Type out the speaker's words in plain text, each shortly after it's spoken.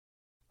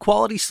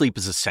Quality sleep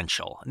is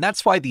essential, and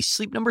that's why the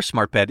Sleep Number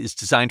Smart Bed is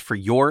designed for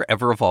your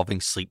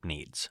ever-evolving sleep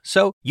needs.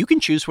 So you can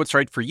choose what's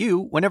right for you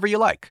whenever you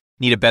like.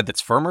 Need a bed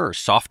that's firmer or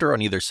softer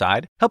on either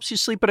side? Helps you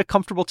sleep at a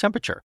comfortable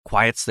temperature.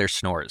 Quiets their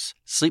snores.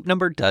 Sleep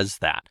Number does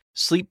that.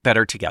 Sleep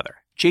better together.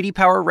 J.D.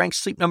 Power ranks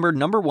Sleep Number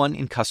 #1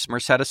 in customer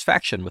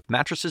satisfaction with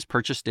mattresses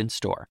purchased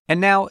in-store.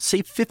 And now,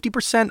 save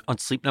 50% on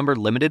Sleep Number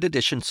limited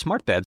edition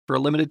smart beds for a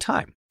limited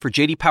time. For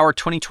J.D. Power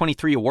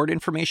 2023 award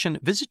information,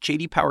 visit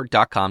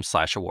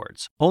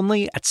jdpower.com/awards.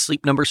 Only at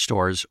Sleep Number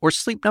stores or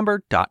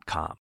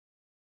sleepnumber.com.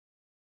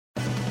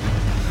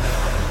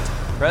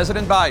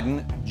 President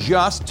Biden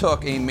just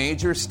took a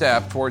major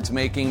step towards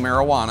making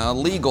marijuana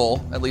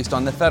legal, at least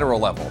on the federal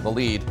level. The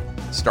lead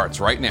starts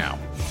right now.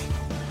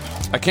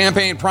 A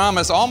campaign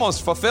promise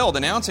almost fulfilled,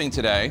 announcing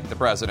today, the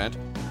president,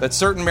 that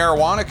certain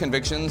marijuana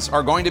convictions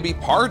are going to be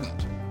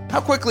pardoned. How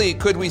quickly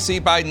could we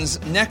see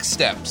Biden's next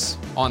steps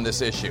on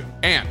this issue?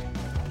 And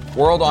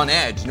world on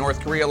edge, North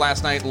Korea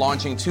last night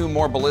launching 2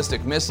 more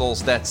ballistic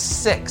missiles. That's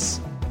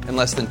 6 in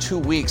less than 2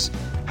 weeks.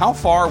 How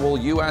far will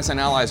U.S. and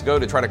allies go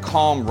to try to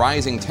calm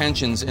rising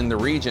tensions in the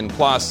region?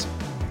 Plus,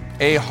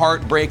 a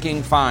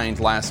heartbreaking find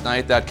last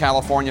night. That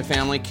California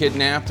family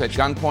kidnapped at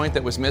gunpoint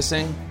that was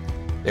missing,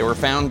 they were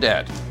found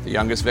dead. The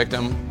youngest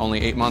victim,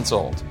 only 8 months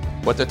old.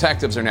 What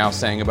detectives are now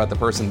saying about the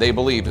person they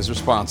believe is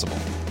responsible.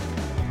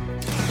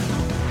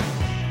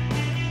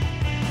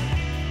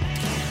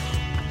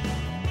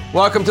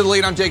 Welcome to The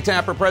Lead. I'm Jake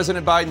Tapper.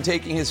 President Biden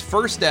taking his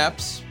first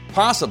steps,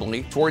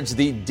 possibly, towards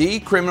the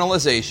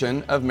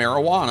decriminalization of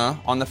marijuana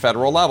on the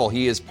federal level.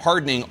 He is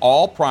pardoning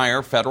all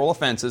prior federal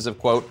offenses of,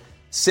 quote,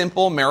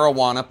 simple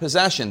marijuana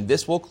possession.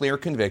 This will clear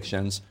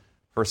convictions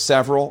for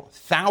several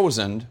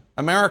thousand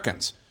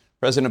Americans.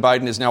 President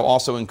Biden is now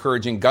also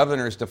encouraging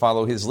governors to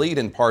follow his lead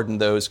and pardon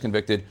those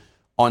convicted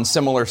on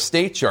similar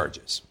state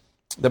charges.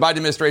 The Biden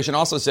administration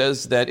also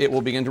says that it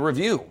will begin to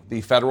review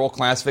the federal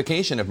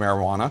classification of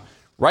marijuana.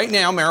 Right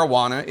now,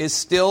 marijuana is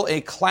still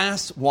a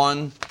Class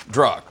 1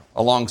 drug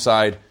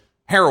alongside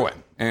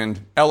heroin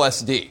and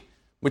LSD,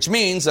 which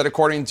means that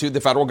according to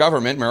the federal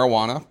government,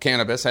 marijuana,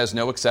 cannabis, has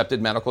no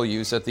accepted medical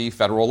use at the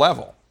federal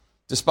level,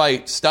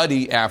 despite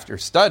study after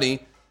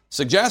study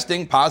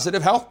suggesting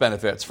positive health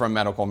benefits from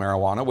medical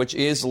marijuana, which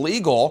is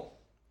legal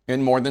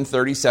in more than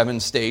 37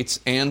 states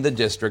and the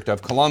District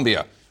of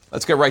Columbia.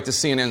 Let's get right to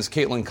CNN's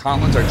Caitlin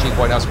Collins, our chief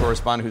White House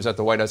correspondent who's at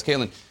the White House.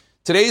 Caitlin,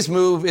 today's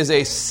move is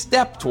a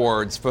step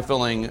towards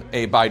fulfilling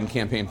a Biden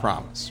campaign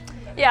promise.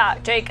 Yeah,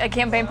 Jake, a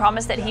campaign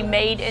promise that he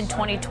made in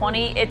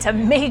 2020. It's a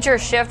major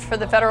shift for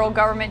the federal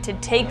government to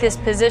take this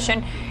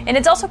position, and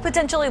it's also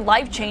potentially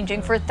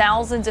life-changing for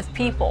thousands of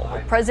people.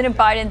 With President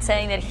Biden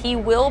saying that he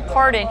will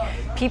pardon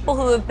people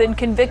who have been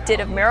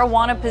convicted of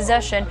marijuana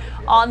possession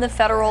on the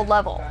federal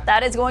level.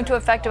 That is going to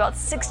affect about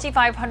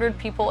 6,500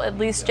 people, at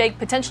least, Jake,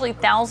 potentially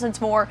thousands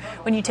more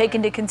when you take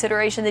into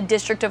consideration the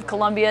District of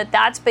Columbia.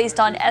 That's based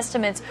on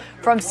estimates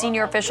from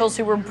senior officials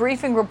who were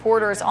briefing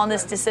reporters on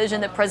this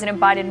decision that President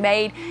Biden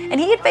made.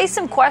 And he had faced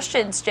some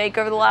questions, Jake,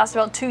 over the last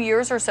about 2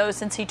 years or so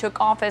since he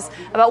took office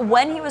about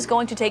when he was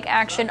going to take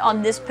action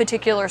on this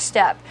particular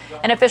step.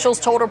 And officials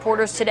told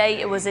reporters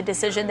today it was a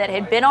decision that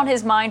had been on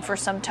his mind for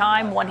some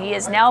time, one he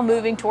is now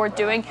moving toward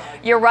doing.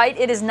 You're right,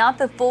 it is not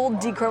the full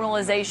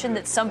decriminalization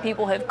that some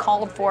people have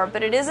called for,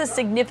 but it is a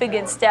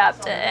significant step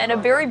and a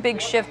very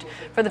big shift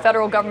for the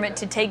federal government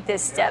to take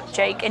this step,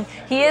 Jake. And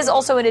he is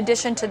also, in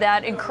addition to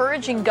that,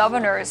 encouraging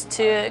governors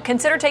to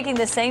consider taking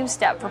the same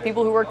step for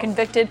people who were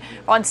convicted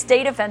on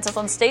state offenses,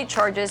 on state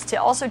charges, to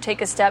also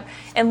take a step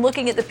and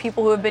looking at the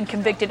people who have been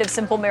convicted of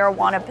simple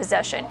marijuana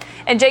possession.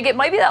 And Jake, it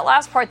might be that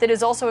last part that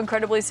is also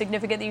incredibly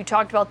significant that you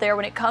talked about there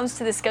when it comes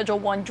to the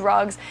Schedule I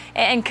drugs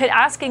and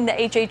asking the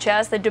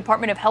HHS, the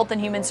Department of Health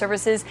and Human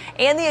Services,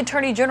 and the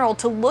Attorney General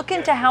to look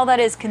into how that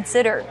is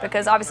considered,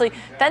 because obviously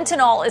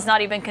fentanyl is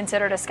not even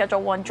considered a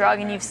Schedule I drug,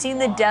 and you've seen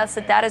the deaths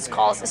that has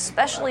caused,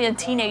 especially in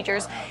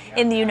teenagers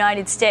in the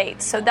United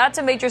States. So that's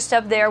a major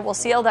step there. We'll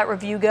see how that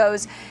review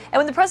goes. And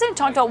when the president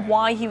talked about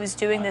why he was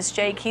doing this,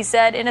 Jake, he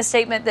said in a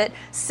statement that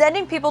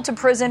sending people to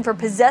prison for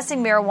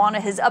possessing marijuana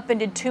has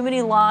upended too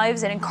many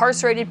lives and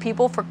incarcerated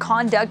people for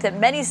conduct that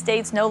many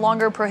states no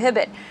longer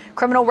prohibit.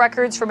 Criminal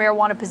records for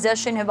marijuana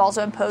possession have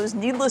also imposed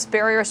needless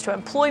barriers to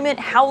employment,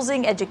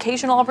 housing,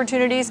 educational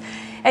opportunities.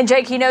 And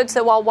Jake, he notes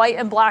that while white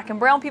and black and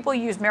brown people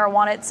use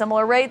marijuana at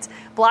similar rates,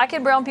 black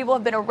and brown people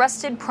have been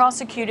arrested,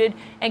 prosecuted,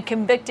 and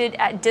convicted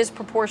at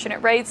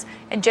disproportionate rates.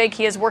 And Jake,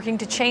 he is working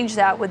to change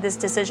that with this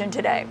decision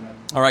today.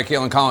 All right,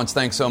 Caitlin Collins,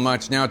 thanks so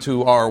much. Now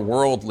to our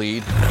world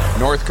lead.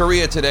 North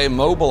Korea today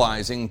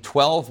mobilizing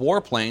 12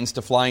 warplanes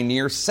to fly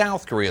near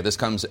South Korea. This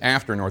comes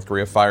after North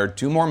Korea fired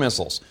 2 more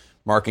missiles,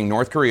 marking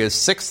North Korea's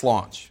 6th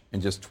launch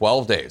in just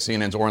 12 days.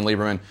 CNN's Oren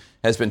Lieberman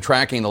has been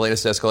tracking the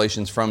latest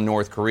escalations from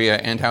North Korea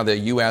and how the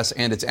U.S.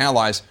 and its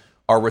allies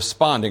are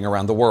responding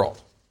around the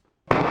world.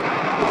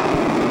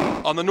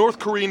 On the North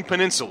Korean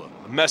peninsula,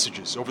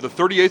 messages over the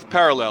 38th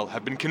parallel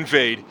have been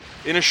conveyed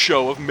in a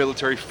show of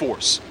military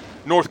force.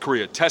 North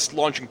Korea test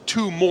launching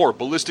 2 more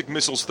ballistic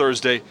missiles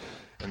Thursday,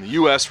 and the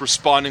U.S.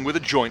 responding with a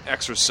joint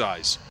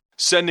exercise.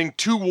 sending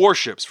 2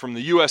 warships from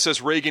the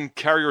USS Reagan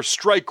Carrier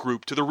Strike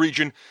Group to the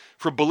region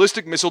for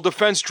ballistic missile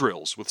defense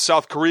drills with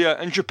South Korea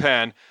and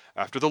Japan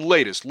after the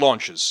latest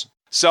launches.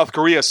 South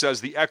Korea says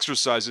the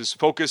exercises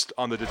focused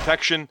on the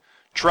detection,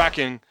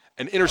 tracking,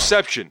 and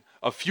interception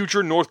of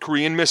future North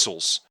Korean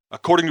missiles.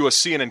 According to a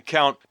CNN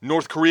count,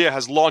 North Korea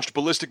has launched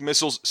ballistic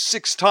missiles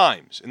 6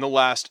 times in the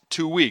last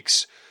 2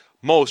 weeks.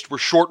 Most were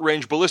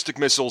short-range ballistic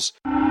missiles,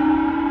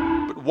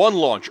 but one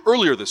launch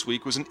earlier this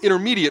week was an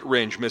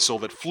intermediate-range missile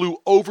that flew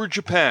over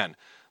Japan,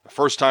 the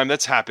first time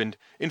that's happened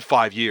in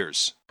 5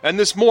 years. And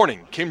this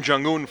morning, Kim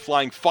Jong-un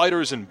flying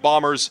fighters and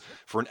bombers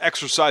for an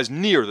exercise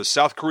near the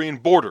South Korean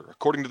border,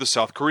 according to the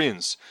South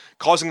Koreans,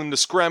 causing them to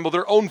scramble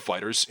their own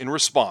fighters in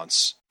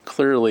response.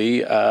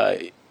 Clearly,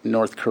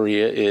 North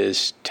Korea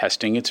is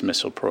testing its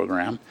missile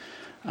program.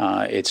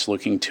 It's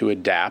looking to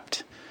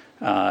adapt.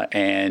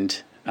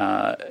 And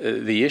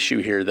the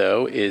issue here,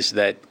 though, is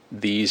that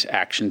these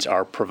actions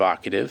are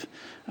provocative.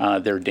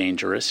 They're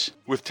dangerous.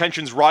 With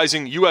tensions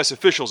rising, U.S.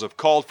 officials have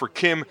called for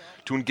Kim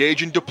to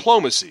engage in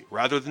diplomacy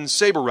rather than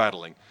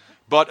saber-rattling.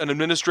 But an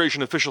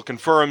administration official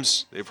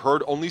confirms they've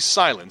heard only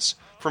silence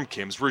from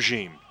Kim's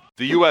regime.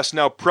 The U.S.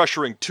 now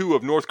pressuring 2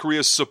 of North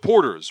Korea's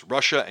supporters,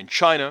 Russia and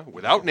China,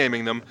 without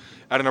naming them,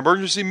 at an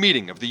emergency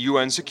meeting of the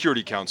UN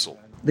Security Council.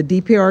 The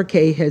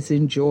DPRK has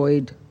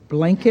enjoyed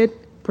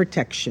blanket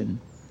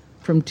protection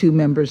from 2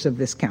 members of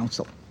this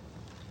council.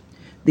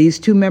 These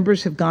 2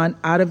 members have gone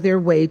out of their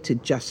way to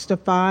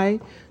justify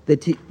the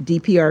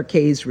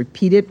DPRK's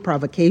repeated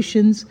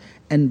provocations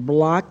and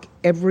block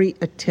every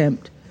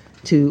attempt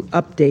to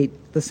update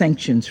the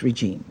sanctions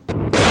regime.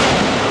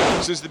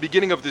 Since the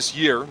beginning of this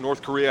year,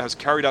 North Korea has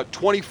carried out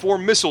 24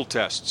 missile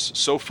tests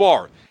so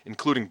far,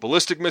 including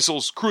ballistic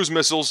missiles, cruise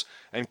missiles,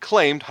 and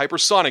claimed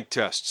hypersonic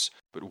tests.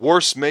 But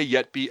worse may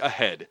yet be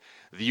ahead.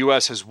 The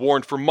U.S. has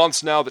warned for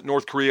months now that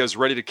North Korea is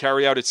ready to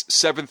carry out its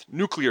 7th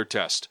nuclear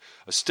test,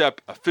 a step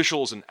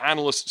officials and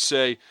analysts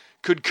say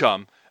could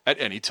come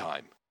at any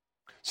time.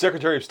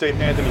 Secretary of State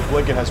Anthony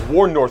Blinken has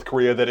warned North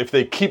Korea that if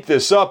they keep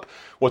this up,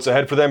 what's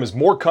ahead for them is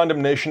more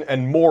condemnation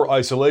and more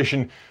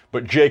isolation.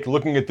 But Jake,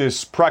 looking at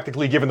this,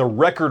 practically given the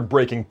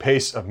record-breaking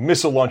pace of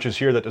missile launches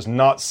here, that does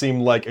not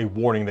seem like a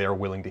warning they are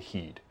willing to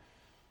heed.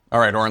 All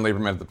right, Oren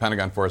Lieberman at the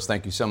Pentagon for us.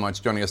 Thank you so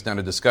much. Joining us now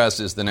to discuss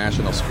is the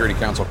National Security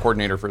Council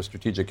Coordinator for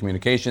Strategic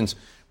Communications,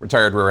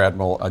 retired Rear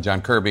Admiral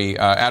John Kirby.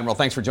 Admiral,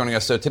 thanks for joining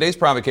us. So today's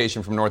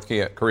provocation from North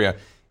Korea,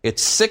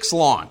 its 6th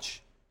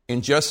launch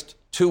in just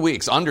 2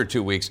 weeks, under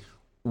 2 weeks.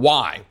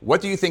 Why?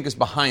 What do you think is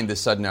behind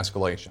this sudden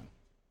escalation?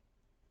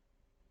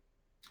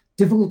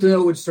 Difficult to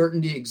know with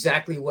certainty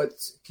exactly what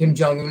Kim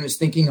Jong-un is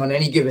thinking on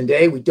any given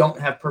day. We don't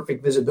have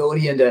perfect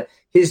visibility into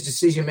his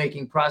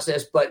decision-making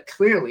process, but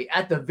clearly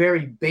at the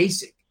very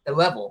basic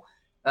level,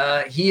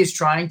 he is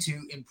trying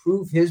to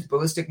improve his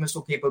ballistic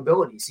missile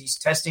capabilities. He's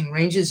testing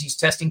ranges, he's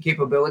testing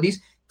capabilities.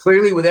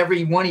 Clearly, with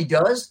every one he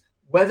does,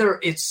 whether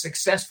it's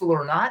successful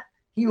or not,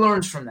 he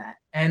learns from that,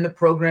 and the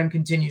program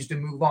continues to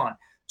move on.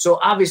 So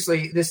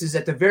obviously, this is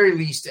at the very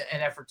least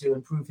an effort to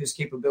improve his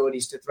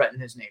capabilities to threaten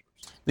his neighbors.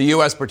 The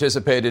U.S.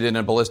 participated in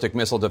a ballistic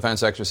missile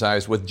defense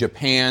exercise with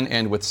Japan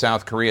and with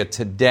South Korea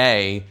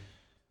today.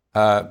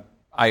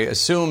 I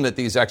assume that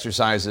these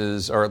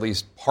exercises are at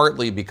least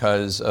partly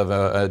because of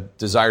a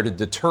desire to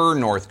deter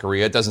North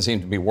Korea. It doesn't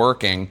seem to be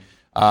working.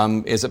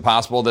 Is it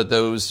possible that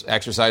those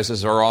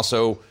exercises are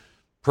also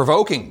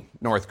provoking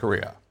North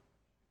Korea?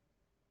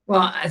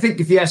 Well, I think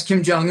if you ask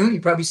Kim Jong-un,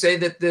 he'd probably say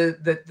that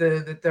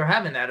they're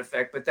having that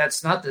effect, but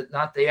that's not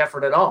the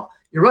effort at all.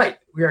 You're right.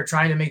 We are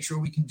trying to make sure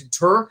we can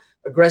deter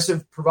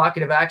aggressive,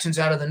 provocative actions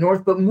out of the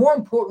North. But more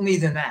importantly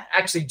than that,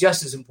 actually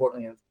just as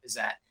importantly as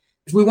that,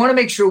 is we want to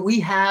make sure we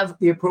have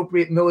the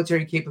appropriate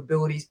military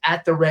capabilities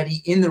at the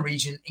ready in the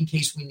region in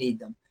case we need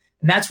them.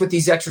 And that's what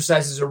these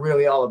exercises are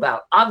really all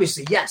about.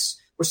 Obviously, yes,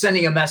 we're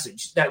sending a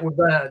message that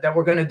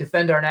we're going to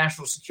defend our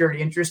national security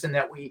interest and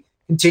that we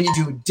continue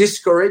to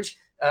discourage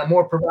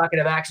more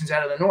provocative actions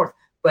out of the North.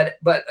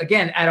 But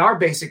again, at our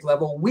basic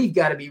level, we've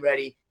got to be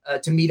ready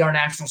to meet our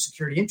national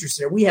security interests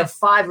there. We have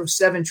 5 of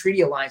 7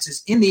 treaty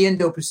alliances in the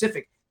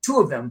Indo-Pacific, 2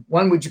 of them,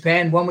 one with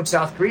Japan, one with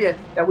South Korea,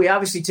 that we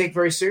obviously take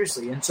very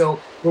seriously. And so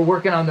we're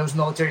working on those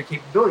military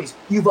capabilities.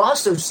 You've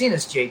also seen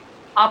us, Jake,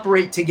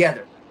 operate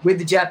together with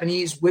the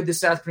Japanese, with the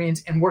South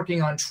Koreans, and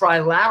working on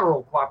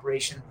trilateral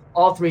cooperation,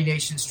 all 3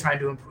 nations trying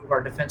to improve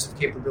our defensive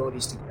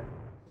capabilities together.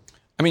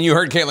 I mean, you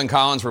heard Caitlin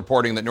Collins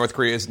reporting that North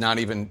Korea is not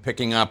even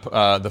picking up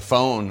the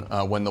phone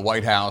when the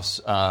White House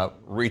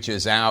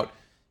reaches out.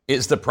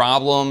 Is the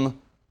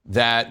problem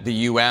that the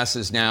U.S.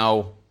 is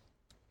now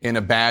in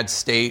a bad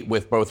state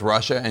with both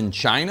Russia and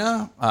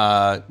China?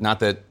 Not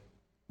that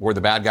we're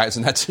the bad guys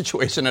in that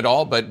situation at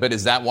all, but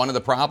is that one of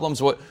the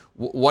problems?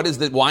 Why is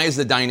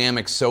the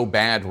dynamic so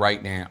bad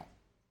right now?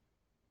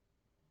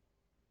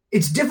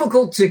 It's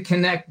difficult to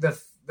connect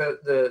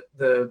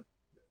the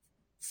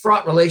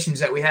fraught relations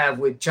that we have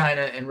with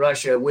China and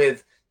Russia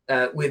with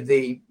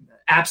the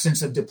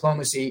absence of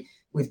diplomacy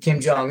with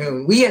Kim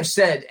Jong-un. We have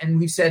said, and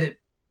we've said it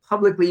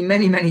publicly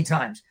many, many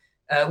times,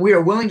 we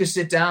are willing to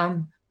sit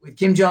down with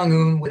Kim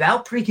Jong-un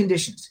without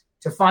preconditions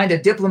to find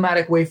a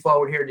diplomatic way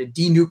forward here to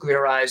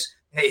denuclearize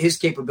his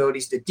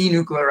capabilities, to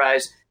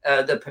denuclearize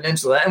the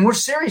peninsula. And we're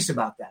serious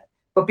about that.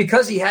 But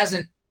because he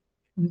hasn't,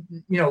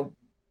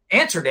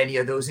 answered any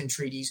of those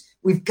entreaties,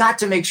 we've got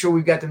to make sure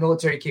we've got the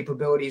military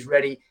capabilities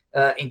ready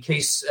in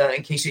case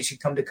it should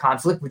come to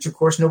conflict, which, of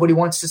course, nobody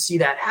wants to see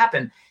that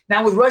happen.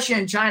 Now, with Russia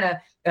and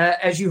China,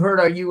 as you heard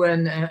our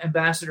UN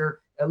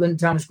ambassador, Linda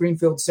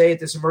Thomas-Greenfield, say at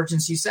this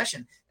emergency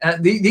session,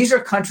 these are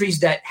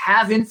countries that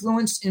have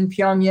influence in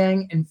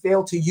Pyongyang and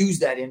fail to use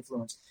that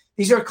influence.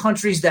 These are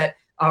countries that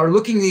are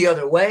looking the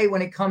other way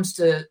when it comes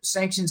to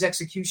sanctions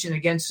execution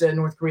against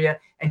North Korea.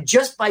 And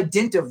just by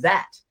dint of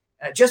that,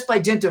 just by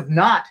dint of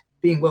not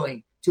being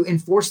willing to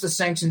enforce the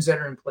sanctions that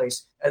are in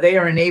place, they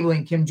are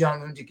enabling Kim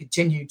Jong-un to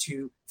continue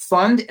to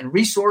fund and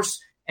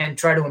resource and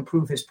try to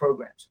improve his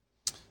programs.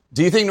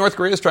 Do you think North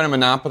Korea is trying to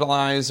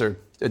monopolize or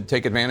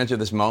take advantage of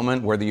this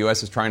moment where the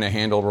U.S. is trying to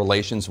handle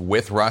relations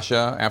with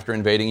Russia after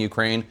invading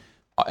Ukraine,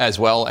 as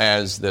well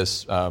as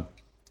this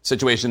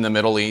situation in the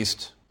Middle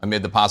East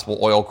amid the possible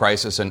oil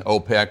crisis and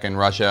OPEC and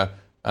Russia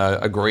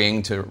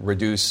agreeing to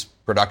reduce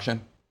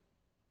production?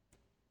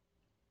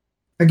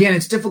 Again,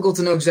 it's difficult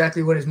to know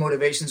exactly what his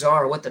motivations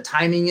are or what the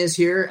timing is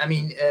here. I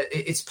mean,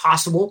 it's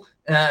possible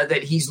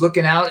that he's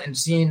looking out and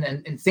seeing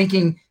and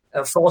thinking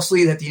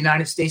falsely that the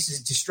United States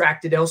is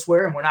distracted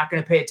elsewhere and we're not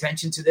going to pay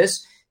attention to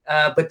this.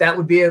 But that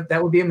would be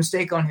a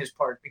mistake on his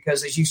part,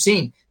 because as you've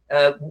seen,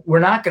 we're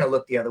not going to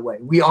look the other way.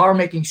 We are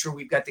making sure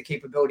we've got the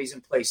capabilities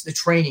in place, the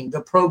training,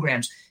 the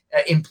programs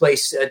in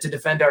place to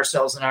defend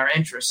ourselves and our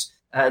interests.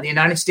 The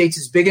United States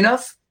is big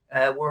enough.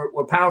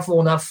 We're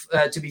powerful enough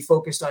to be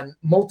focused on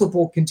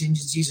multiple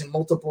contingencies and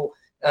multiple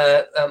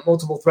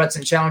threats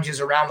and challenges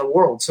around the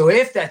world. So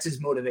if that's his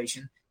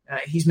motivation,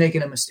 he's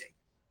making a mistake.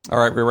 All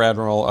right, Rear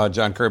Admiral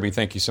John Kirby,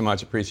 thank you so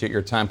much. Appreciate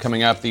your time.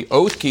 Coming up, the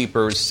Oath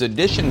Keepers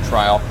sedition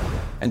trial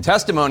and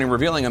testimony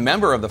revealing a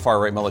member of the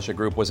far-right militia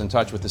group was in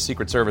touch with the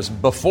Secret Service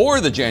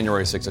before the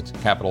January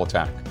 6th Capitol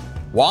attack.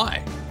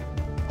 Why?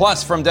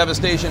 Plus, from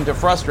devastation to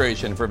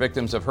frustration for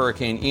victims of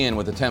Hurricane Ian,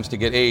 with attempts to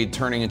get aid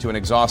turning into an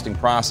exhausting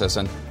process.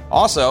 And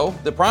also,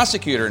 the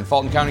prosecutor in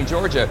Fulton County,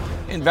 Georgia,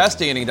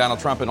 investigating Donald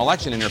Trump and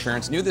election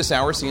interference. New this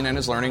hour, CNN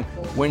is learning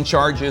when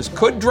charges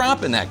could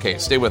drop in that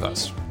case. Stay with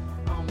us.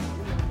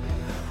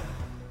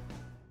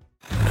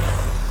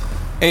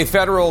 A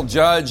federal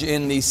judge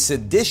in the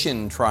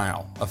sedition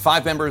trial of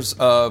 5 members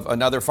of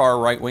another far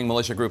right-wing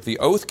militia group, the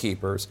Oath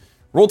Keepers,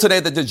 ruled today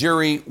that the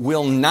jury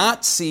will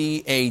not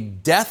see a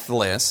death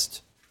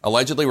list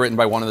allegedly written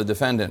by one of the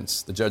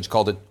defendants. The judge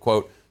called it,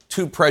 quote,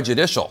 too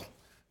prejudicial.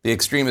 The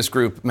extremist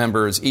group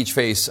members each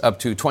face up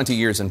to 20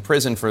 years in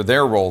prison for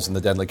their roles in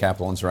the deadly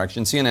Capitol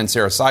insurrection. CNN's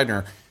Sarah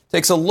Seidner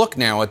takes a look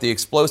now at the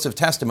explosive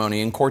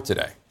testimony in court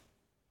today.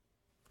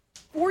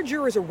 4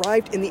 jurors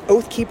arrived in the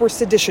Oath Keeper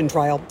sedition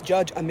trial.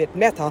 Judge Amit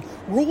Mehta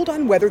ruled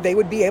on whether they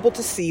would be able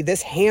to see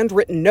this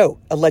handwritten note,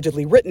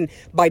 allegedly written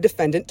by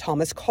defendant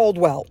Thomas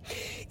Caldwell.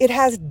 It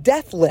has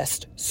death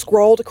list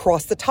scrawled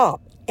across the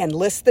top and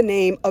lists the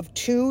name of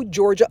 2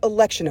 Georgia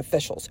election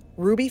officials,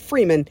 Ruby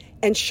Freeman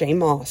and Shay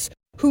Moss,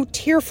 who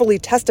tearfully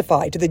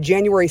testified to the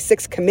January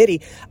 6th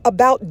committee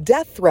about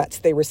death threats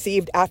they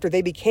received after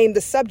they became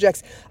the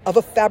subjects of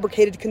a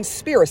fabricated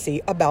conspiracy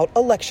about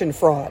election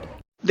fraud.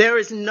 There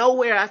is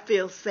nowhere I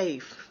feel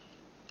safe.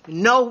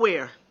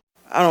 Nowhere.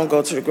 I don't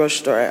go to the grocery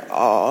store at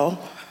all.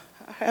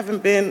 I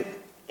haven't been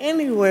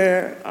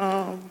anywhere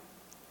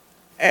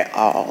at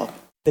all.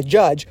 The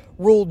judge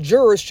ruled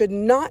jurors should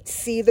not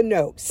see the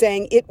note,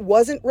 saying it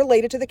wasn't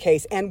related to the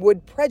case and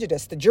would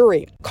prejudice the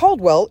jury.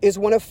 Caldwell is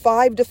one of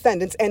 5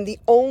 defendants and the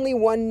only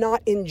one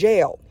not in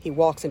jail. He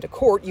walks into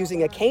court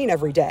using a cane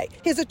every day.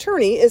 His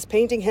attorney is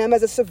painting him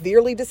as a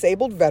severely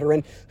disabled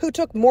veteran who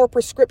took more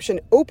prescription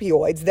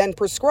opioids than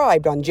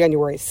prescribed on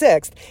January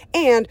 6th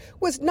and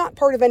was not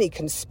part of any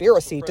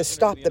conspiracy to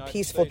stop the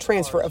peaceful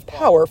transfer of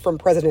power from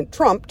President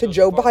Trump to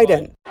Joe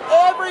Biden.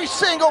 Every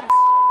single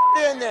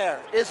in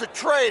there is a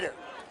traitor.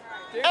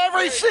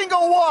 Every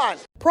single one.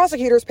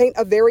 Prosecutors paint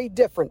a very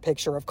different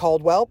picture of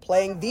Caldwell,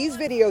 playing these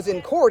videos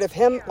in court of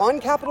him on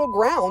Capitol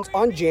grounds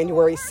on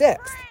January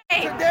 6th.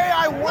 Today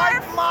I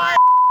wiped my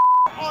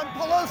on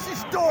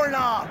Pelosi's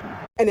doorknob.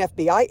 An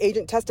FBI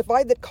agent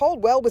testified that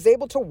Caldwell was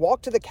able to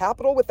walk to the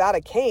Capitol without a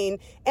cane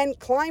and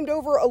climbed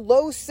over a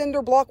low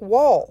cinder block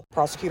wall.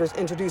 Prosecutors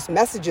introduced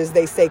messages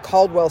they say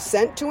Caldwell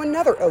sent to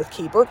another Oath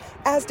Keeper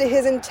as to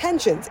his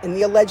intentions in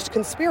the alleged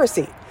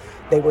conspiracy.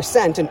 They were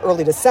sent in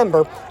early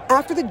December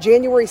after the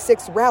January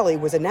 6th rally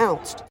was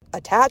announced.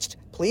 Attached,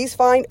 please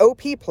find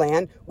OP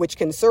plan, which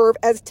can serve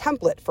as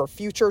template for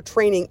future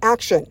training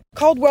action.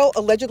 Caldwell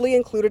allegedly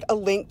included a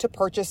link to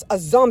purchase a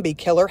zombie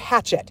killer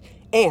hatchet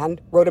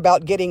and wrote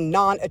about getting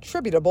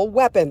non-attributable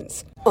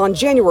weapons. On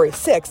January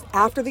 6th,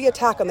 after the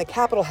attack on the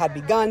Capitol had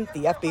begun,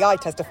 the FBI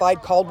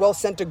testified Caldwell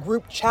sent a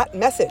group chat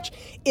message.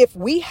 If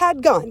we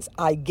had guns,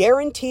 I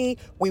guarantee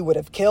we would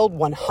have killed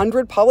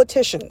 100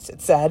 politicians,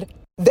 it said.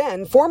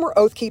 Then, former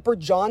Oath Keeper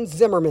John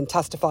Zimmerman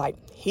testified.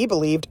 He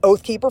believed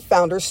Oath Keeper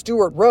founder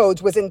Stuart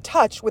Rhodes was in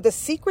touch with a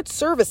Secret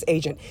Service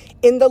agent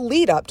in the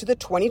lead-up to the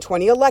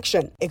 2020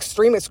 election.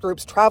 Extremist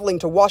groups traveling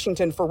to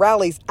Washington for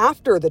rallies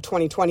after the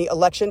 2020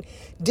 election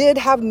did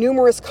have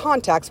numerous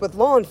contacts with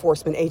law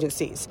enforcement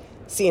agencies.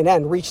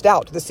 CNN reached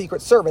out to the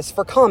Secret Service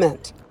for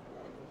comment.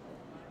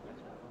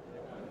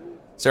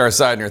 Sarah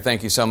Seidner,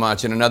 thank you so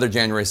much. In another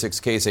January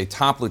 6th case, a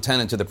top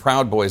lieutenant to the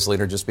Proud Boys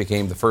leader just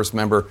became the first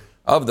member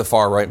of the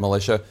far-right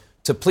militia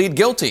to plead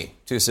guilty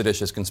to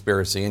seditious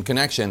conspiracy in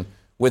connection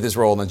with his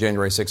role in the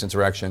January 6th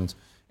insurrections.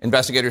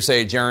 Investigators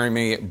say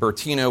Jeremy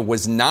Bertino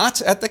was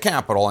not at the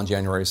Capitol on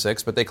January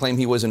 6th, but they claim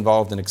he was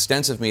involved in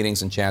extensive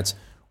meetings and chats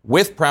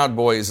with Proud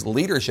Boys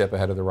leadership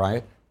ahead of the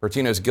riot.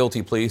 Bertino's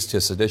guilty pleas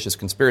to seditious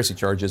conspiracy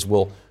charges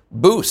will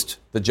boost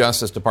the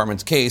Justice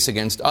Department's case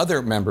against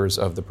other members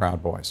of the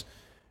Proud Boys.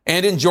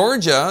 And in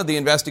Georgia, the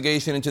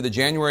investigation into the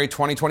January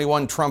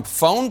 2021 Trump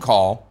phone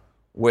call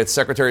with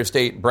Secretary of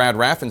State Brad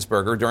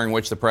Raffensperger, during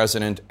which the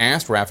president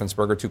asked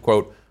Raffensperger to,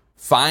 quote,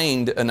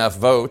 find enough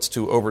votes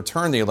to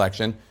overturn the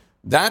election,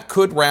 that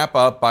could wrap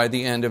up by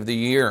the end of the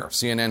year.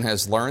 CNN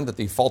has learned that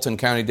the Fulton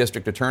County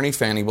District Attorney,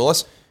 Fannie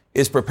Willis,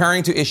 is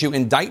preparing to issue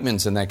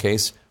indictments in that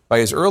case by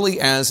as early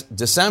as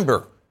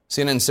December.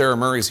 CNN's Sarah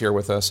Murray's here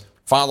with us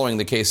following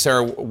the case.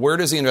 Sarah, where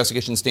does the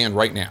investigation stand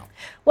right now?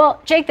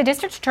 Well, Jake, the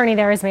district attorney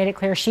there has made it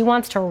clear she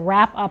wants to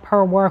wrap up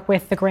her work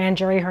with the grand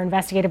jury, her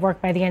investigative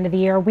work, by the end of the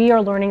year. We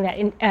are learning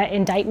that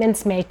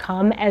indictments may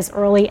come as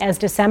early as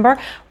December.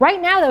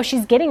 Right now, though,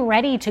 she's getting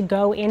ready to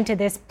go into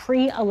this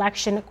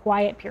pre-election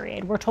quiet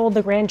period. We're told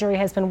the grand jury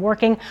has been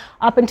working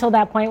up until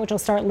that point, which will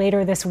start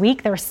later this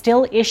week. They're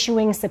still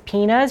issuing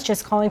subpoenas,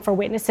 just calling for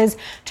witnesses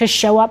to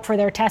show up for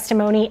their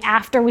testimony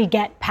after we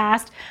get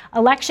past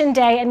Election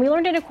Day. And we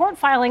learned in a court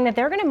filing that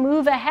they're going to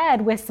move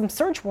ahead with some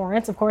search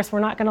warrants. Of course, we're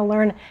not going to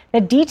learn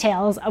the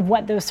details of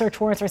what those search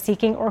warrants are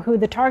seeking or who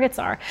the targets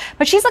are.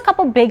 But she's a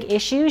couple big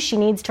issues she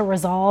needs to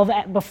resolve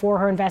before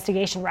her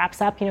investigation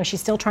wraps up. You know,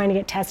 she's still trying to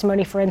get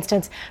testimony, for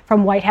instance,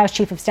 from White House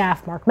Chief of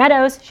Staff Mark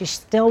Meadows. She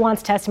still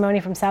wants testimony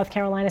from South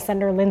Carolina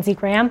Senator Lindsey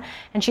Graham.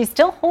 And she's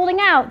still holding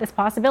out this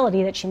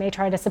possibility that she may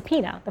try to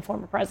subpoena the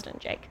former president,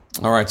 Jake.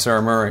 All right,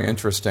 Sarah Murray,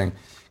 interesting.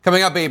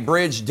 Coming up, a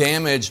bridge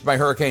damaged by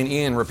Hurricane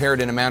Ian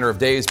repaired in a matter of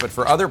days. But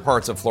for other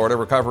parts of Florida,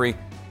 recovery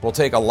will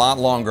take a lot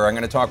longer. I'm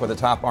going to talk with a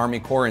top Army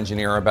Corps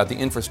engineer about the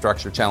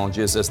infrastructure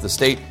challenges as the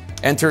state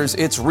enters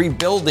its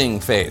rebuilding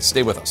phase.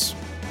 Stay with us.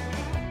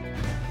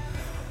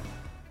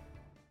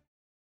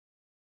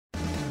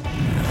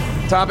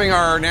 Topping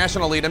our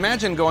national lead,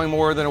 imagine going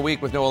more than a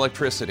week with no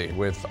electricity,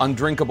 with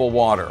undrinkable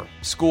water.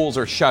 Schools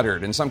are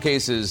shuttered. In some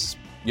cases,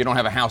 you don't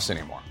have a house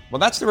anymore. Well,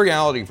 that's the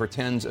reality for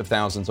tens of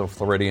thousands of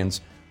Floridians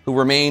who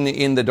remain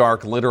in the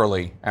dark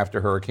literally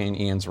after Hurricane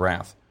Ian's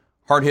wrath.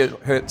 Hard-hit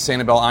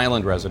Sanibel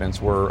Island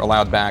residents were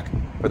allowed back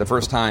for the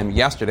first time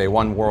yesterday.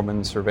 One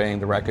woman surveying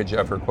the wreckage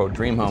of her, quote,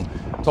 dream home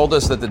told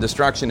us that the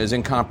destruction is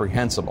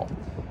incomprehensible.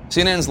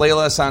 CNN's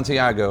Leila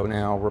Santiago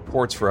now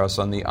reports for us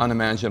on the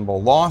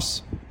unimaginable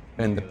loss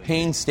and the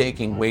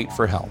painstaking wait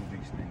for help.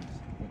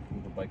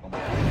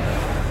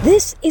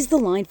 This is the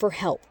line for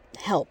help.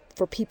 Help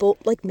for people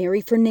like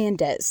Mary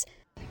Fernandez.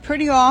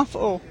 Pretty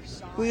awful.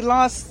 We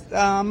lost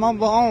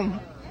mobile home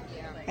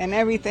and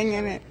everything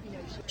in it.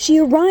 She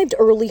arrived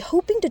early,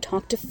 hoping to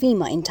talk to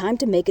FEMA in time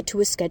to make it to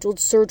a scheduled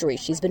surgery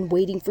she's been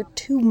waiting for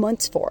 2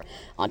 months for.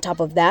 On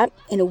top of that,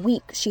 in a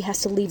week, she has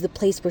to leave the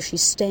place where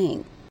she's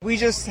staying. We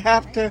just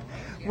have to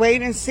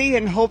wait and see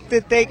and hope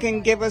that they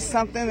can give us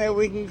something that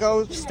we can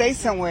go stay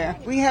somewhere.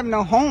 We have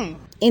no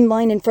home. In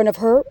line in front of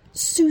her,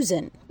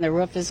 Susan. The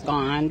roof is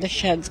gone, the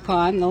shed's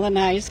gone, the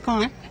lanai is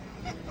gone,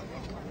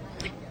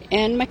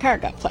 and my car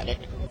got flooded.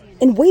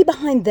 And way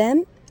behind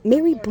them,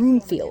 Mary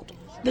Broomfield.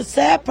 The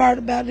sad part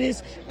about it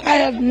is I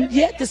have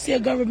yet to see a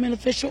government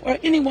official or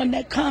anyone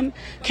that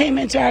came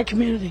into our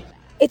community.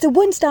 It's a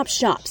one-stop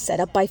shop set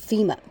up by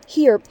FEMA.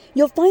 Here,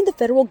 you'll find the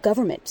federal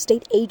government,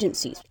 state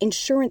agencies,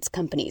 insurance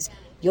companies.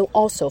 You'll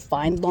also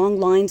find long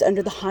lines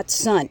under the hot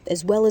sun,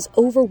 as well as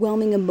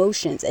overwhelming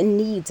emotions and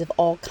needs of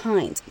all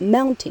kinds,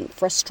 mounting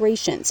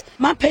frustrations.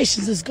 My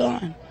patience is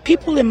gone.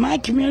 People in my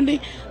community,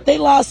 they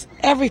lost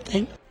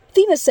everything.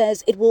 FEMA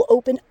says it will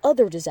open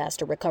other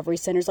disaster recovery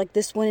centers like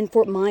this one in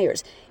Fort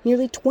Myers.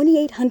 Nearly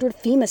 2,800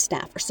 FEMA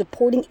staff are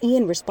supporting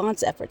Ian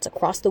response efforts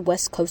across the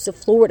west coast of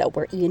Florida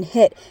where Ian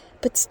hit.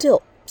 But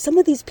still, some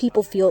of these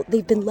people feel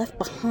they've been left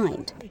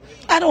behind.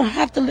 I don't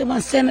have to live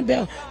on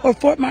Sanibel or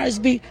Fort Myers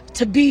Beach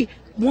to be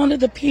one of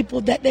the people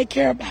that they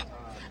care about.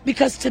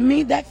 Because to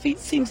me, that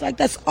seems like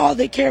that's all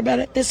they care about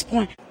at this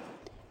point.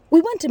 We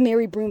went to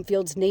Mary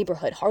Broomfield's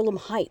neighborhood, Harlem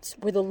Heights,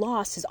 where the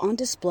loss is on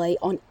display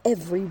on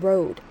every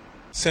road.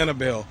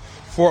 Sanibel,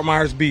 Fort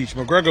Myers Beach,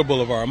 McGregor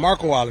Boulevard,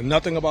 Marco Island,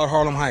 nothing about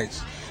Harlem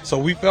Heights. So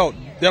we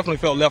definitely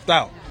felt left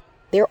out.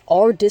 There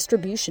are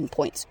distribution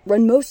points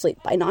run mostly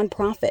by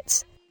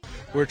nonprofits.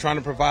 We're trying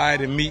to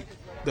provide and meet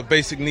the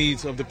basic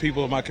needs of the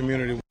people of my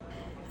community.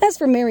 As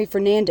for Mary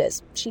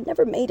Fernandez, she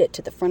never made it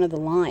to the front of the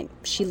line.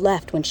 She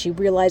left when she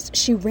realized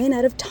she ran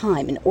out of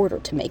time in order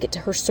to make it to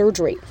her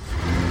surgery.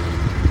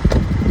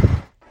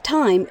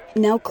 Time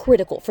now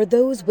critical for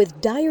those with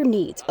dire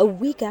needs a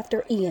week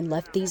after Ian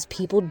left these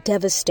people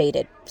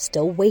devastated,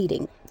 still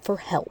waiting for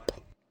help.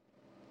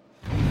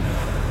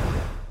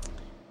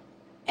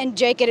 And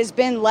Jake, it has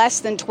been less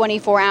than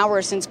 24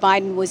 hours since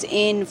Biden was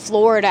in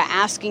Florida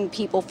asking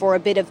people for a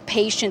bit of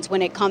patience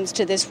when it comes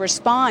to this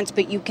response.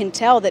 But you can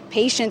tell that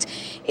patience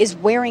is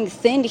wearing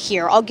thin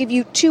here. I'll give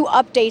you 2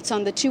 updates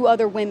on the 2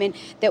 other women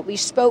that we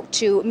spoke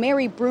to.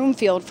 Mary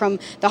Broomfield from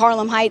the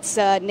Harlem Heights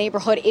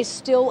neighborhood is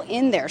still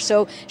in there.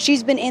 So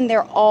she's been in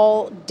there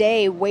all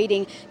day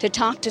waiting to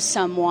talk to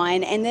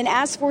someone. And then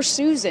as for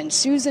Susan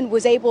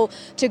was able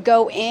to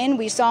go in.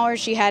 We saw her.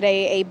 She had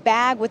a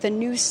bag with a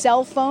new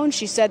cell phone.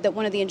 She said that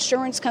one of the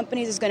insurance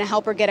companies is going to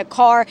help her get a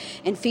car,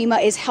 and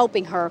FEMA is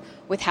helping her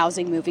with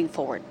housing moving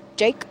forward.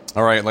 Jake?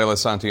 All right, Layla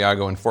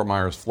Santiago in Fort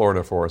Myers,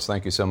 Florida for us.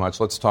 Thank you so much.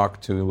 Let's talk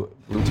to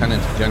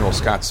Lieutenant General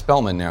Scott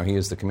Spellman now. He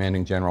is the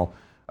commanding general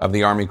of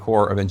the Army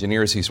Corps of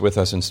Engineers. He's with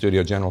us in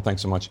studio. General,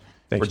 thanks so much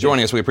for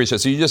joining us. We appreciate it.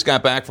 So you just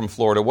got back from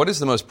Florida. What is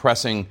the most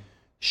pressing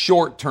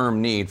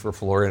short-term need for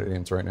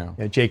Floridians right now?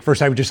 Yeah, Jake,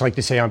 first I would just like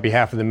to say on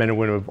behalf of the men and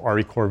women of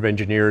Army Corps of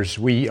Engineers,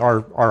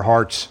 our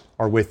hearts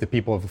are with the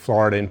people of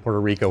Florida and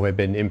Puerto Rico who have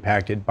been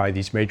impacted by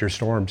these major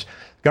storms.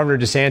 Governor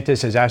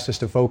DeSantis has asked us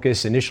to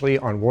focus initially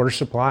on water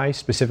supply,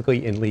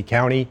 specifically in Lee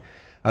County.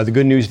 The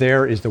good news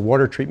there is the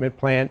water treatment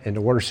plant and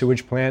the water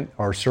sewage plant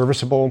are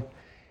serviceable,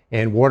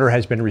 and water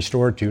has been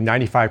restored to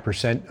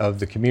 95% of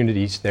the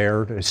communities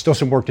there. There's still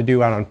some work to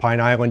do out on Pine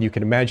Island. You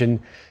can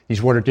imagine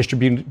these water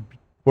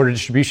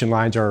distribution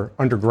lines are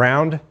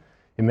underground,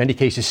 in many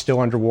cases still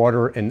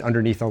underwater and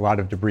underneath a lot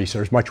of debris, so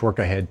there's much work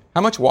ahead.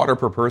 How much water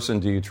per person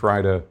do you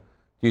try to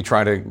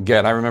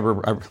get? I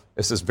remember,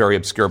 this is very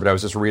obscure, but I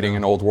was just reading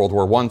an old World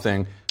War I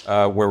thing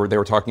where they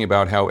were talking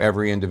about how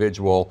every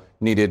individual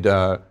needed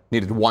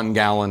 1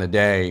 gallon a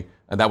day,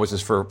 and that was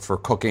just for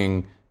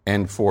cooking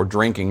and for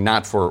drinking,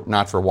 not for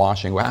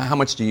washing. How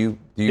much do you?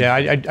 Yeah,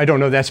 I don't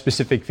know that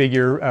specific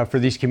figure for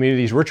these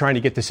communities. We're trying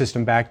to get the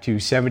system back to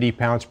 70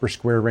 pounds per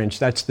square inch.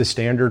 That's the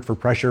standard for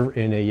pressure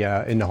in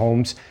the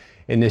homes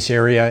in this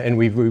area, and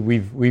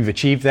we've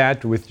achieved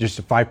that with just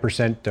a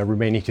 5%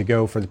 remaining to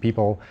go for the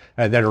people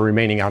that are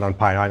remaining out on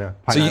Pine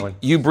Island.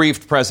 You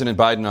briefed President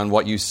Biden on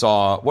what you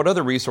saw. What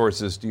other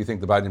resources do you think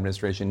the Biden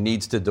administration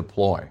needs to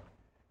deploy?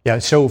 Yeah,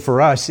 so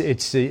for us,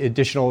 it's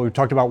additional. We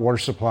talked about water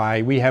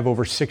supply. We have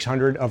over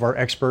 600 of our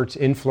experts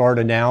in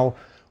Florida now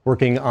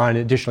working on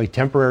additionally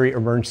temporary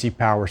emergency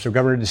power. So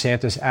Governor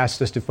DeSantis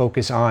asked us to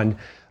focus on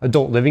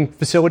adult living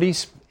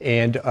facilities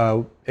and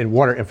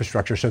water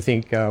infrastructure. So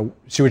think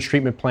sewage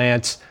treatment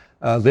plants,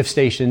 lift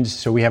stations.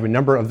 So we have a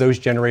number of those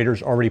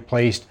generators already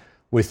placed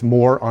with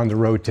more on the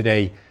road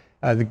today.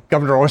 The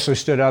governor also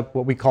stood up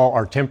what we call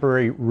our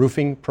temporary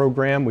roofing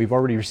program. We've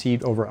already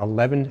received over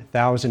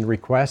 11,000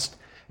 requests.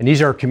 And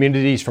these are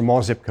communities from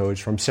all zip codes,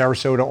 from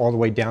Sarasota all the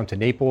way down to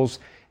Naples.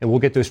 And we'll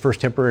get those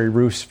first temporary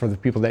roofs for the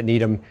people that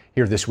need them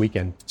here this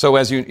weekend. So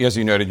as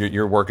you noted,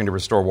 you're working to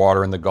restore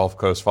water in the Gulf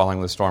Coast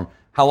following the storm.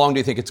 How long do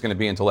you think it's going to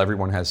be until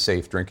everyone has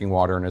safe drinking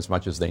water and as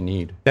much as they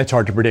need? That's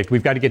hard to predict.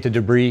 We've got to get the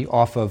debris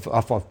off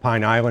of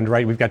Pine Island,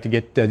 right? We've got to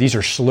get these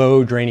are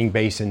slow draining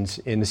basins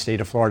in the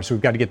state of Florida, so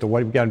we've got to get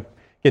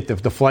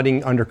the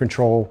flooding under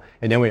control,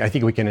 and then I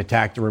think we can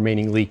attack the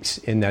remaining leaks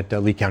in that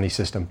Lee County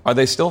system. Are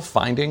they still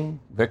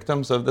finding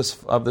victims of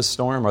this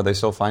storm? Are they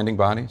still finding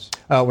bodies?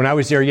 When I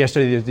was there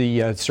yesterday,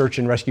 the search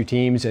and rescue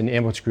teams and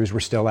ambulance crews were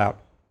still out.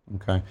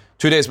 Okay.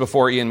 2 days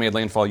before Ian made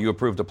landfall, you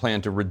approved a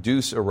plan to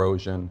reduce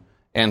erosion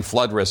and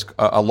flood risk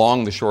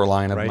along the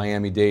shoreline of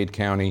Miami-Dade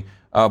County.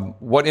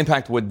 What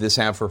impact would this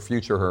have for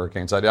future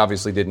hurricanes? It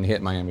obviously didn't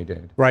hit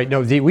Miami-Dade. Right.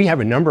 No, we have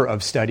a number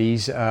of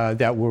studies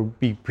that will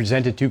be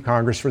presented to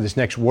Congress for this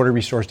next Water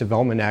Resource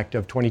Development Act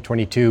of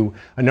 2022.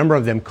 A number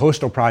of them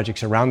coastal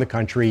projects around the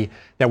country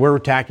that we're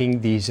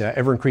attacking these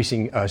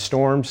ever-increasing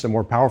storms, the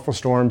more powerful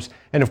storms,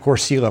 and of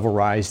course sea level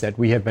rise that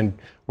we have been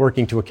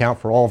working to account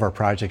for all of our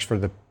projects for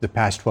the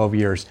past 12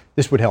 years.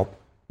 This would help.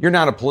 You're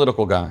not a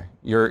political guy.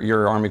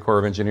 You're Army Corps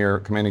of Engineer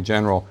Commanding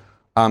General.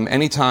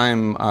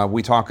 Anytime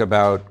we talk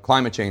about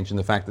climate change and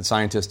the fact that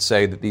scientists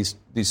say that these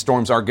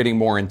storms are getting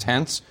more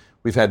intense,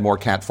 we've had more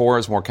Cat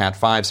 4s, more Cat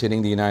 5s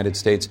hitting the United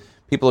States.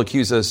 People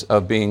accuse us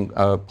of being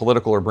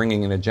political or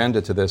bringing an agenda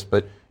to this,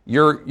 but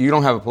you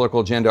don't have a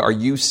political agenda. Are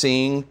you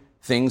seeing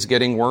things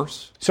getting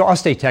worse? So I'll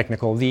stay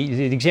technical.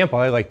 The example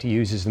I like to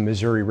use is the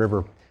Missouri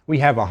River. We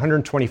have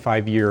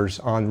 125 years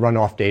on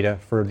runoff data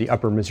for the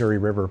upper Missouri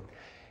River,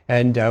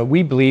 and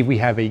we believe we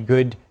have a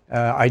good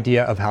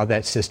idea of how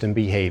that system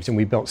behaves. And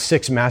we built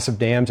 6 massive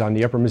dams on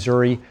the upper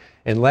Missouri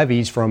and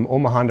levees from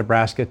Omaha,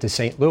 Nebraska to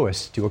St.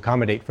 Louis to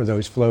accommodate for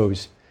those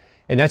flows.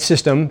 And that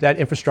system, that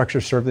infrastructure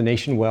served the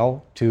nation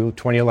well to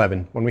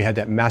 2011 when we had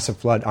that massive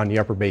flood on the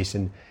upper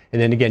basin.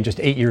 And then again, just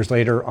 8 years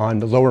later on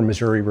the lower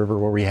Missouri River,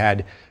 where we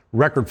had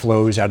record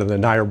flows out of the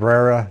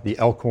Niobrara, the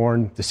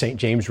Elkhorn, the St.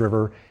 James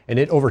River, and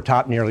it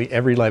overtopped nearly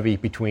every levee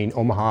between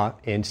Omaha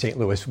and St.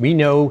 Louis. We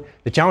know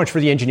the challenge for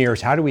the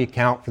engineers, how do we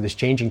account for this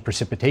changing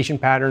precipitation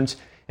patterns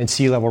and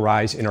sea level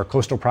rise in our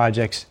coastal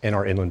projects and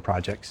our inland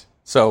projects?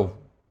 So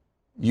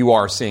you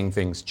are seeing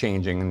things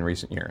changing in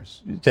recent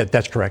years?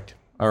 That's correct.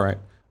 All right.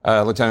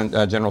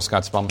 Lieutenant General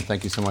Scott Spellman,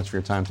 thank you so much for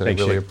your time today.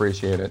 Thanks, really Jake.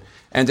 appreciate it.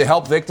 And to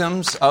help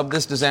victims of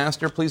this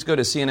disaster, please go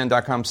to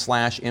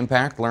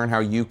cnn.com/impact. Learn how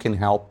you can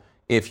help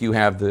if you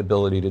have the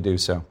ability to do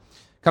so.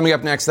 Coming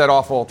up next, that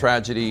awful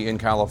tragedy in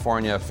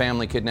California. A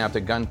family kidnapped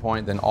at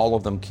gunpoint, then all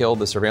of them killed.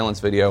 The surveillance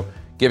video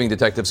giving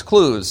detectives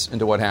clues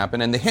into what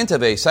happened, and the hint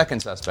of a second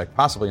suspect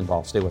possibly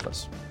involved. Stay with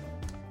us.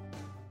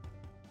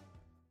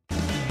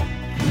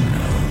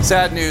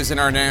 Sad news in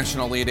our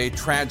national lead, a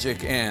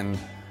tragic end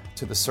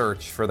to the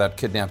search for that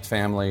kidnapped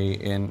family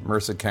in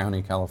Merced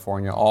County,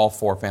 California. All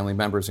 4 family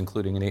members,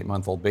 including an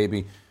 8-month-old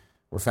baby,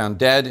 were found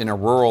dead in a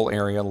rural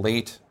area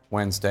late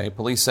Wednesday.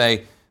 Police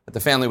say that the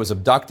family was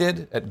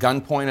abducted at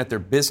gunpoint at their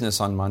business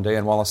on Monday,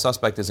 and while a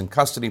suspect is in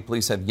custody,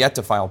 police have yet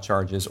to file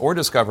charges or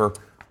discover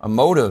a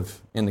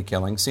motive in the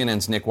killing.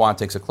 CNN's Nick Watt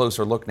takes a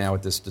closer look now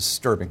at this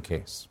disturbing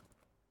case.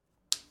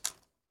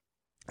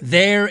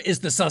 There is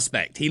the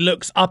suspect. He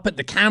looks up at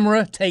the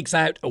camera, takes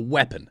out a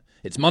weapon.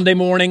 It's Monday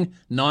morning,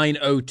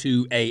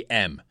 9:02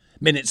 a.m.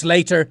 Minutes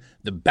later,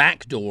 the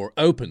back door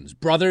opens.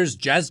 Brothers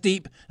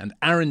Jasdeep and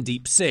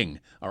Arandeep Singh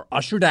are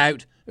ushered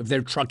out of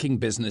their trucking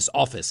business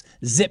office,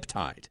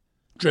 zip-tied,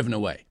 driven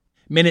away.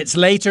 Minutes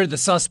later, the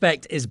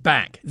suspect is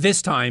back.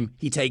 This time,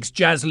 he takes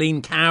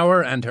Jasleen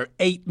Kaur and her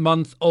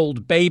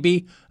 8-month-old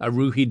baby,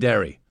 Aruhi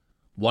Deri.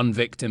 One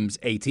victim's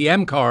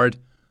ATM card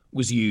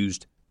was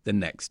used the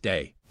next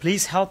day.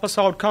 Please help us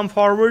out, come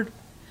forward,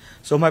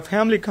 so my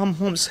family come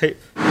home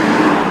safe.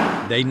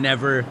 They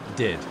never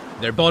did.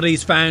 Their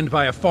bodies found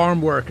by a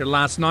farm worker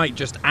last night,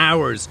 just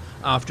hours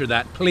after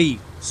that plea.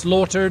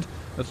 Slaughtered,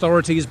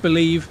 authorities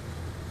believe,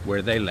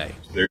 where they lay.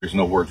 There's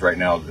no words right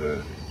now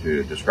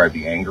to describe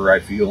the anger I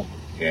feel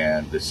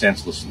and the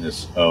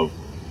senselessness of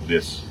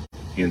this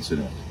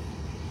incident.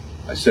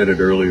 I said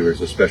it earlier,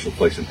 there's a special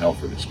place in hell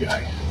for this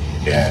guy,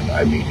 and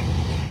I mean it.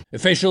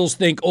 Officials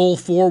think all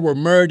 4 were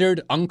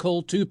murdered,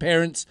 uncle, 2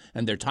 parents,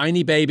 and their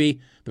tiny baby,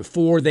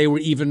 before they were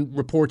even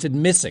reported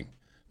missing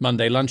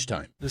Monday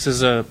lunchtime. This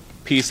is a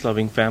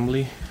peace-loving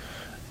family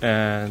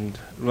and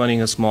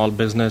running a small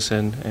business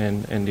in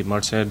the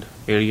Merced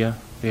area.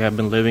 They have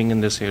been living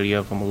in this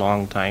area for a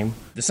long time.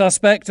 The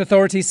suspect,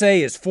 authorities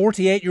say, is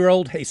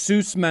 48-year-old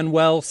Jesus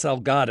Manuel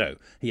Salgado.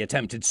 He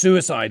attempted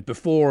suicide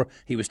before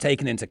he was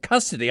taken into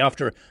custody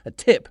after a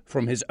tip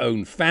from his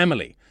own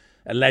family.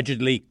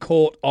 Allegedly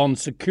caught on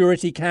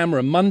security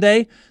camera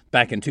Monday,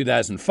 back in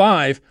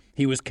 2005,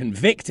 he was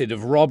convicted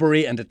of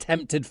robbery and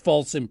attempted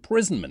false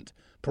imprisonment,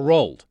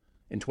 paroled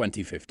in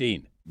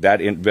 2015.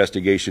 That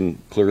investigation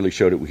clearly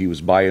showed that he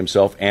was by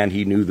himself and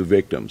he knew the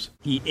victims.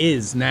 He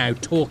is now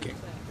talking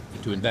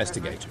to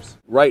investigators.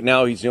 Right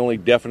now, he's the only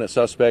definite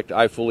suspect.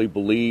 I fully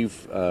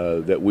believe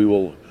that we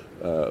will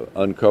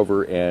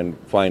uncover and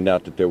find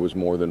out that there was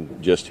more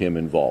than just him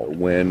involved.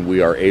 When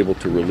we are able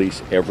to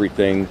release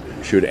everything,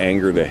 should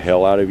anger the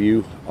hell out of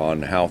you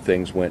on how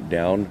things went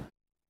down.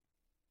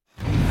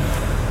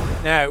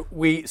 Now,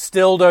 we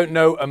still don't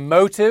know a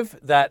motive.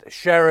 That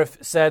sheriff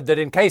said that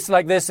in cases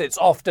like this, it's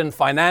often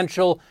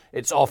financial,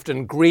 it's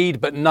often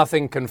greed, but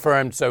nothing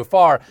confirmed so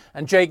far.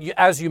 And Jake,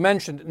 as you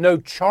mentioned, no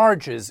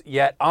charges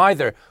yet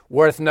either.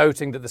 Worth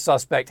noting that the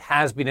suspect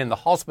has been in the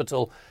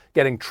hospital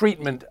getting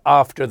treatment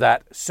after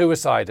that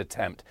suicide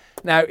attempt.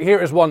 Now,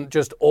 here is one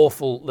just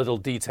awful little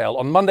detail.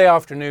 On Monday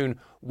afternoon,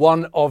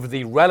 one of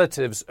the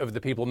relatives of the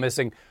people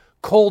missing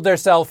called their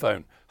cell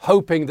phone,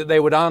 hoping that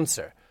they would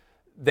answer.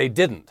 They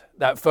didn't.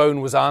 That phone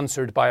was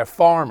answered by a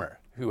farmer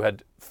who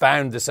had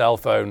found the cell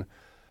phone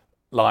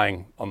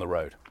lying on the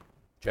road.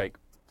 Jake.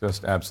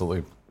 Just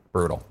absolutely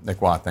brutal.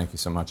 Nick Watt, thank you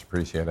so much.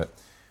 Appreciate it.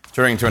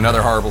 Turning to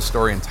another horrible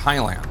story in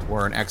Thailand,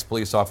 where an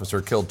ex-police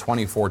officer killed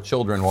 24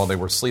 children while they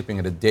were sleeping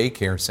at a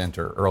daycare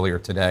center earlier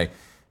today.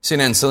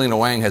 CNN's Selena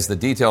Wang has the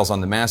details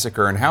on the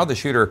massacre and how the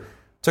shooter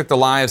took the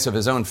lives of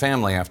his own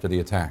family after the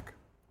attack.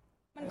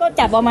 A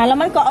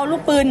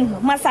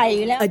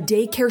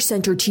daycare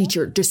center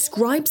teacher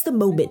describes the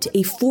moment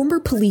a former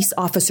police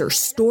officer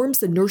storms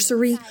the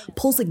nursery,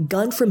 pulls a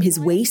gun from his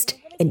waist,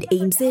 and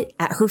aims it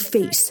at her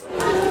face.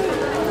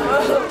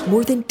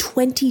 More than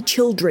 20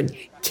 children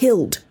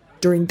killed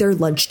during their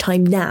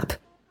lunchtime nap.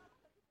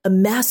 A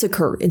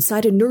massacre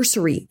inside a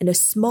nursery in a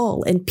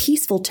small and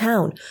peaceful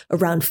town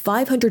around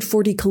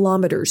 540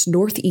 kilometers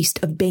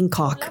northeast of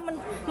Bangkok.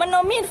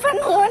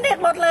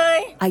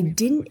 I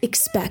didn't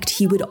expect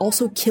he would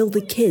also kill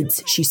the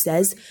kids, she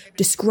says,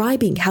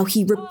 describing how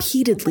he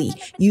repeatedly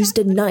used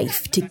a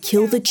knife to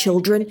kill the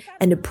children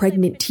and a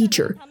pregnant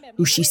teacher,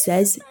 who she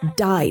says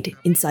died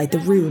inside the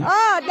room.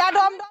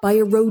 By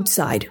a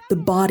roadside, the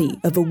body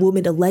of a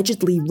woman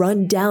allegedly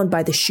run down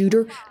by the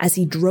shooter as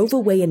he drove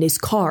away in his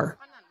car.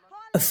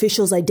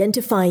 Officials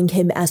identifying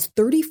him as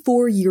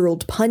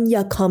 34-year-old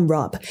Panya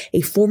Kamrab,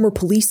 a former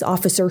police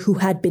officer who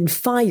had been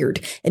fired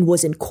and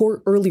was in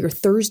court earlier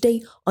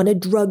Thursday on a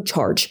drug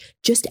charge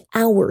just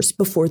hours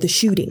before the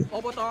shooting.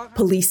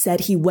 Police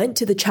said he went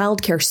to the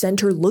childcare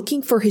center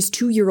looking for his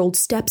 2-year-old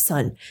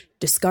stepson.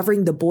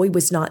 Discovering the boy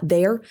was not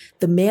there,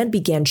 the man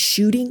began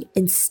shooting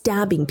and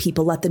stabbing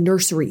people at the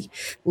nursery,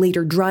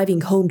 later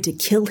driving home to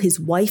kill his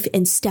wife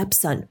and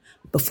stepson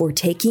before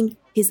taking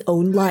his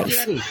own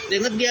life.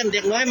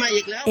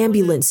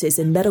 Ambulances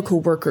and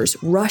medical workers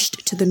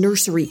rushed to the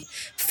nursery.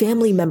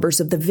 Family members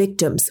of the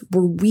victims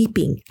were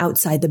weeping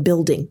outside the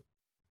building.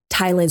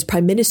 Thailand's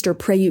Prime Minister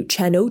Prayut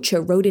Chan-o-cha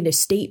wrote in a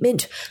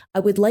statement, "I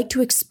would like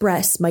to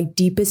express my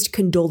deepest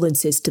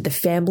condolences to the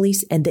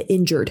families and the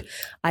injured.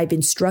 I've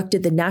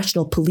instructed the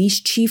national police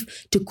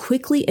chief to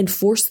quickly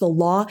enforce the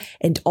law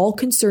and all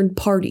concerned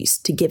parties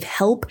to give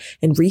help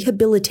and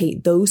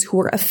rehabilitate those who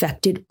are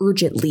affected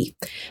urgently."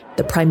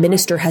 The Prime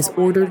Minister has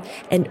ordered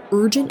an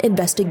urgent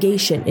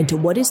investigation into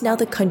what is now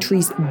the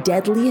country's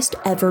deadliest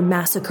ever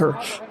massacre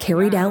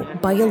carried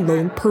out by a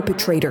lone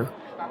perpetrator.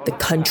 The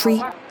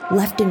country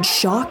left in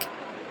shock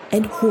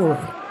and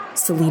horror.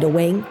 Selena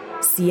Wang,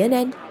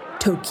 CNN,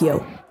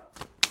 Tokyo.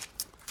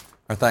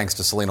 Our thanks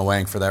to Selena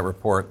Wang for that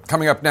report.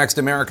 Coming up next,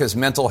 America's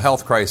mental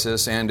health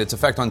crisis and its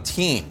effect on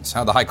teens,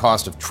 how the high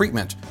cost of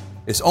treatment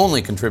is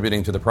only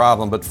contributing to the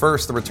problem. But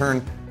first, the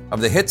return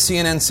of the hit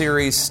CNN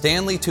series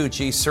Stanley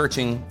Tucci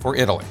Searching for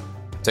Italy.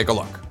 Take a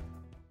look.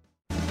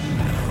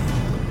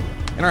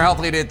 In our health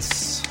lead,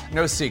 it's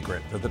no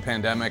secret that the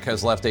pandemic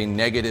has left a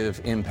negative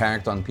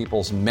impact on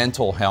people's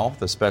mental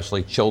health,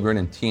 especially children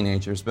and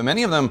teenagers. But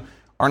many of them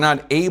are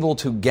not able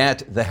to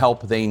get the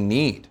help they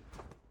need,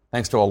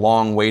 thanks to a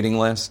long waiting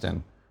list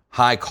and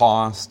high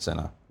costs and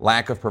a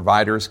lack of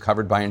providers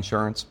covered by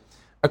insurance.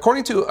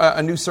 According to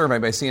a new survey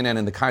by CNN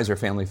and the Kaiser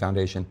Family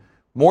Foundation,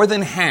 more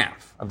than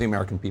half of the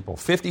American people,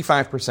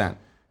 55%,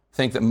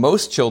 think that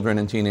most children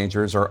and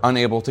teenagers are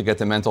unable to get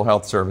the mental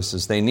health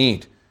services they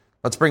need.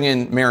 Let's bring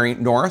in Mary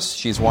Norris.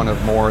 She's one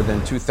of more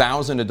than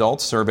 2,000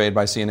 adults surveyed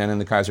by CNN and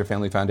the Kaiser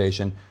Family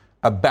Foundation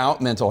about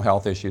mental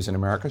health issues in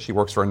America. She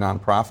works for a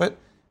nonprofit.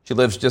 She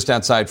lives just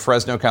outside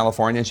Fresno,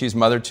 California, and she's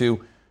mother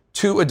to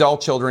 2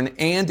 adult children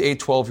and a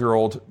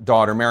 12-year-old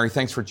daughter. Mary,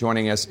 thanks for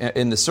joining us.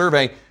 In the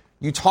survey,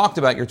 you talked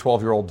about your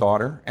 12-year-old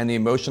daughter and the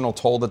emotional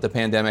toll that the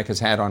pandemic has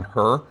had on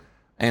her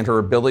and her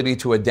ability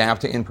to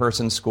adapt to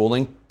in-person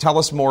schooling. Tell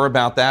us more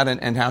about that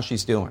and how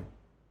she's doing.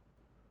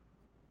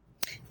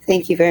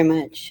 Thank you very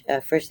much.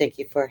 First, thank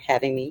you for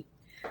having me.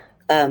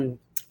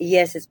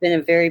 Yes, it's been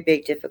a very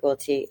big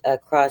difficulty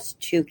across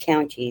 2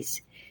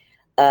 counties.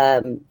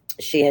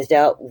 She has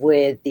dealt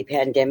with the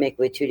pandemic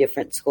with 2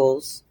 different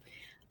schools,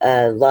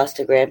 lost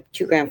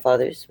 2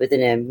 grandfathers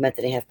within a month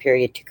and a half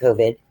period to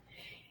COVID.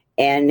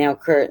 And now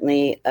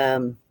currently,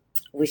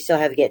 we still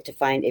have yet to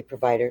find a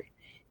provider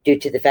due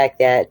to the fact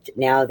that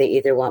now they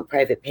either want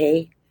private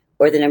pay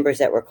or the numbers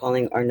that we're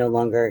calling are no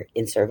longer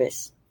in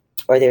service,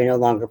 or they're no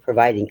longer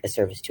providing a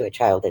service to a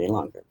child any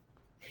longer.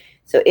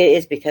 So it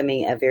is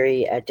becoming a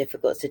very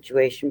difficult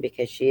situation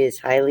because she is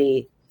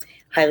highly,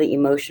 highly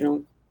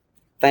emotional,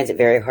 finds it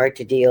very hard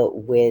to deal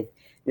with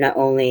not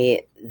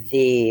only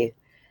the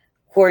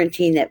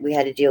quarantine that we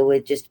had to deal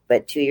with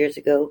but 2 years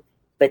ago,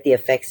 but the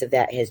effects of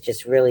that has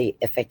just really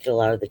affected a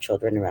lot of the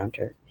children around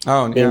her.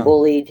 Oh, yeah. Being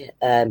bullied.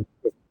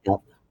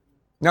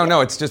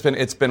 No,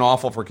 it's been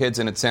awful for kids,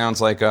 and it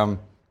sounds like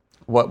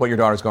what your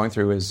daughter's going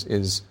through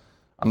is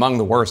among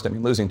the worst. I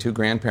mean, losing 2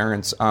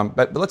 grandparents.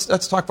 But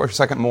let's talk for a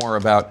second more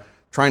about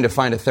trying to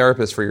find a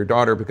therapist for your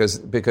daughter,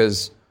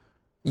 because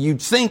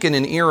you'd think in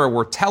an era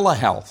where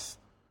telehealth,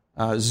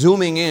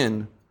 zooming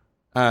in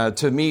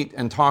to meet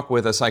and talk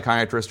with a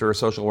psychiatrist or a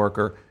social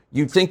worker,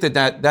 you'd think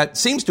that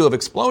seems to have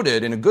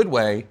exploded in a good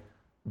way,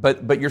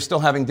 but you're still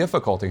having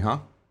difficulty, huh?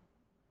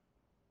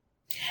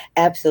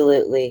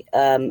 Absolutely.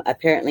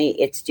 Apparently,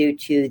 it's due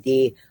to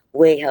the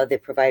way how the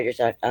providers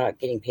are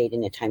getting paid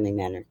in a timely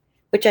manner,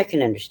 which I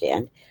can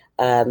understand.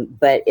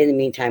 But in the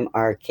meantime,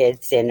 our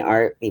kids and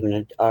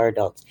even our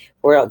adults,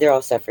 they're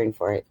all suffering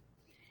for it.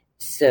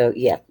 So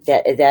yeah,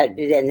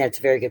 and that's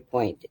a very good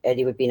point. And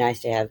it would be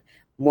nice to have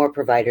more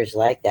providers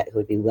like that who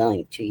would be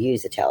willing to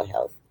use the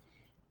telehealth,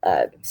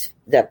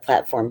 that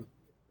platform,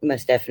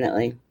 most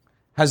definitely.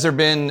 Has there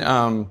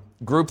been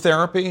group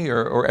therapy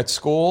or at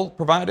school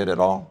provided at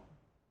all?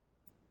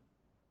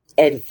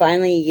 And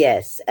finally,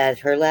 yes. At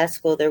her last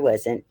school, there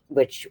wasn't,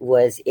 which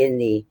was in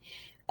the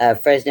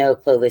Fresno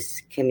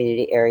Clovis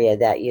community area,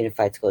 that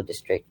unified school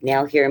district.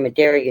 Now here in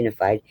Madera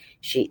Unified,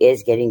 she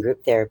is getting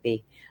group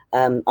therapy,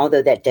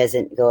 although that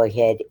doesn't go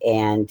ahead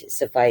and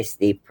suffice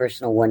the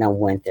personal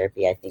one-on-one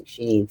therapy. I think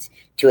she needs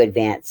to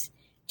advance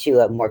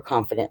to a more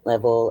confident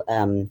level,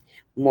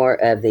 more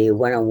of the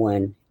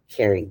one-on-one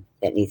caring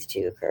that needs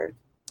to occur.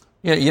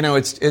 Yeah,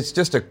 it's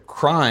just a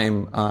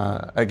crime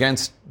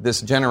against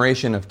this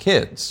generation of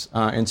kids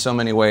in so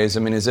many ways. I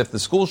mean, as if the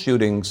school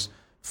shootings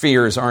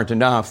fears aren't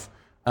enough.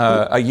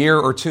 A year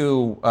or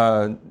 2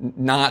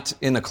 not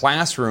in the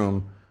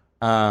classroom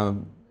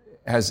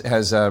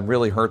has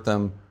really hurt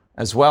them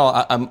as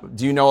well.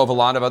 Do you know of a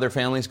lot of other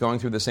families going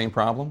through the same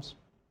problems?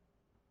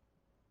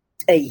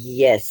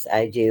 Yes,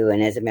 I do.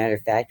 And as a matter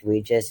of fact,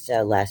 we just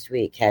last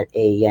week had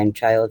a young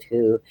child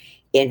who,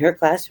 in her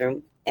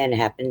classroom, and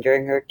happened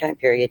during her time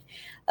period,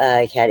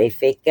 had a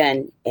fake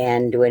gun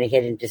and went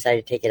ahead and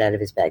decided to take it out of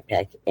his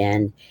backpack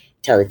and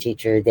tell the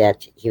teacher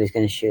that he was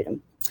going to shoot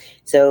him.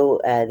 So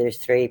there's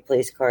 3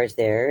 police cars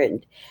there.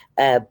 And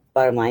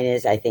bottom line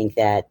is, I think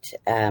that,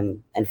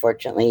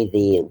 unfortunately,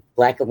 the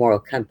lack of moral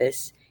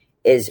compass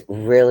is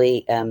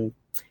really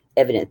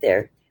evident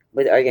there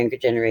with our younger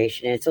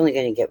generation. And it's only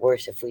going to get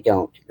worse if we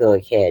don't go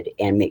ahead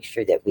and make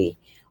sure that we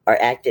are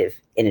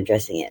active in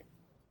addressing it.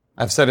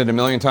 I've said it a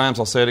million times.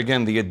 I'll say it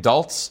again. The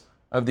adults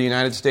of the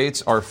United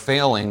States are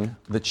failing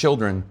the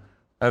children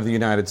of the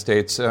United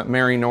States.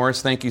 Mary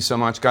Norris, thank you so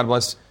much. God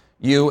bless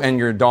you and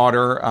your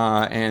daughter.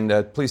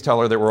 And please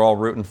tell her that we're all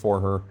rooting for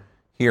her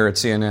here at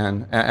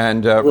CNN.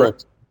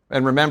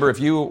 And remember, if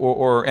you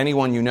or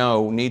anyone you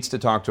know needs to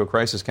talk to a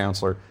crisis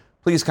counselor,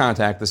 please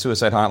contact the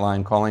suicide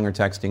hotline, calling or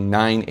texting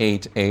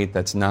 988.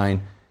 That's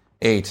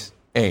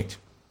 988.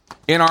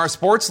 In our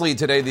sports lead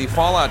today, the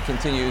fallout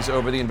continues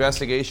over the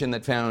investigation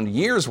that found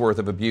years' worth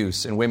of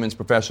abuse in women's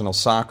professional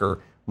soccer.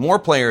 More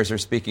players are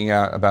speaking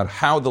out about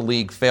how the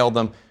league failed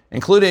them,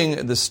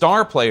 including the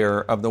star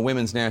player of the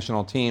women's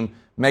national team,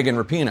 Megan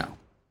Rapinoe.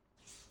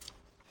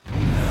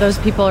 Those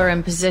people are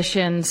in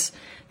positions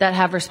that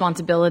have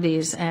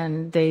responsibilities,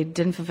 and they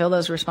didn't fulfill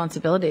those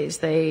responsibilities.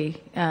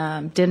 They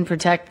didn't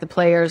protect the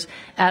players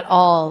at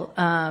all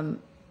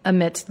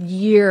amidst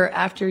year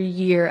after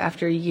year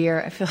after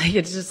year. I feel like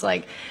it's just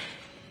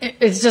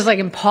like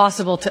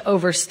impossible to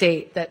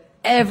overstate that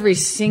every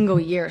single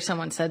year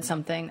someone said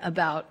something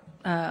about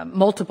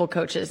multiple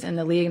coaches in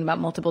the league and about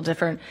multiple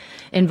different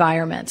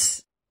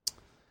environments.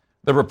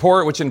 The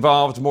report, which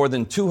involved more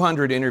than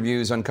 200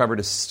 interviews,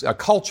 uncovered a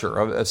culture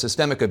of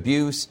systemic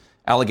abuse,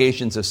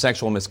 allegations of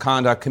sexual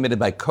misconduct committed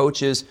by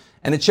coaches,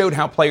 and it showed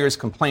how players'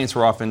 complaints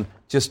were often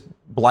just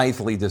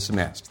blithely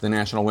dismissed. The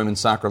National Women's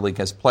Soccer League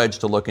has pledged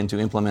to look into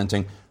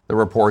implementing the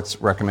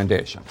report's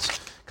recommendations.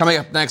 Coming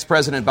up next,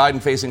 President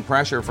Biden facing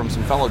pressure from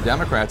some fellow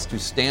Democrats to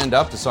stand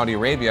up to Saudi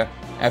Arabia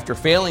after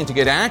failing to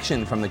get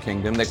action from the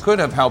kingdom that could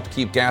have helped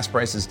keep gas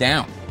prices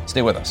down.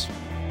 Stay with us.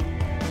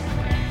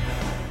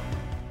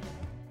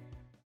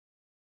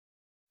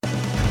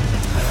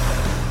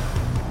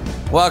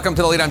 Welcome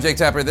to The Lead. I'm Jake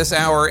Tapper. This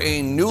hour,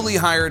 a newly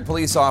hired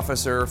police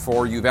officer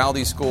for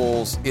Uvalde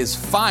schools is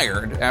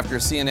fired after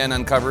CNN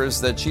uncovers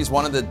that she's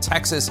one of the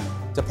Texas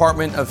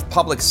Department of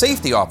Public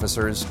Safety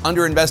officers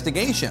under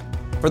investigation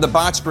for the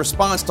botched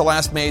response to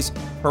last May's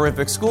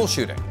horrific school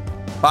shooting.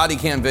 Body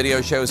cam video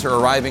shows her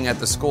arriving at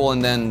the school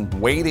and then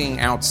waiting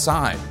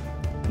outside.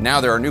 Now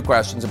there are new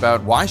questions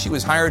about why she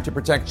was hired to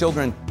protect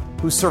children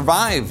who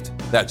survived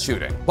that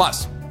shooting.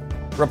 Plus,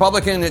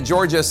 Republican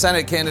Georgia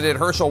Senate candidate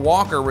Herschel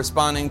Walker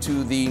responding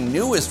to the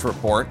newest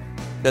report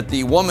that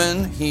the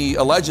woman he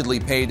allegedly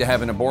paid to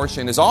have an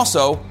abortion is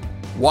also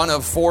one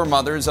of 4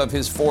 mothers of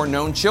his 4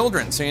 known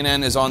children.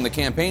 CNN is on the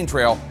campaign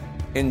trail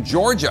in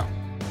Georgia.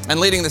 And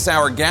leading this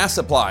hour, gas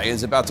supply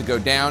is about to go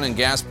down and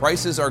gas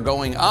prices are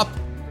going up.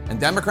 And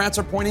Democrats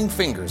are pointing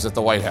fingers at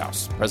the White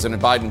House.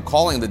 President Biden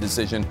calling the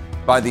decision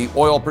by the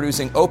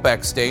oil-producing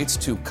OPEC states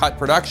to cut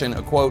production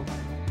a, quote,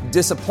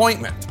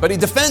 disappointment. But he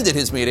defended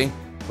his meeting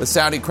with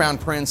Saudi Crown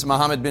Prince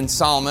Mohammed bin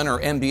Salman, or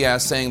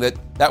MBS, saying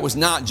that was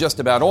not just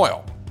about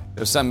oil.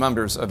 Though some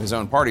members of his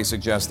own party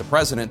suggest the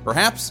president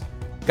perhaps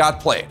got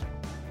played.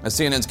 As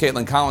CNN's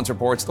Caitlin Collins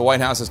reports, the White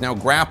House is now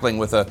grappling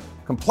with a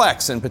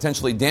complex and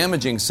potentially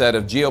damaging set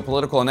of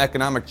geopolitical and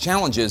economic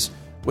challenges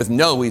with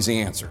no easy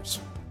answers.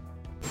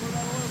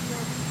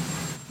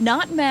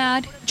 Not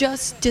mad,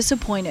 just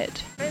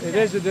disappointed. It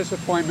is a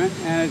disappointment,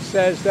 and it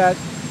says that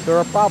there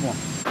are problems.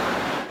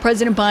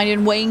 President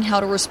Biden weighing how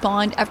to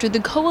respond after the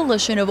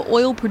coalition of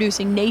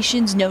oil-producing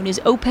nations known as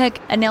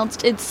OPEC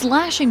announced it's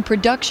slashing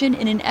production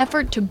in an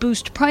effort to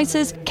boost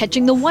prices,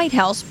 catching the White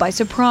House by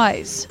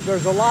surprise.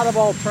 There's a lot of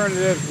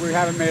alternatives. We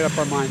haven't made up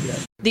our mind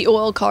yet. The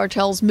oil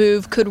cartel's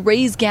move could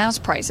raise gas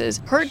prices,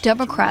 hurt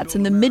Democrats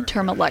in the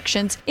midterm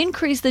elections,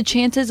 increase the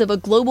chances of a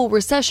global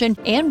recession,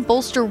 and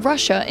bolster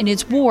Russia in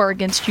its war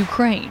against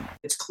Ukraine.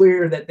 It's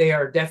clear that they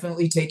are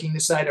definitely taking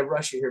the side of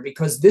Russia here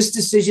because this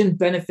decision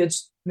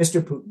benefits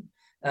Mr. Putin.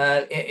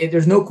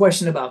 There's no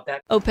question about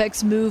that.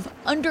 OPEC's move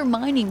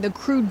undermining the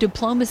crude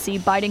diplomacy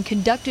Biden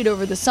conducted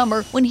over the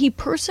summer when he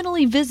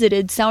personally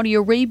visited Saudi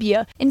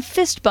Arabia and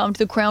fist-bumped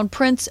the crown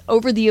prince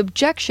over the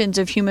objections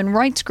of human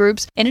rights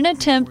groups in an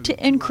attempt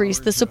to increase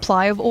the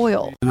supply of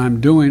oil. And I'm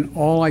doing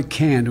all I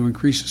can to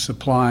increase the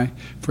supply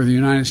for the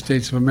United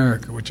States of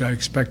America, which I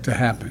expect to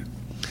happen.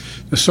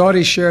 The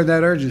Saudis share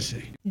that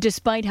urgency.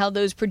 Despite how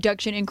those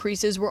production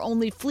increases were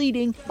only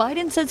fleeting,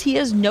 Biden says he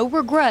has no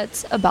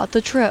regrets about the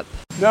trip.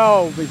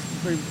 No,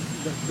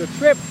 the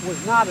trip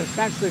was not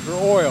essentially for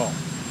oil.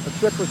 The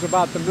trip was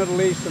about the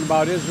Middle East and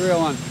about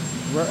Israel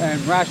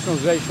and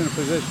rationalization of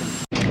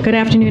positions. Good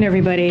afternoon,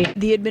 everybody.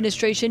 The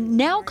administration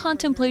now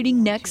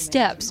contemplating next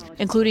steps,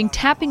 including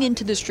tapping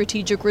into the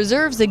strategic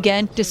reserves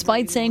again,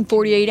 despite saying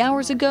 48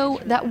 hours ago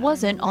that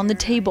wasn't on the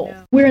table.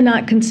 We're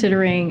not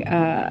considering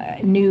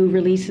new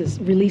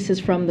releases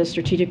from the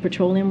Strategic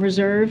Petroleum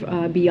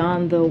Reserve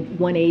beyond the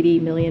 180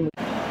 million.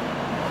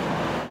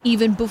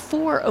 Even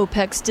before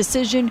OPEC's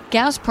decision,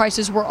 gas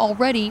prices were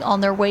already on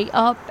their way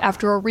up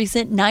after a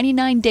recent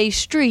 99-day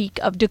streak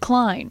of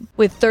decline.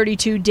 With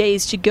 32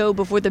 days to go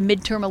before the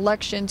midterm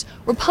elections,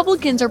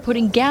 Republicans are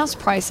putting gas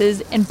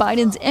prices and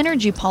Biden's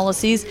energy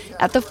policies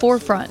at the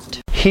forefront.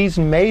 He's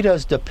made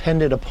us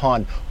dependent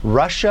upon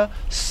Russia,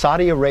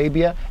 Saudi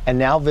Arabia, and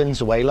now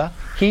Venezuela.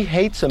 He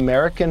hates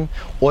American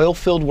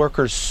oil-filled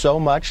workers so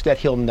much that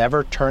he'll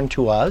never turn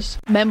to us.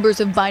 Members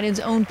of Biden's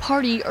own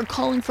party are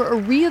calling for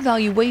a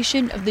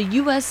reevaluation of the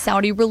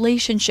U.S.-Saudi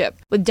relationship,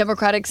 with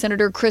Democratic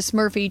Senator Chris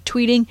Murphy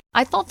tweeting,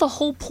 "I thought the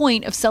whole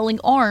point of selling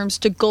arms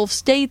to Gulf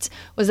states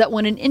was that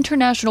when an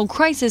international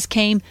crisis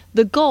came,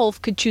 the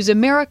Gulf could choose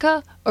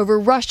America over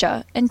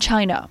Russia and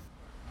China."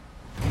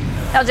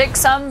 Now, Jake,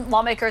 some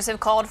lawmakers have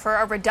called for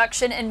a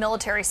reduction in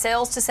military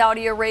sales to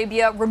Saudi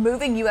Arabia,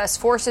 removing U.S.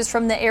 forces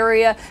from the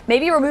area,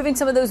 maybe removing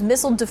some of those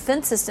missile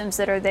defense systems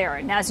that are there.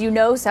 And as you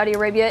know, Saudi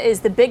Arabia is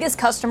the biggest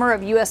customer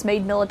of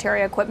U.S.-made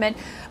military equipment.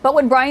 But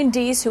when Brian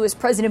Deese, who is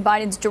President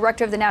Biden's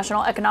director of the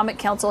National Economic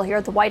Council here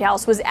at the White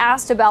House, was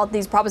asked about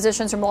these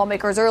propositions from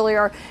lawmakers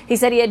earlier, he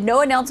said he had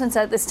no announcements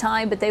at this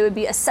time, but they would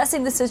be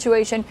assessing the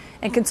situation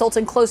and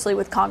consulting closely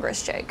with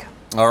Congress, Jake.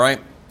 All right.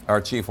 Our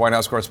chief White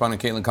House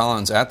correspondent, Caitlin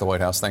Collins, at the White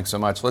House. Thanks so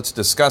much. Let's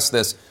discuss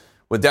this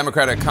with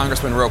Democratic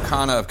Congressman Ro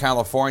Khanna of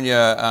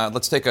California.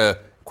 Let's take a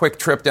quick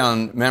trip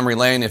down memory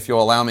lane, if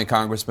you'll allow me,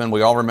 Congressman.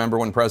 We all remember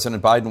when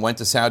President Biden went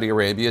to Saudi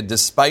Arabia,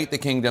 despite the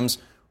kingdom's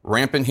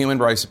rampant human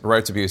rights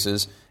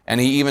abuses, and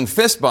he even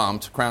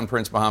fist-bumped Crown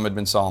Prince Mohammed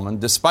bin Salman,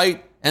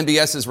 despite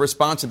MBS's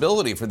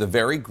responsibility for the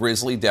very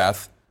grisly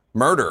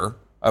murder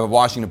of a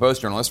Washington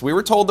Post journalist. We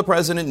were told the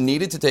president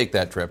needed to take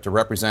that trip to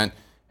represent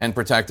and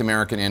protect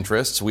American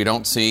interests. We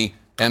don't see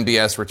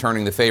MBS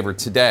returning the favor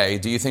today.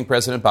 Do you think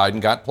President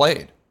Biden got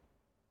played?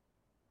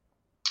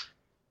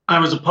 I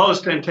was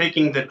opposed to him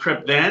taking the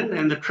trip then,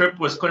 and the trip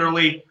was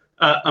clearly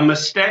a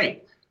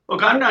mistake.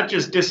 Look, I'm not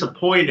just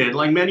disappointed.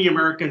 Like many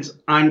Americans,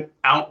 I'm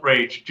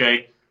outraged,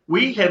 Jake.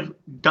 We have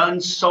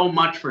done so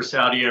much for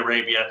Saudi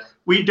Arabia.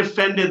 We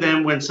defended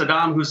them when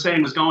Saddam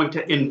Hussein was going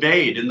to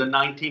invade in the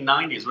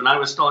 1990s, when I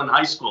was still in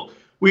high school.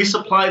 We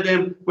supply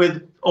them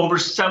with over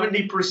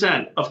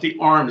 70% of the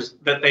arms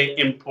that they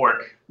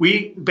import.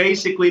 We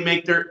basically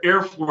make their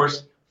Air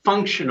Force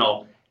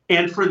functional.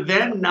 And for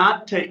them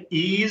not to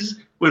ease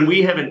when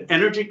we have an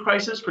energy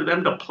crisis, for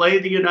them to play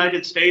the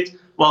United States,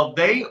 while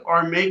they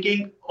are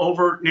making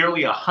over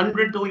nearly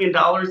 $100 billion,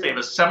 they have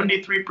a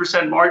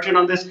 73% margin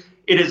on this.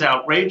 It is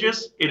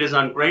outrageous, it is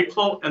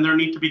ungrateful, and there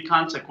need to be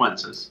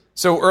consequences.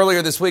 So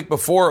earlier this week,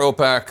 before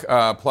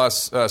OPEC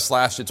plus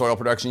slashed its oil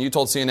production, you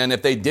told CNN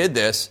if they did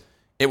this,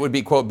 it would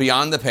be, quote,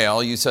 beyond the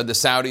pale. You said the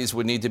Saudis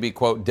would need to be,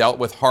 quote, dealt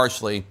with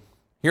harshly.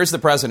 Here's the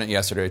president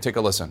yesterday. Take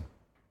a listen.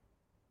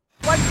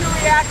 What's your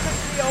reaction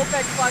to the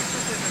OPEC plus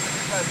decision,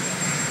 Mr.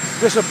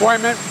 President?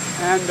 Disappointment,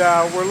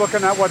 and we're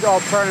looking at what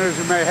alternatives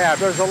we may have.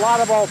 There's a lot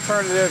of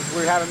alternatives.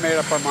 We haven't made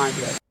up our mind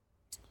yet.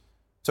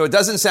 So it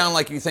doesn't sound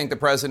like you think the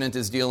president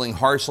is dealing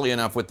harshly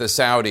enough with the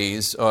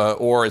Saudis,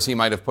 or as he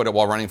might have put it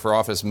while running for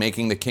office,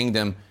 making the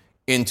kingdom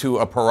into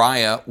a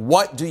pariah.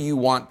 What do you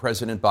want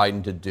President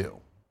Biden to do?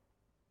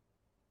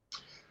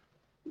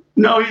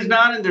 No, he's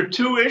not. And there are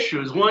two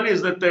issues. One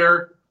is that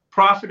they're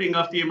profiting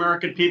off the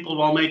American people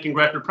while making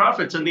record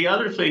profits. And the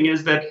other thing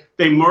is that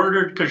they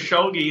murdered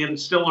Khashoggi and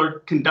still are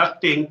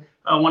conducting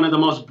one of the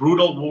most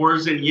brutal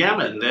wars in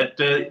Yemen, that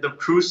the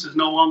truce is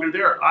no longer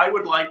there. I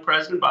would like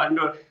President Biden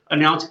to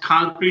announce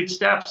concrete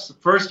steps.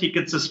 First, he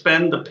could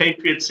suspend the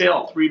Patriot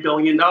sale, $3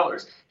 billion.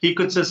 He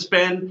could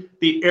suspend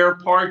the air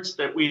parts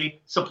that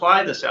we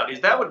supply the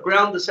Saudis. That would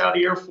ground the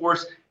Saudi Air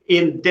Force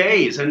in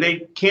days, and they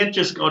can't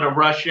just go to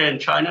Russia and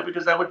China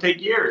because that would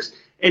take years.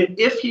 And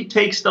if he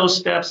takes those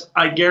steps,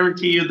 I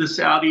guarantee you the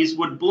Saudis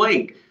would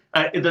blink.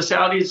 The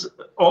Saudis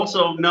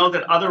also know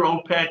that other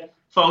OPEC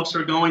folks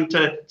are going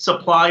to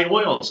supply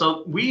oil.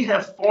 So we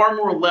have far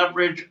more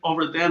leverage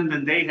over them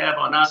than they have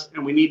on us,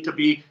 and we need to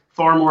be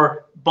far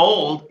more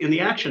bold in the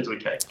actions we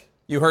take.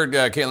 You heard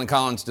Caitlin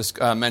Collins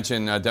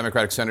mention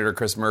Democratic Senator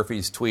Chris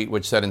Murphy's tweet,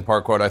 which said in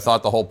part, quote, "I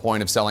thought the whole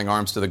point of selling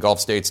arms to the Gulf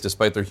states,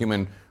 despite their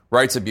human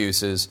rights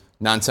abuses,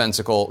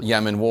 nonsensical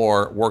Yemen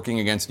war,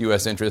 working against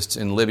U.S. interests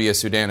in Libya,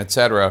 Sudan,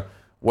 etc.,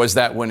 was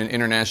that when an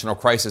international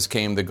crisis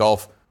came, the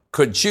Gulf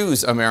could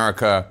choose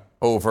America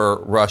over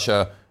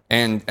Russia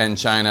and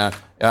China."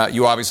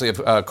 You obviously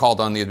have called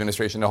on the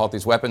administration to halt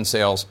these weapons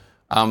sales.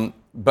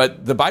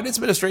 But the Biden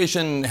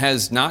administration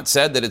has not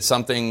said that it's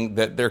something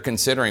that they're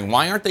considering.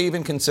 Why aren't they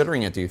even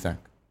considering it, do you think?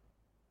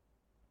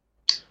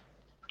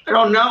 I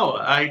don't know.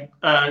 I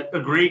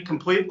agree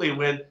completely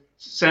with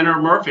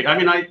Senator Murphy. I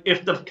mean,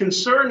 if the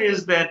concern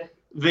is that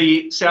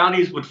the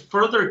Saudis would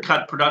further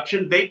cut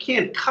production, they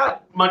can't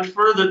cut much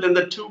further than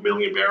the 2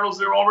 million barrels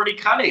they're already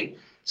cutting.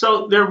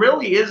 So there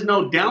really is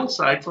no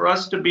downside for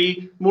us to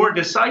be more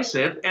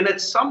decisive. And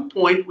at some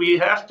point, we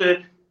have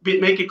to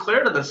make it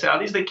clear to the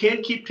Saudis they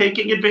can't keep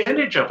taking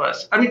advantage of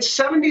us. I mean,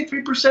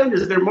 73%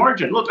 is their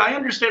margin. Look, I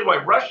understand why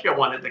Russia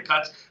wanted the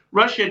cuts.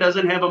 Russia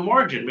doesn't have a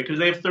margin because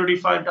they have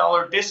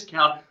 $35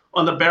 discount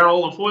on the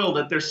barrel of oil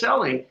that they're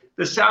selling.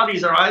 The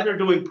Saudis are either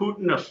doing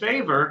Putin a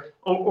favor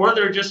or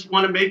they just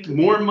want to make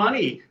more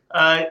money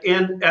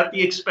and at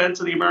the expense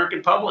of the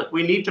American public.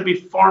 We need to be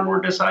far more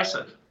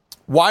decisive.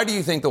 Why do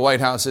you think the White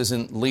House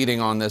isn't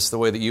leading on this the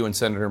way that you and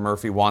Senator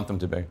Murphy want them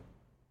to be?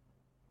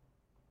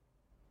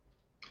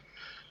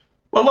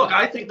 Well, look,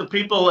 I think the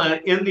people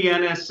in the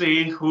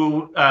NSC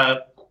who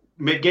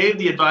gave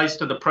the advice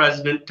to the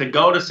president to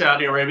go to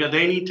Saudi Arabia,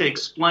 they need to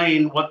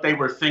explain what they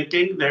were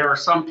thinking. There are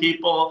some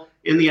people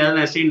in the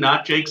NSC,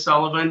 not Jake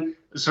Sullivan,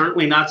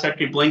 certainly not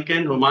Secretary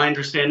Blinken, who my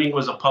understanding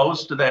was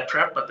opposed to that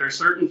trip, but there are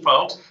certain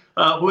folks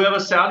who have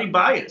a Saudi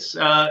bias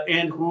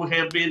and who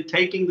have been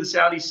taking the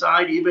Saudi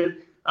side even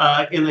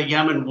in the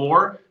Yemen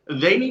war.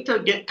 They need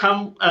to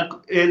come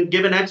and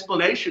give an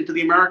explanation to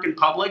the American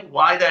public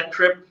why that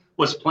trip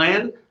was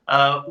planned,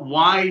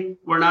 why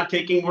we're not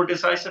taking more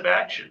decisive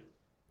action.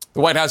 The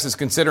White House is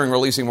considering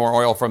releasing more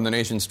oil from the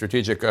nation's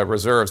strategic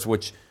reserves,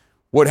 which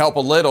would help a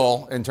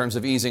little in terms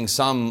of easing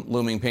some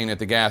looming pain at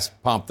the gas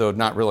pump, though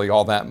not really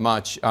all that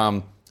much.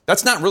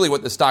 That's not really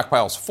what the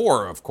stockpile's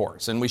for, of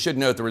course. And we should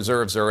note the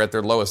reserves are at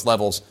their lowest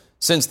levels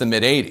since the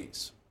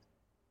mid-'80s.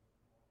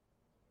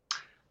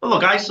 Well,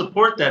 look, I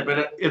support that,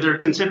 but if they're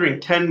considering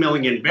 10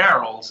 million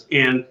barrels,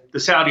 and the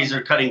Saudis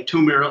are cutting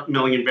 2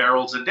 million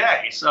barrels a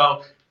day.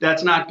 So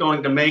that's not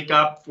going to make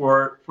up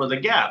for the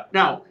gap.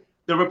 Now,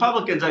 the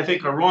Republicans, I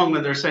think, are wrong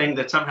when they're saying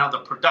that somehow the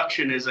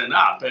production isn't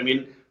up. I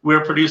mean,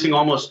 we're producing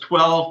almost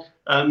 12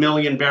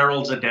 million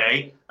barrels a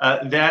day.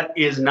 That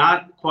is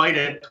not quite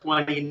at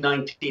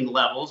 2019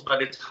 levels,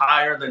 but it's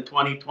higher than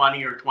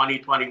 2020 or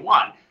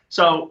 2021.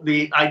 So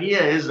the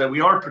idea is that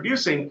we are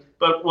producing,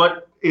 but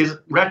what is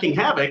wreaking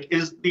havoc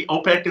is the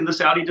OPEC and the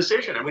Saudi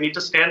decision, and we need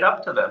to stand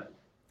up to them.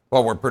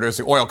 Well, we're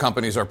producing, oil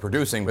companies are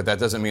producing, but that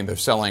doesn't mean they're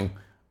selling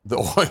the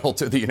oil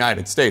to the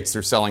United States.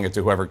 They're selling it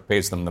to whoever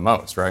pays them the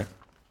most, right?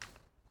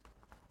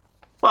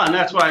 Well, and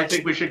that's why I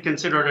think we should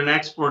consider it an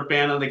export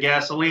ban on the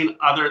gasoline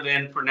other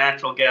than for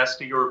natural gas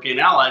to European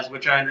allies,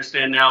 which I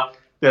understand now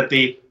that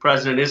the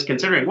president is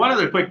considering. One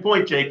other quick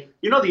point, Jake.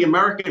 You know, the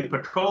American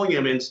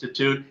Petroleum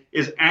Institute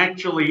is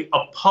actually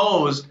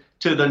opposed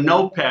to the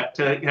NOPEC,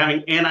 to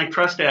having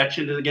antitrust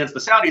action against the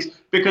Saudis,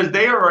 because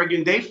they are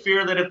arguing they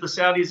fear that if the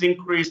Saudis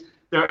increase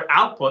their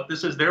output,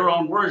 this is their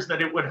own words,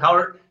 that it would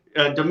hurt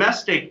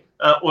domestic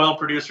oil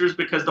producers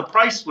because the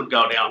price would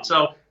go down.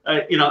 So,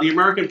 the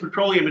American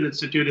Petroleum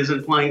Institute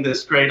isn't playing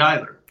this straight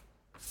either.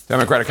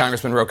 Democratic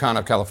Congressman Ro Khanna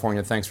of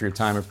California, thanks for your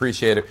time.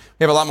 Appreciate it.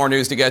 We have a lot more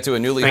news to get to. A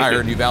newly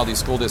hired Uvalde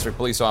School District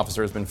police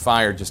officer has been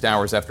fired just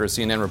hours after a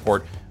CNN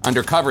report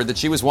uncovered that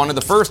she was one of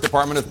the first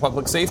Department of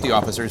Public Safety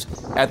officers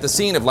at the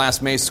scene of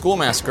last May's school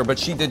massacre, but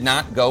she did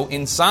not go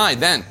inside.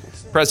 Then,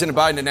 President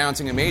Biden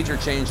announcing a major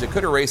change that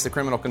could erase the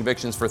criminal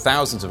convictions for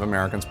thousands of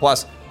Americans.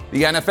 Plus,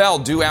 the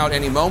NFL due out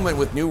any moment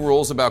with new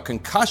rules about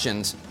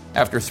concussions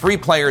after 3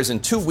 players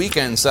in 2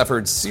 weekends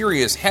suffered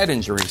serious head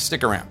injuries.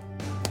 Stick around.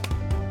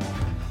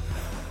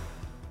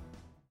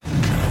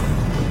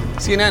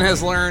 CNN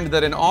has learned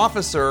that an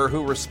officer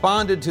who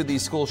responded to the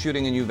school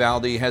shooting in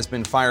Uvalde has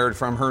been fired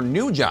from her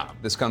new job.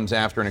 This comes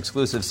after an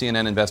exclusive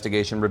CNN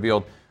investigation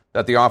revealed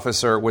that the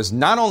officer was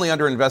not only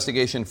under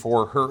investigation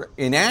for her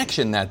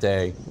inaction that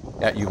day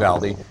at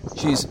Uvalde,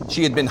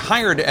 she had been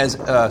hired as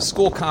a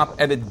school cop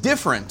at a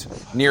different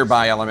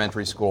nearby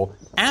elementary school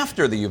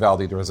after the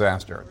Uvalde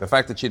disaster. The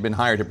fact that she'd been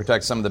hired to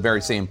protect some of the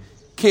very same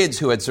kids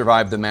who had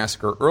survived the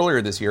massacre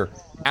earlier this year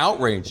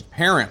outraged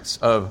parents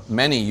of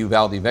many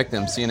Uvalde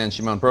victims. CNN's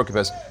Shimon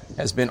Prokopis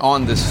has been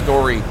on this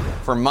story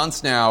for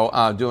months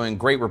now, doing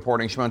great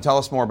reporting. Shimon, tell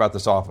us more about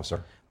this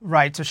officer.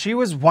 Right. So she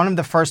was one of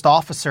the first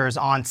officers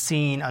on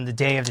scene on the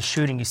day of the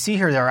shooting. You see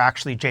her there,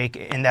 actually, Jake,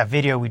 in that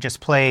video we just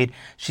played.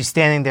 She's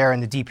standing there in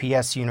the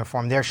DPS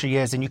uniform. There she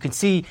is. And you can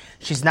see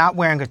she's not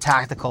wearing a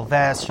tactical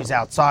vest. She's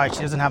outside.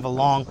 She doesn't have a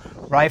long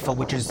rifle,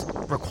 which is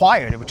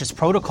required, which is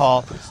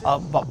protocol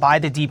by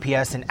the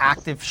DPS in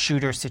active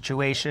shooter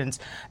situations.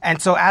 And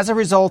so as a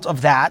result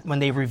of that, when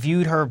they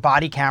reviewed her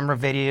body camera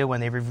video, when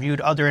they reviewed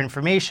other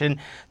information,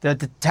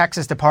 the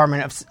Texas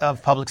Department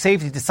of Public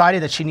Safety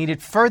decided that she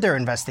needed further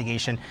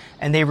investigation.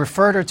 And they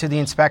referred her to the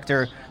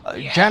Inspector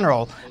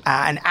General.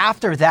 And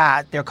after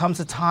that, there comes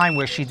a time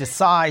where she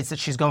decides that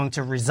she's going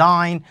to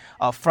resign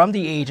from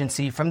the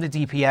agency, from the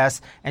DPS,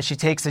 and she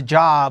takes a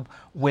job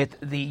with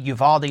the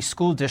Uvalde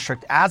School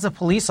District as a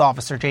police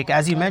officer, Jake,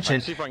 as you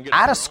mentioned,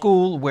 at a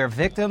school where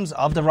victims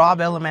of the Robb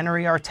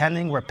Elementary are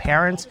attending, where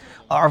parents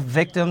are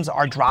victims,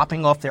 are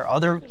dropping off their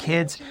other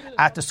kids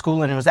at the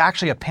school. And it was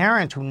actually a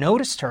parent who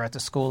noticed her at the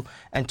school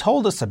and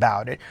told us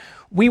about it.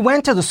 We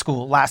went to the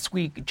school last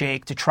week,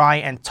 Jake, to try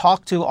and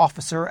talk to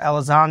Officer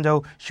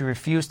Elizondo. She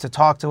refused to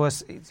talk to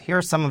us.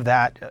 Here's some of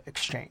that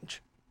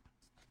exchange.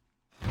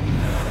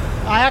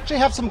 I actually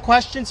have some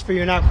questions for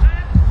you now.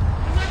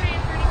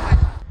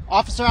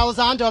 Officer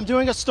Elizondo, I'm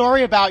doing a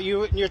story about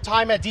you and your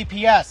time at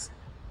DPS.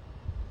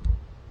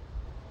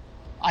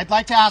 I'd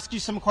like to ask you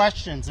some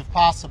questions, if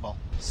possible.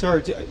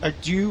 Sir,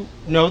 do you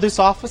know this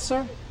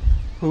officer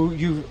who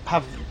you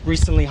have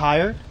recently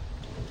hired?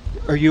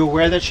 Are you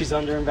aware that she's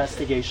under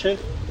investigation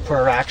for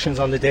her actions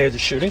on the day of the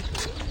shooting?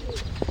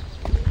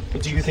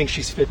 Do you think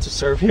she's fit to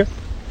serve here?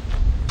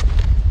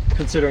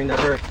 Considering that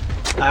her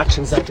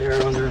actions that day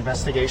are under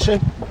investigation?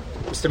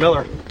 Mr.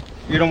 Miller,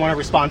 you don't want to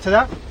respond to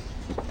that?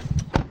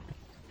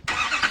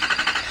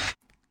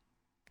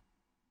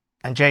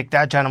 And Jake,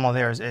 that gentleman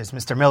there is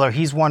Mr. Miller.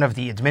 He's one of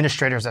the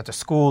administrators at the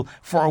school.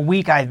 For a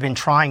week, I've been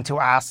trying to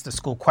ask the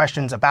school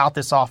questions about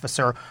this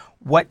officer,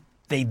 what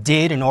they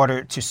did in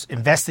order to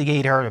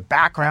investigate her, to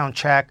background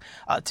check,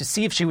 to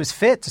see if she was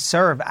fit to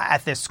serve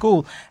at this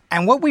school.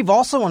 And what we've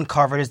also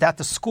uncovered is that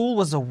the school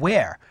was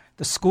aware.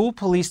 The school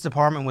police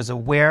department was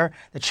aware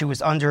that she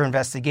was under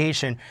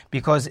investigation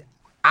because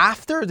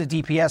after the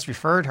DPS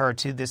referred her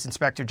to this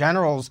Inspector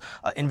General's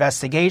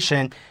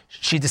investigation,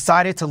 she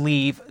decided to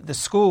leave the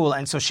school,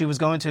 and so she was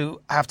going to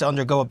have to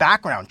undergo a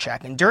background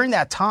check. And during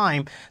that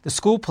time, the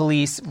school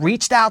police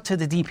reached out to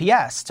the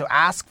DPS to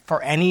ask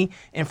for any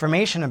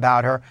information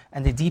about her,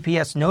 and the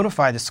DPS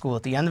notified the school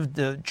at the end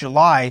of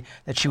July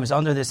that she was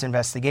under this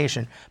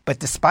investigation. But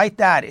despite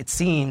that, it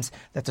seems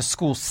that the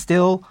school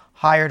still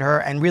hired her,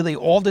 and really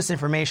all this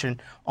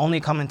information only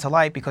coming to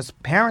light because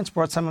parents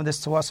brought some of this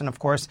to us, and of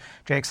course,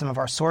 Jake, some of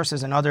our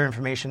sources and other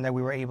information that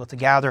we were able to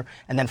gather.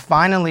 And then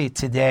finally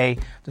today,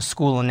 the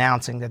school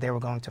announcing that they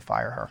were going to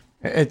fire her.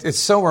 It's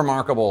so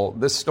remarkable.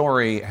 This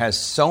story has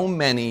so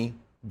many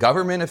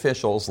government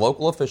officials,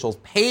 local officials,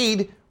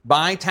 paid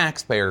by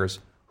taxpayers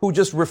who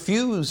just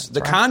refuse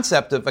the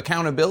concept of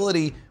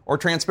accountability or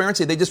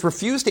transparency. They just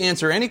refuse to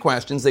answer any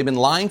questions. They've been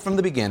lying from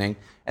the beginning.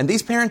 And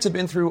these parents have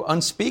been through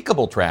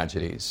unspeakable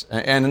tragedies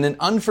and an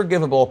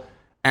unforgivable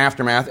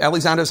aftermath.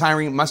 Elizondo's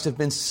hiring must have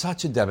been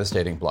such a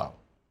devastating blow.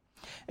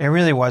 It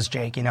really was,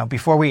 Jake. You know,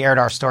 before we aired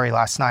our story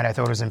last night, I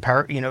thought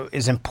it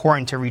was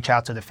important to reach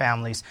out to the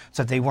families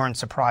so that they weren't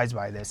surprised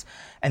by this.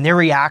 And their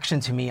reaction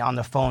to me on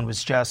the phone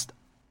was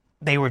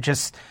they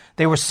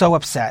were so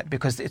upset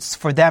because it's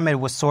for them it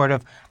was sort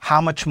of, how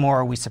much more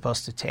are we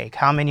supposed to take?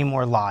 How many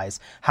more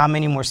lies? How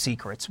many more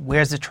secrets?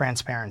 Where's the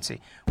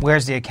transparency?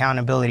 Where's the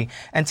accountability?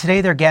 And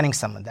today they're getting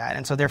some of that.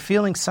 And so they're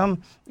feeling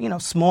some,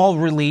 small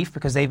relief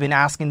because they've been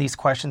asking these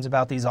questions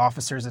about these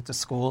officers at the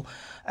school.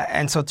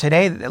 And so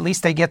today, at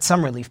least they get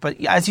some relief.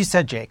 But as you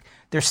said, Jake,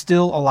 there's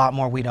still a lot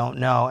more we don't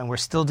know, and we're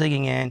still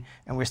digging in,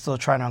 and we're still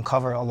trying to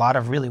uncover a lot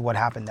of really what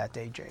happened that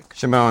day, Jake.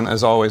 Shimon,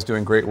 as always,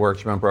 doing great work.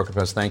 Shimon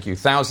Brokapes, thank you.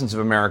 Thousands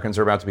of Americans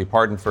are about to be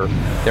pardoned for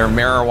their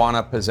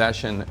marijuana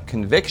possession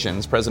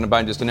convictions. President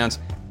Biden just announced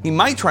he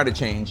might try to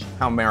change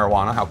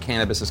how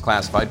cannabis is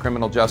classified.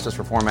 Criminal justice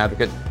reform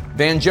advocate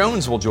Van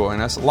Jones will join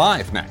us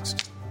live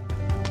next.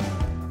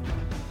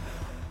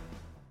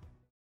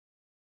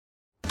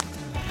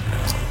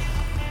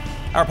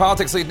 Our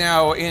politics lead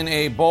now in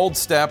a bold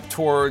step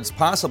towards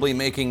possibly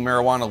making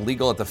marijuana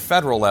legal at the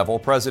federal level.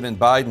 President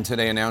Biden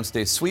today announced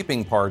a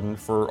sweeping pardon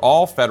for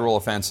all federal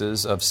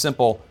offenses of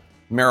simple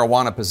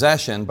marijuana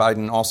possession.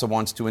 Biden also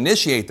wants to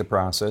initiate the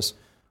process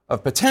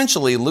of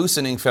potentially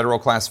loosening federal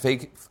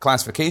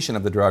classification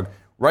of the drug.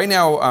 Right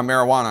now,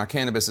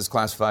 cannabis is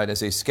classified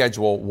as a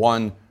Schedule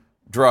I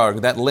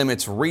drug. That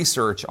limits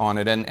research on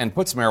it and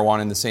puts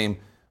marijuana in the same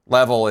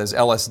level as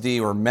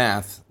LSD or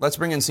meth. Let's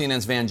bring in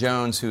CNN's Van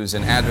Jones, who's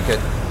an advocate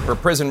for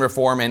prison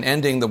reform and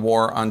ending the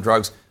war on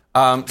drugs.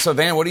 So,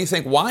 Van, what do you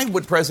think? Why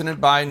would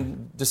President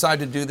Biden decide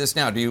to do this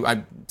now?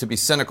 To be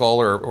cynical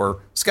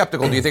or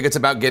skeptical, do you think it's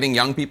about getting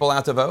young people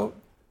out to vote?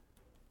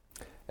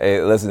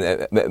 Hey,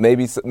 listen,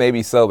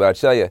 maybe so, but I'll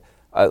tell you,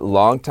 a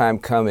long time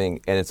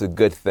coming, and it's a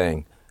good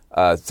thing.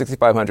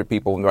 6,500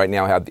 people right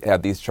now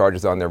have these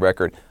charges on their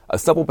record. A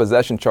simple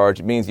possession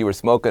charge means you were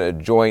smoking a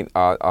joint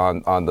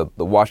on the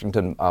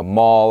Washington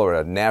Mall or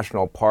a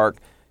national park.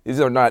 These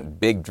are not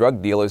big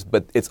drug dealers,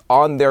 but it's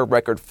on their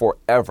record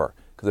forever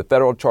because the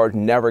federal charge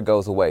never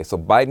goes away. So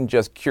Biden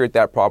just cured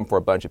that problem for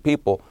a bunch of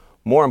people.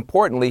 More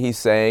importantly, he's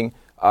saying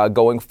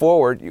going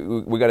forward,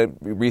 we got to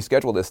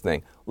reschedule this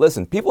thing.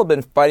 Listen, people have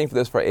been fighting for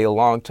this for a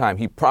long time.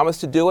 He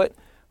promised to do it.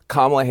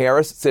 Kamala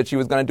Harris said she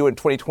was going to do it in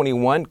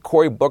 2021.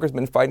 Cory Booker's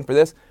been fighting for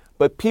this.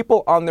 But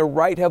people on the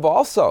right have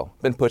also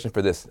been pushing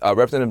for this.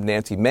 Representative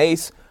Nancy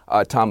Mace,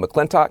 Tom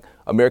McClintock,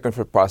 American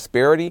for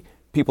Prosperity,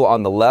 people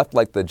on the left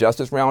like the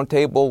Justice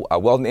Roundtable,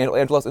 Weldon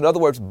Angelos. In other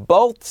words,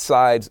 both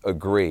sides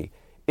agree.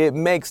 It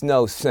makes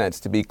no sense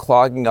to be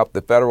clogging up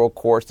the federal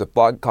courts,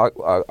 clogging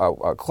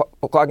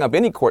up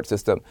any court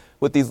system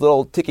with these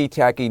little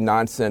ticky-tacky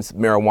nonsense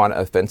marijuana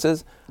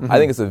offenses. Mm-hmm. I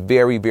think it's a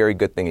very, very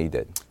good thing he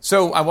did.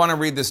 So I want to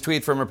read this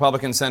tweet from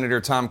Republican Senator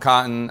Tom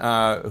Cotton,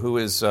 who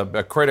is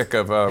a critic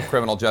of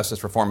criminal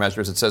justice reform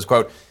measures. It says,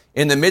 quote,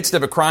 "In the midst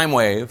of a crime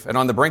wave and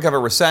on the brink of a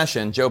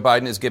recession, Joe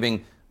Biden is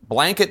giving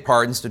blanket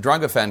pardons to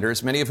drug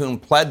offenders, many of whom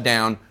pled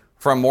down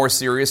from more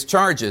serious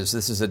charges.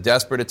 This is a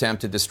desperate attempt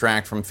to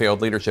distract from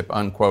failed leadership,"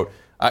 unquote.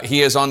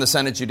 He is on the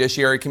Senate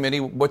Judiciary Committee.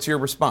 What's your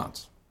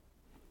response?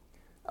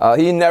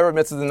 He never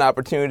misses an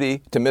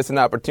opportunity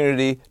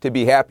to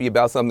be happy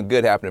about something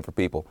good happening for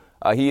people.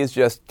 He is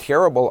just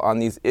terrible on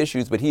these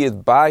issues, but he is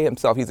by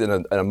himself. He's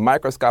in a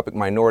microscopic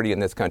minority in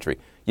this country.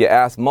 You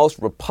ask most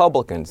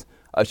Republicans,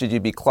 should you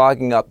be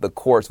clogging up the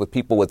courts with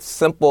people with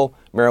simple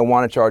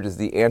marijuana charges?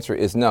 The answer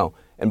is no.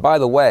 And by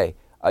the way,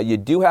 you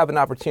do have an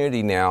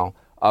opportunity now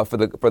for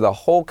the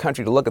whole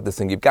country to look at this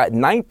thing. You've got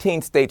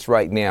 19 states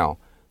right now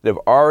that have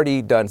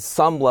already done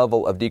some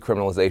level of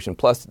decriminalization,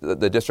 plus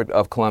the District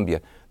of Columbia.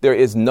 There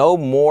is no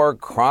more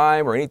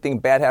crime or anything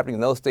bad happening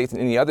in those states than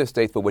any other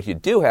states, but what you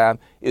do have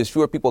is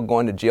fewer people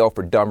going to jail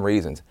for dumb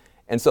reasons.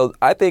 And so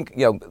I think,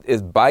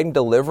 is Biden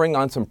delivering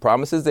on some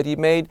promises that he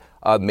made?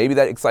 Maybe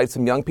that excites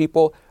some young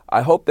people.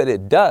 I hope that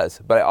it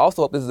does, but I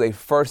also hope this is a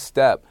first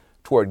step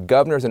toward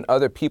governors and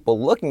other people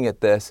looking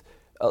at this.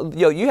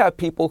 You have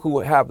people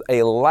who have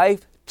a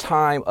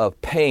lifetime of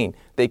pain.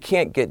 They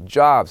can't get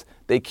jobs.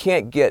 They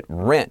can't get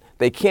rent.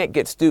 They can't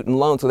get student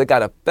loans. So they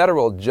got a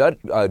federal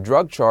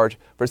drug charge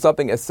for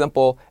something as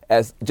simple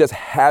as just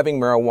having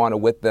marijuana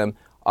with them,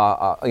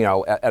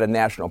 at a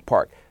national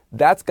park.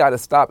 That's got to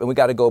stop, and we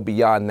got to go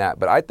beyond that.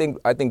 But I think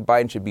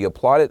Biden should be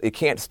applauded. It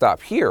can't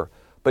stop here,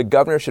 but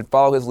governors should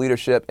follow his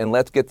leadership, and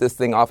let's get this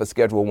thing off of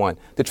Schedule 1.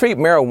 To treat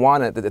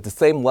marijuana at the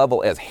same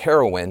level as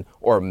heroin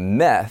or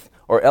meth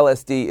or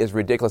LSD is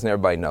ridiculous, and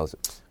everybody knows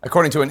it.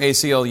 According to an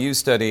ACLU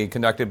study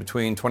conducted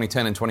between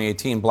 2010 and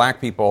 2018, black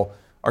people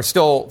are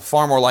still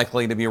far more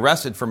likely to be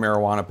arrested for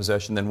marijuana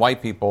possession than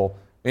white people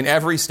in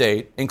every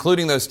state,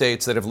 including those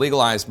states that have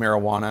legalized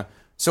marijuana.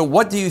 So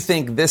what do you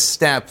think this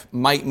step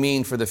might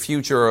mean for the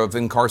future of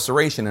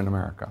incarceration in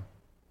America?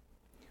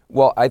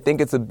 Well, I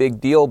think it's a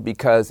big deal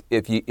because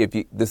if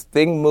this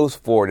thing moves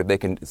forward, if they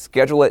can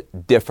schedule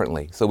it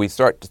differently, so we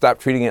stop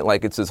treating it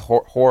like it's this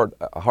hard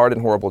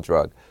and horrible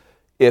drug.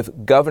 If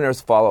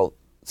governors follow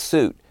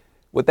suit,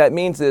 what that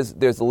means is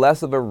there's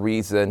less of a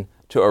reason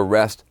to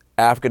arrest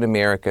African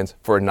Americans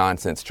for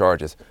nonsense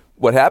charges.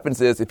 What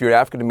happens is if you're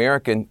African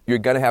American, you're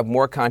going to have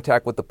more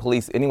contact with the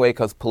police anyway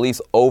because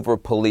police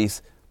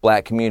over-police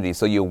black communities.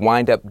 So you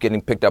wind up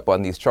getting picked up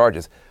on these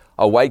charges.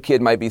 A white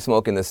kid might be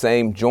smoking the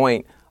same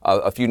joint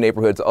a few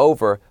neighborhoods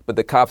over, but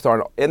the cops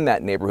aren't in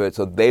that neighborhood,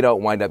 so they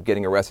don't wind up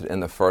getting arrested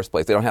in the first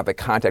place. They don't have the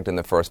contact in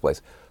the first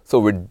place. So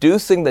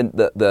reducing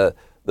the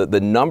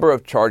number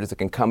of charges that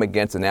can come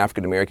against an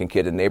African American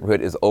kid in the neighborhood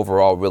is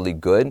overall really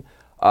good.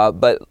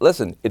 But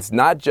listen, it's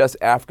not just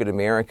African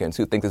Americans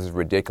who think this is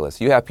ridiculous.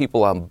 You have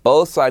people on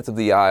both sides of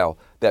the aisle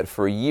that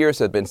for years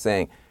have been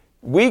saying,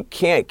 we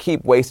can't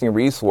keep wasting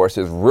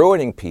resources,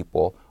 ruining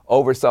people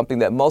over something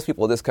that most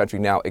people in this country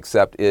now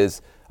accept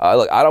is,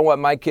 look, I don't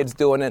want my kids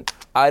doing it.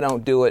 I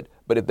don't do it.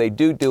 But if they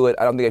do it,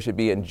 I don't think they should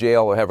be in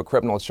jail or have a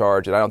criminal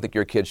charge, and I don't think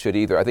your kids should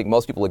either. I think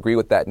most people agree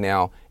with that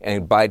now,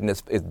 and Biden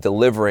is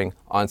delivering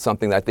on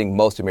something that I think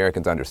most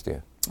Americans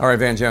understand. All right,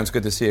 Van Jones,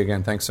 good to see you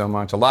again. Thanks so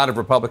much. A lot of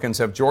Republicans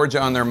have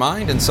Georgia on their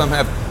mind, and some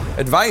have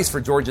advice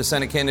for Georgia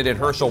Senate candidate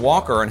Herschel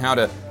Walker on how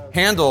to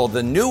handle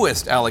the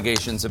newest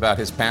allegations about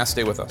his past.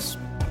 Stay with us.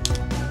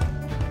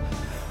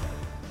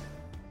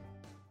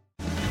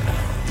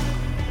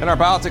 In our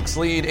politics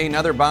lead,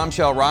 another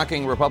bombshell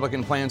rocking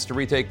Republican plans to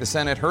retake the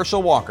Senate.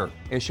 Herschel Walker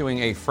issuing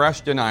a fresh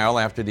denial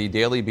after the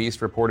Daily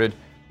Beast reported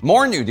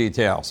more new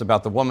details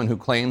about the woman who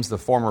claims the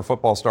former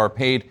football star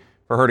paid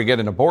for her to get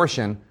an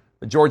abortion.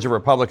 The Georgia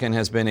Republican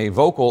has been a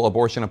vocal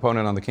abortion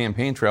opponent on the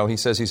campaign trail. He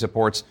says he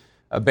supports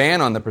a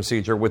ban on the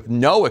procedure with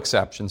no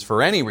exceptions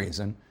for any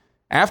reason.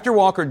 After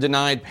Walker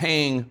denied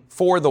paying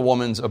for the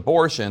woman's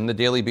abortion, the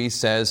Daily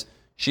Beast says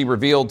she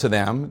revealed to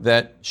them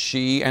that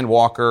she and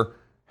Walker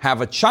have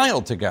a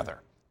child together.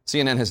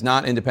 CNN has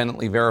not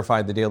independently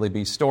verified the Daily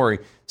Beast story.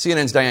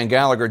 CNN's Diane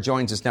Gallagher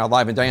joins us now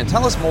live. And Diane,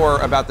 tell us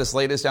more about this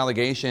latest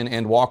allegation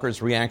and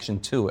Walker's reaction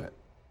to it.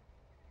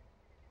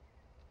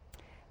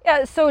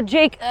 Yeah, so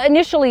Jake,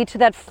 initially to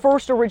that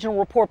first original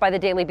report by the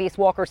Daily Beast,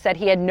 Walker said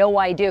he had no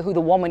idea who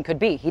the woman could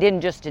be. He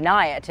didn't just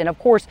deny it. And of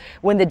course,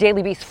 when the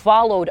Daily Beast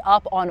followed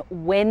up on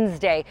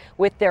Wednesday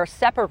with their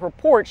separate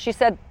report, she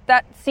said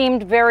that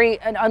seemed very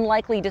an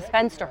unlikely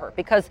defense to her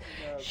because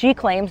she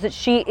claims that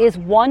she is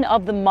one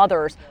of the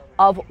mothers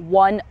of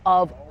one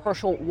of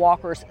Herschel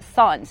Walker's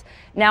sons.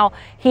 Now,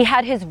 he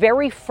had his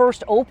very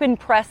first open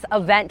press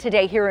event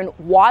today here in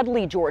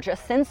Wadley, Georgia.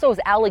 Since those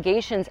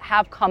allegations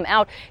have come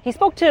out, he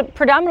spoke to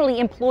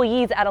predominantly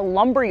employees at a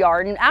lumber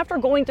yard. And after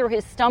going through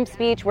his stump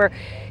speech, where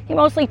he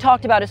mostly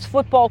talked about his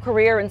football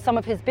career and some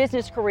of his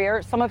business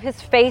career, some of his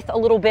faith a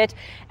little bit,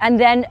 and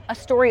then a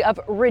story of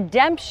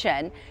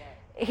redemption,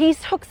 he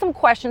took some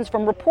questions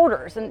from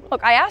reporters. And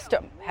look, I asked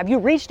him, have you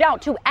reached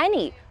out to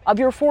any of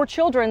your 4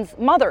 children's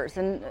mothers?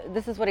 And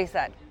this is what he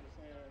said.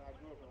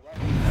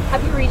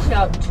 Have you reached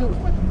out to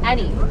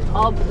any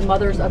of the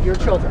mothers of your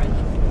children?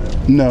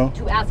 No.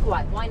 To ask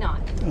why? Why not?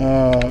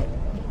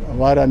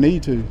 Why'd I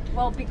need to?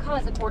 Well,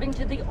 because according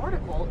to the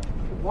article,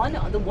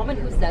 the woman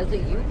who says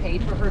that you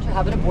paid for her to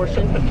have an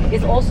abortion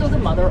is also the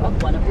mother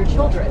of one of your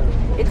children.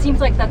 It seems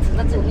like that's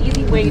an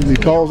easy way to...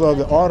 Because of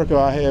the article,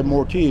 I had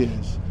more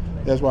kids.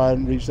 That's why I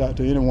didn't reach out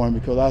to anyone,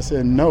 because I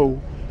said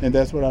no And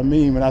that's what I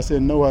mean. When I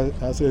said no,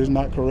 I said it's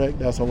not correct.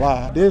 That's a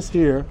lie. This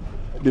here,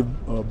 the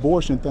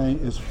abortion thing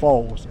is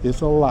false.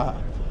 It's a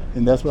lie.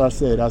 And that's what I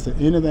said. I said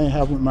anything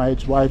happened with my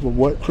ex-wife or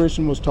what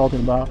Christian was talking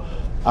about,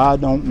 I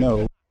don't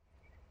know.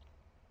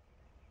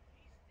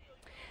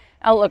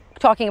 Look,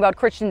 talking about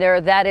Christian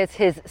there, that is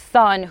his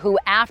son who,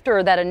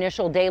 after that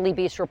initial Daily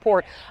Beast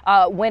report,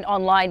 went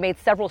online, made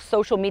several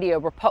social media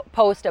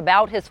posts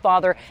about his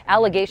father,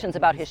 allegations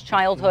about his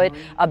childhood,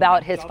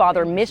 about his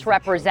father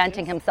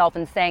misrepresenting himself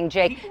and saying,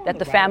 Jake, that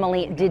the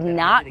family did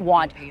not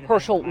want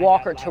Herschel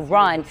Walker to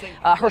run.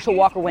 Herschel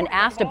Walker, when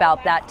asked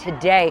about that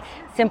today,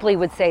 simply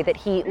would say that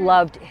he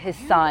loved his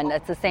son.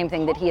 That's the same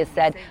thing that he has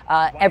said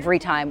every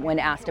time when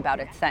asked about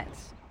it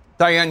since.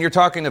 Diane, you're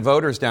talking to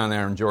voters down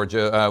there in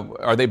Georgia.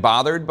 Are they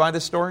bothered by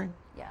this story?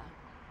 Yeah.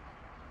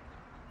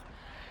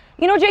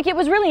 You know, Jake, it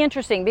was really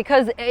interesting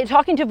because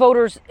talking to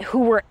voters who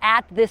were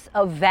at this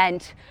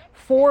event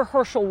for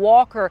Herschel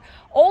Walker,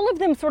 all of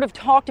them sort of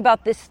talked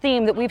about this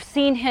theme that we've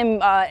seen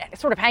him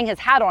sort of hang his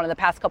hat on in the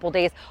past couple of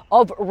days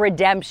of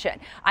redemption.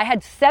 I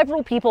had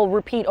several people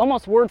repeat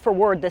almost word for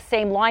word the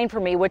same line for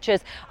me, which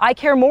is, I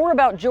care more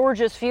about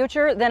Georgia's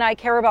future than I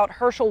care about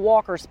Herschel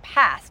Walker's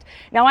past.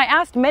 Now, I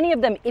asked many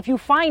of them, if you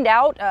find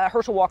out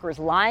Herschel Walker is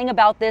lying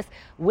about this,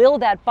 will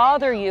that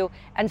bother you?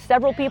 And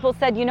several people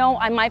said, you know,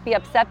 I might be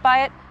upset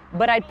by it,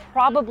 but I'd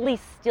probably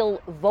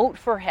still vote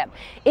for him.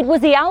 It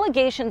was the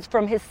allegations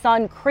from his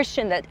son,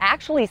 Christian, that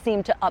actually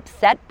seemed to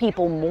upset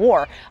people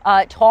more,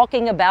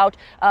 talking about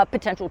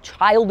potential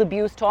child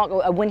abuse,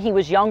 when he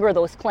was younger,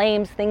 those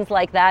claims, things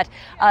like that,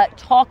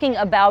 talking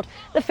about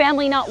the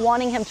family not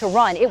wanting him to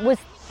run. It was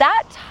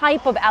that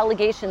type of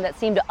allegation that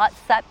seemed to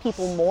upset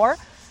people more.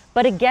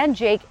 But again,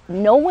 Jake,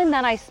 no one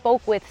that I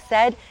spoke with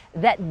said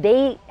that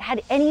they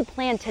had any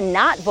plan to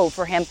not vote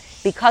for him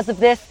because of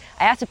this.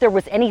 I asked if there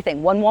was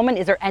anything. One woman,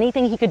 is there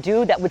anything he could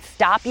do that would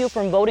stop you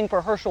from voting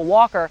for Herschel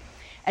Walker?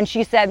 And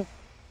she said,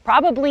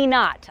 probably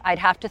not. I'd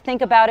have to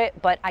think about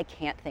it, but I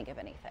can't think of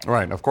anything.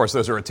 Right. Of course,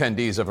 those are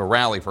attendees of a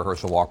rally for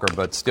Herschel Walker,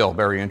 but still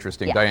very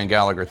interesting. Yeah. Diane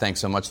Gallagher, thanks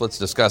so much. Let's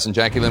discuss. And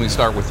Jackie, let me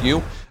start with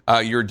you.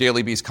 Your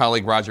Daily Beast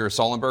colleague, Roger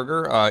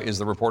Sullenberger, is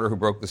the reporter who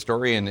broke the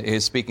story and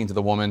is speaking to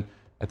the woman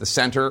at the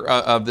center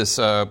of this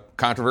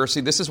controversy.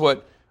 This is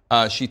what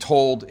she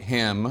told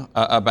him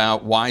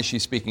about why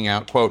she's speaking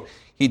out. Quote,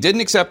 he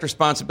didn't accept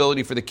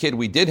responsibility for the kid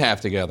we did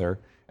have together,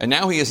 and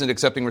now he isn't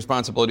accepting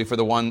responsibility for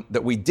the one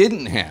that we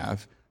didn't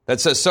have.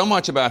 That says so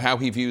much about how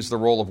he views the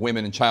role of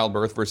women in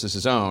childbirth versus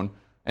his own,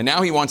 and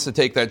now he wants to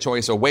take that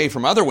choice away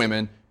from other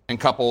women and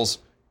couples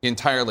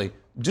entirely.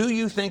 Do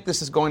you think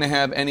this is going to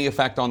have any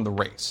effect on the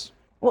race?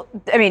 Well,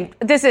 I mean,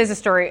 this is a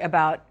story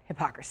about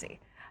hypocrisy.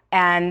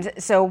 And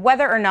so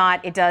whether or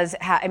not it does,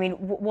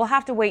 we'll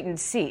have to wait and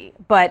see.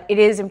 But it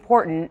is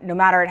important, no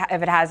matter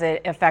if it has an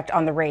effect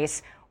on the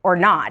race or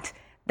not,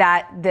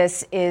 that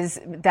this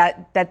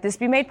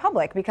be made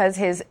public, because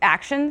his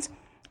actions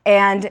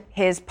and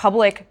his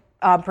public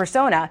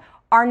persona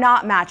are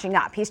not matching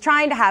up. He's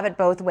trying to have it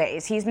both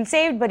ways. He's been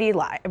saved, but he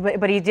lied,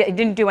 but he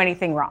didn't do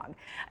anything wrong.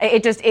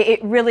 It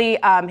really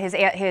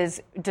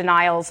his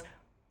denials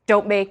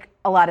don't make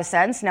a lot of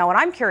sense. Now, what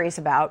I'm curious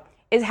about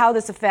is how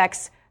this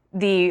affects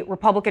the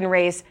Republican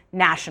race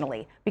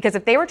nationally. Because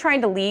if they were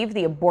trying to leave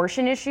the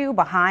abortion issue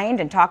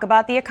behind and talk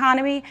about the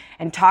economy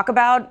and talk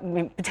about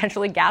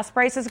potentially gas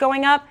prices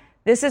going up,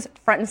 this is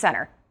front and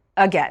center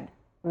again,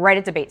 right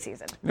at debate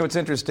season. You know, it's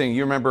interesting.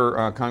 You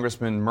remember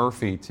Congressman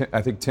Murphy,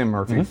 I think Tim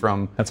Murphy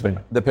from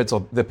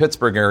the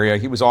Pittsburgh area.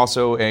 He was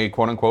also a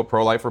quote-unquote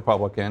pro-life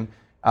Republican.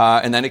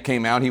 And then it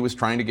came out he was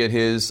trying to get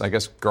his, I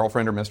guess,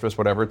 girlfriend or mistress,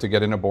 whatever, to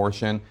get an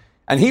abortion.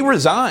 And he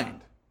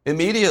resigned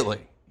immediately.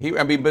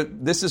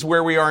 But this is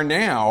where we are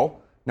now.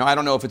 Now, I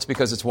don't know if it's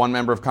because it's one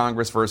member of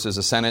Congress versus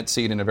a Senate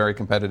seat in a very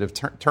competitive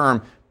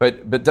term,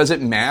 but does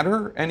it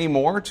matter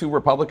anymore to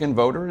Republican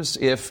voters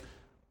if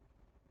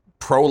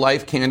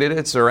pro-life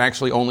candidates are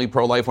actually only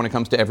pro-life when it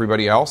comes to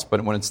everybody else,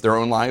 but when it's their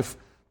own life,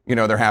 you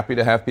know, they're happy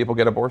to have people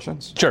get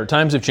abortions? Sure,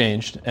 times have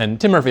changed,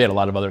 and Tim Murphy had a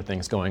lot of other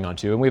things going on,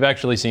 too, and we've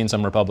actually seen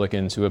some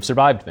Republicans who have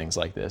survived things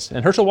like this,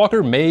 and Herschel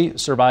Walker may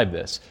survive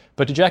this.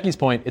 But to Jackie's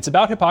point, it's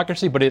about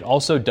hypocrisy, but it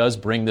also does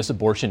bring this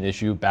abortion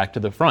issue back to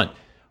the front.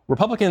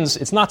 Republicans,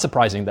 it's not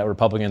surprising that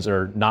Republicans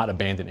are not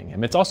abandoning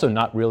him. It's also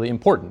not really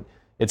important.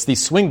 It's the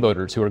swing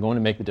voters who are going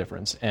to make the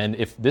difference, and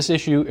if this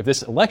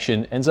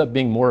election ends up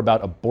being more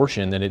about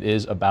abortion than it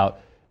is about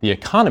the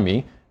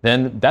economy,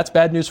 then that's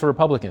bad news for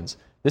Republicans.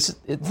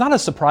 It's not a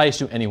surprise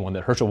to anyone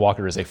that Herschel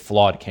Walker is a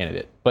flawed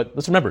candidate. But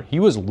let's remember,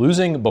 he was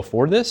losing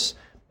before this,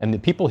 and the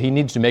people he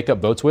needs to make up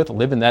votes with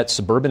live in that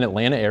suburban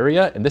Atlanta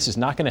area, and this is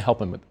not going to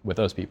help him with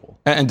those people.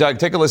 And Doug,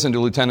 take a listen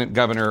to Lieutenant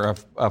Governor,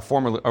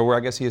 or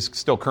I guess he is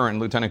still current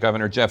Lieutenant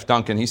Governor Jeff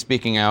Duncan. He's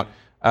speaking out,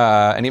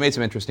 and he made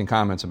some interesting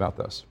comments about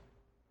this.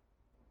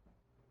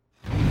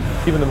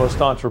 Even the most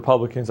staunch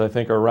Republicans, I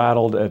think, are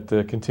rattled at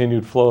the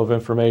continued flow of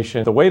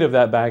information. The weight of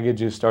that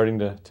baggage is starting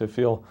to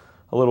feel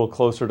a little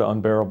closer to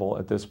unbearable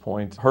at this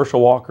point.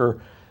 Herschel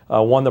Walker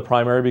won the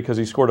primary because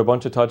he scored a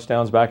bunch of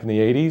touchdowns back in the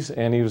 80s,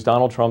 and he was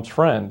Donald Trump's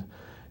friend.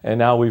 And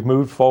now we've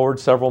moved forward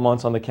several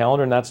months on the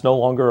calendar, and that's no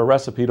longer a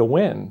recipe to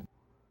win.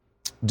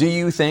 Do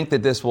you think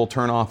that this will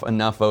turn off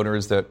enough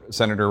voters that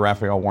Senator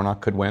Raphael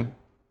Warnock could win?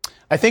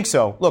 I think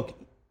so. Look,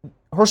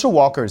 Herschel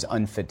Walker is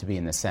unfit to be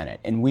in the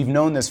Senate, and we've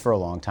known this for a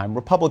long time.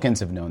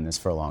 Republicans have known this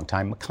for a long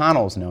time.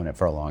 McConnell's known it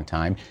for a long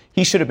time.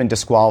 He should have been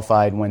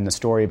disqualified when the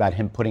story about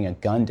him putting a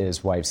gun to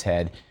his wife's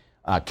head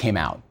came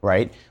out,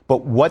 right?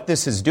 But what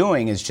this is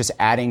doing is just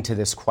adding to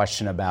this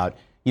question about,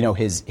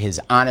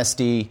 his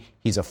honesty.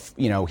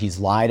 He's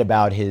lied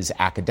about his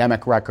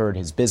academic record,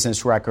 his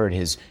business record,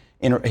 his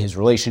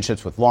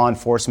relationships with law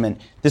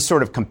enforcement. This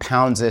sort of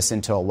compounds this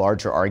into a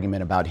larger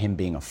argument about him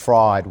being a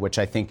fraud, which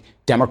I think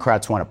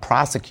Democrats want to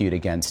prosecute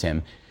against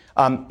him.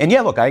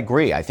 Look, I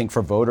agree. I think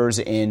for voters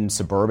in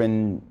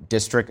suburban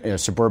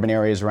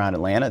areas around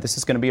Atlanta, this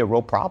is going to be a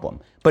real problem.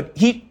 But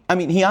he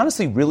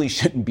honestly really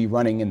shouldn't be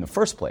running in the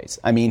first place.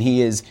 I mean,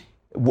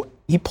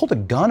 he pulled a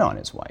gun on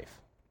his wife.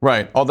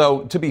 Right.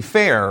 Although, to be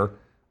fair,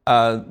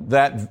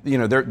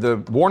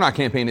 the Warnock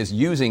campaign is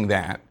using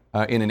that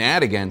in an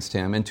ad against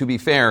him. And to be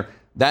fair,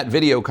 that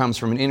video comes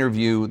from an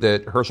interview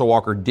that Herschel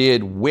Walker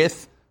did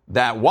with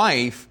that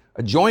wife,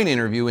 a joint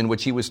interview in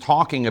which he was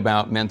talking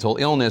about mental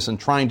illness and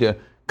trying to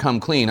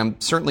come clean.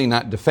 I'm certainly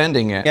not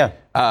defending it. Yeah.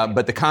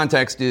 But the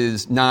context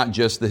is not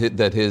just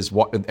that his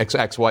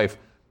ex-wife,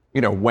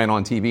 went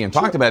on TV and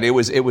talked about it.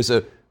 It was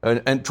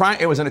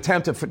an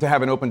attempt to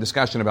have an open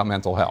discussion about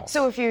mental health.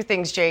 So a few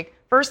things, Jake.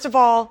 First of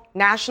all,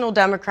 national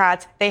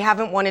Democrats, they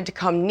haven't wanted to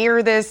come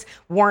near this.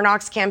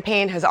 Warnock's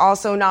campaign has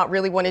also not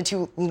really wanted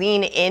to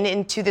lean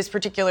into this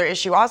particular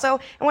issue also.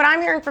 And what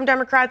I'm hearing from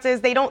Democrats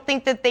is they don't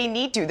think that they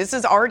need to. This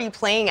is already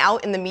playing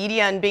out in the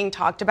media and being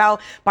talked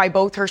about by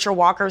both Herschel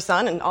Walker's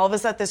son and all of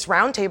us at this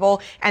roundtable.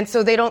 And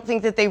so they don't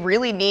think that they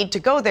really need to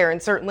go there.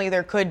 And certainly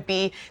there could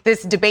be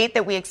this debate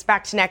that we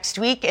expect next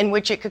week in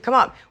which it could come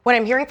up. What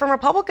I'm hearing from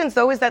Republicans,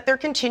 though, is that they're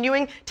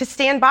continuing to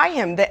stand by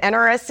him. The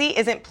NRSC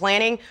isn't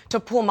planning to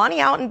pull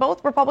money out, and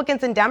both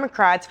Republicans and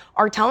Democrats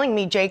are telling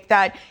me, Jake,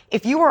 that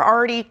if you were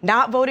already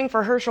not voting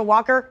for Herschel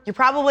Walker,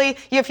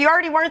 if you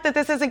already weren't, that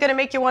this isn't going to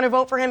make you want to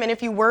vote for him, and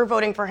if you were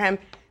voting for him,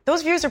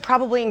 those views are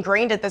probably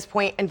ingrained at this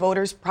point, and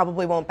voters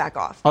probably won't back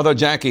off. Although,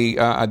 Jackie,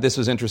 this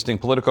was interesting.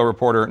 Politico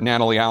reporter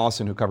Natalie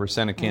Allison, who covers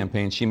Senate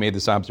campaigns, she made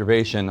this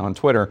observation on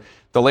Twitter.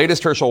 The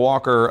latest Herschel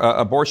Walker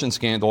abortion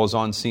scandal is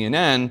on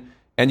CNN,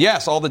 and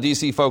yes, all the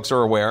D.C. folks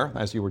are aware,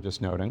 as you were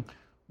just noting,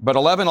 but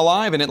 11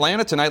 Alive in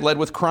Atlanta tonight led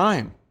with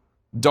crime.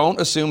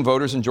 Don't assume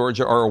voters in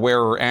Georgia are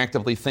aware or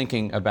actively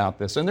thinking about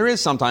this. And there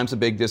is sometimes a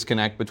big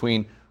disconnect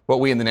between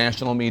what we in the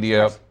national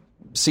media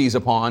seize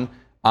upon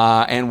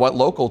and what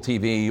local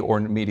TV or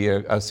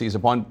media seize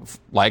upon,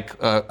 like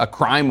a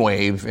crime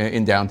wave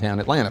in downtown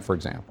Atlanta, for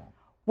example.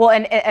 Well,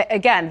 and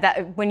again,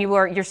 that when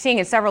you're seeing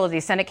in several of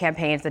these Senate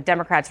campaigns that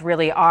Democrats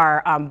really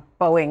are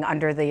bowing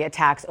under the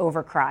attacks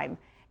over crime.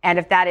 And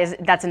if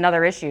that's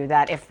another issue,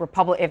 that if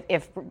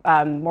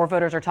more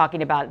voters are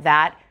talking about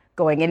that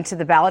going into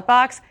the ballot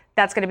box,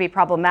 that's going to be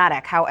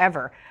problematic.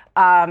 However,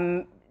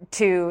 to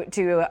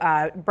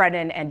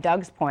Brendan and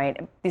Doug's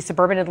point, the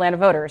suburban Atlanta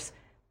voters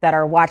that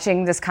are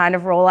watching this kind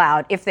of roll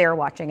out, if they are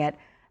watching it,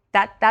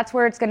 that's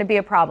where it's going to be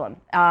a problem.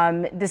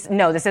 This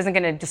isn't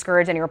going to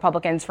discourage any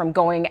Republicans from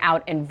going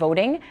out and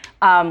voting,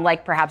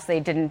 like perhaps they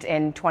didn't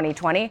in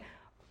 2020.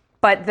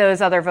 But those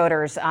other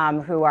voters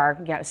who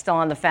are still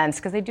on the fence,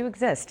 because they do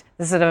exist,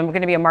 this is going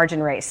to be a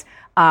margin race.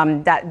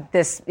 That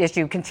this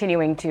issue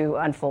continuing to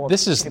unfold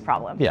is a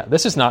problem. Yeah,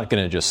 this is not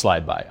going to just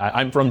slide by.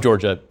 I'm from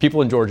Georgia.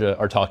 People in Georgia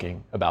are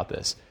talking about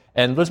this.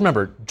 And let's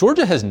remember,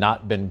 Georgia has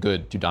not been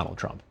good to Donald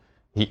Trump.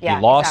 He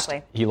lost.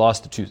 Exactly. He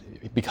lost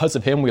because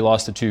of him, we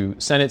lost the 2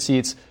 Senate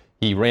seats.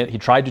 He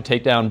tried to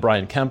take down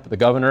Brian Kemp, the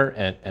governor,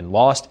 and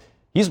lost.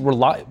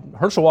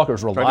 Herschel Walker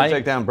is relying. Tried to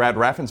take down Brad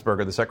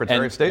Raffensperger, the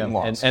Secretary of State,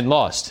 and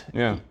lost.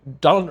 Yeah.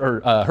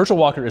 Herschel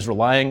Walker is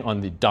relying on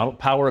the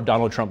power of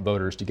Donald Trump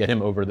voters to get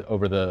him over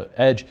the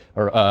edge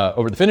or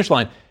over the finish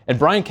line. And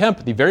Brian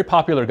Kemp, the very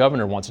popular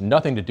governor, wants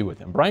nothing to do with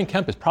him. Brian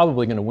Kemp is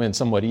probably going to win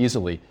somewhat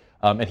easily,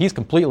 and he's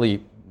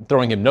completely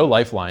throwing him no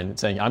lifeline and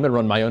saying, I'm going to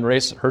run my own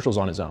race. Herschel's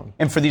on his own.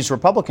 And for these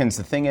Republicans,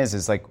 the thing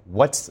is like,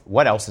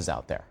 what else is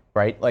out there,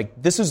 right?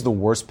 Like, this is the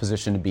worst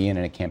position to be in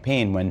a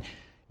campaign when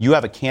you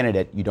have a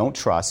candidate you don't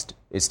trust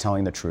is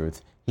telling the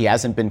truth. He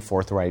hasn't been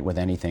forthright with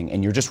anything,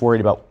 and you're just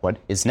worried about what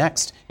is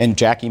next. And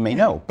Jackie may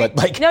know, but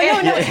like, no.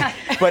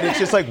 But it's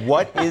just like,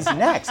 what is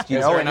next?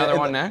 Is there another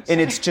one next?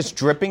 And it's just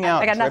dripping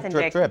out. I got nothing,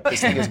 drip.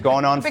 This thing is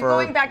going on for days. But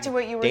going back to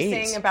what you were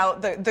saying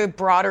about the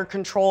broader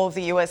control of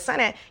the U.S.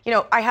 Senate,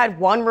 I had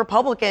one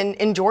Republican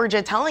in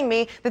Georgia telling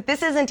me that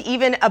this isn't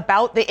even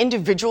about the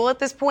individual at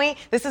this point.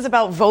 This is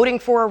about voting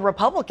for a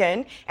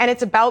Republican, and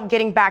it's about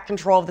getting back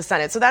control of the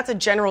Senate. So that's a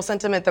general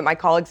sentiment that my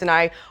colleagues and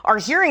I are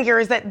hearing here,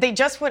 is that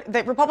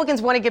that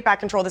Republicans want to get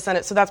back control of the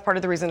Senate, so that's part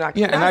of the reason.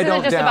 And I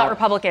don't just doubt about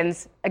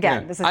Republicans.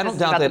 Again, I don't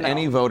doubt that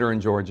any voter in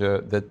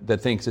Georgia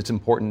that thinks it's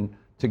important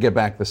to get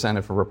back the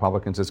Senate for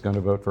Republicans is going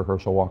to vote for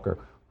Herschel Walker.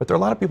 But there are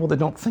a lot of people that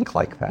don't think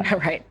like that.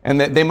 Right. And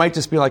they might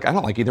just be like, I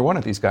don't like either one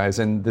of these guys,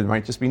 and there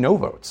might just be no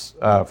votes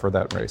for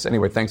that race.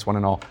 Anyway, thanks one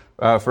and all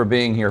for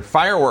being here.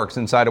 Fireworks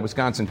inside a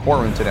Wisconsin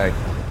courtroom today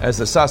as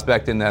the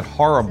suspect in that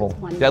horrible,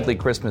 deadly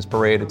Christmas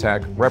parade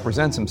attack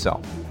represents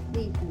himself.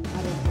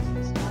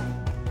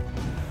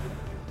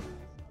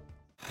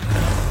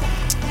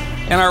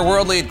 And our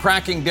world lead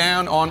cracking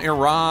down on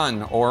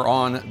Iran or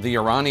on the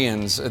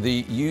Iranians.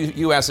 The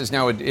U.S. is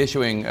now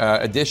issuing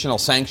additional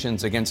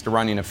sanctions against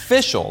Iranian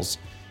officials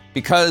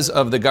because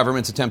of the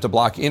government's attempt to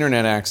block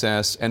internet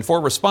access and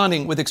for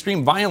responding with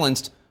extreme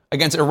violence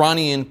against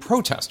Iranian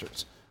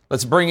protesters.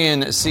 Let's bring in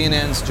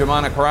CNN's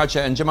Jumana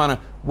Karacha. And Jumana,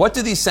 what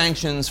do these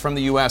sanctions from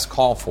the U.S.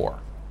 call for?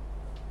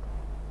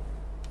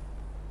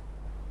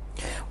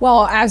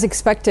 Well, as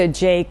expected,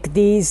 Jake,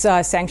 these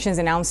sanctions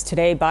announced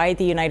today by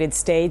the United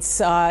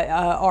States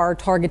are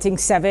targeting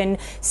 7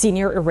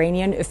 senior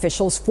Iranian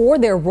officials for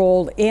their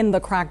role in the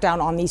crackdown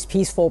on these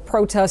peaceful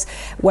protests,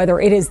 whether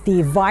it is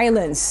the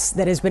violence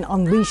that has been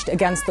unleashed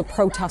against the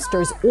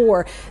protesters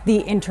or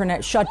the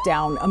internet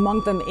shutdown.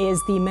 Among them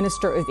is the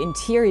Minister of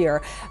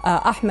Interior,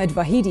 Ahmed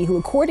Vahidi, who,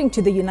 according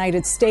to the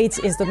United States,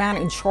 is the man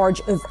in charge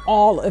of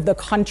all of the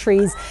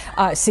country's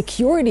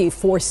security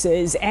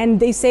forces. And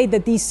they say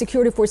that these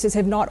security forces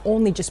have not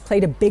only just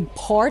played a big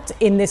part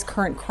in this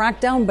current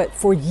crackdown, but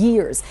for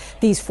years,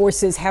 these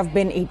forces have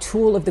been a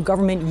tool of the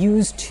government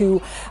used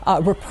to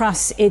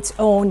repress its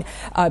own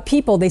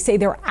people. They say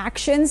their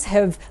actions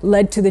have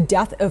led to the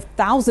death of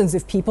thousands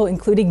of people,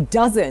 including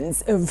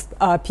dozens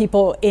of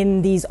people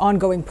in these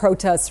ongoing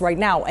protests right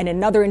now. And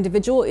another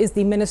individual is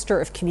the Minister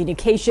of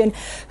Communication,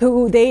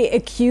 who they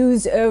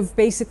accuse of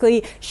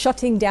basically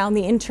shutting down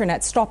the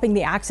internet, stopping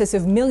the access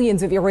of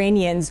millions of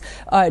Iranians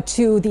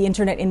to the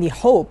internet in the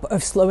hope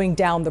of slowing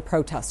down the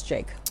protests,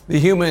 Jake. The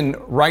Human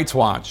Rights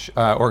Watch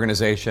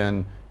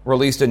organization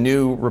released a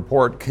new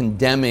report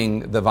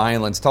condemning the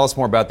violence. Tell us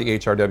more about the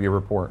HRW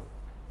report.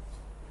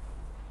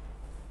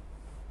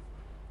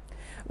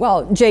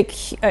 Well, Jake,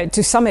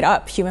 to sum it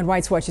up, Human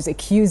Rights Watch is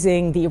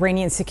accusing the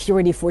Iranian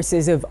security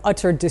forces of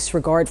utter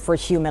disregard for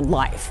human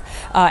life.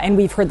 And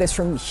we've heard this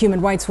from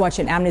Human Rights Watch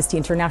and Amnesty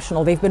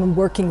International. They've been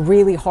working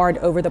really hard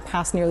over the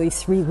past nearly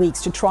 3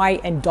 weeks to try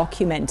and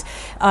document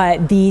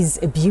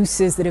these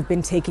abuses that have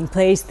been taking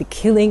place, the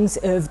killings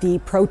of the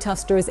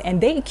protesters. And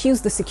they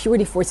accuse the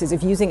security forces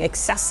of using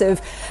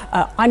excessive,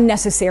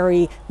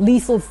 unnecessary,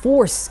 lethal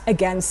force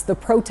against the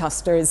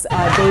protesters.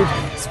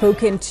 They've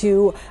spoken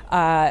to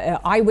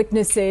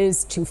eyewitnesses,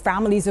 to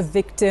families of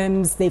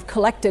victims. They've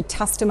collected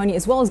testimony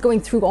as well as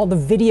going through all the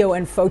video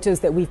and photos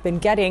that we've been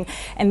getting.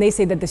 And they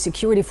say that the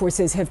security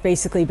forces have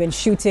basically been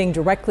shooting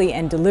directly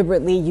and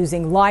deliberately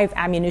using live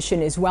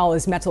ammunition as well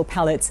as metal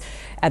pellets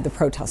at the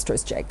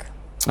protesters, Jake.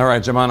 All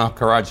right, Jumana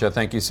Karacha,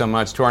 thank you so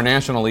much. To our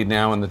national lead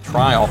now in the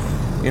trial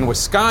in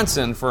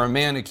Wisconsin for a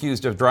man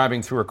accused of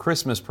driving through a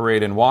Christmas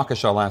parade in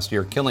Waukesha last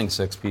year, killing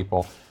 6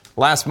 people.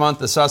 Last month,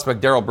 the suspect,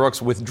 Darrell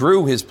Brooks,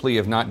 withdrew his plea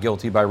of not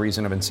guilty by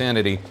reason of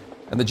insanity.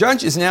 And the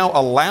judge is now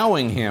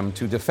allowing him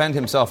to defend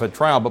himself at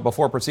trial. But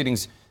before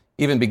proceedings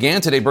even began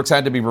today, Brooks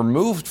had to be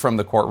removed from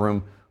the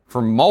courtroom for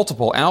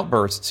multiple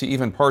outbursts. He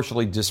even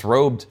partially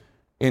disrobed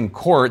in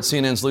court.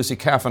 CNN's Lucy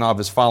Kafanov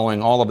is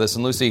following all of this.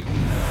 And Lucy,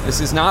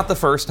 this is not the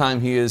first time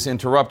he has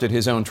interrupted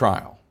his own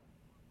trial.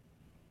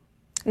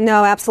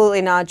 No,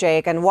 absolutely not,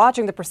 Jake. And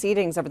watching the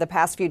proceedings over the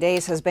past few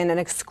days has been an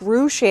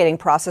excruciating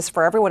process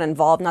for everyone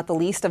involved, not the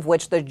least of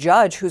which the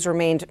judge, who's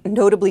remained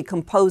notably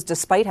composed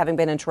despite having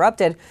been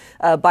interrupted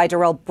by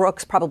Darrell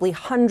Brooks probably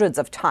hundreds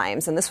of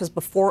times. And this was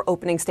before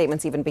opening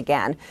statements even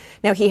began.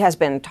 Now, he has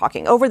been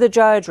talking over the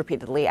judge,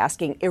 repeatedly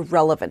asking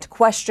irrelevant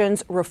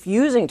questions,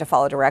 refusing to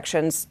follow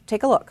directions.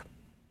 Take a look.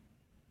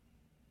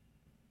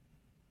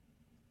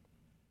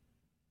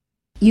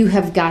 You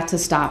have got to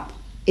stop.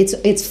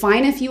 It's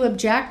fine if you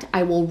object.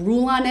 I will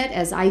rule on it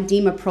as I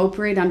deem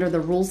appropriate under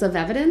the rules of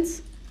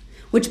evidence,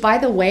 which, by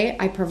the way,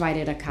 I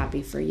provided a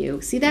copy for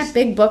you. See that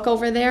big book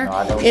over there?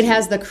 No, it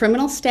has the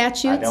criminal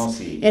statutes. I don't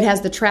see. It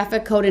has the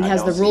traffic code. It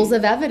has the rules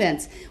of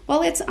evidence.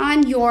 Well, it's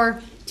on your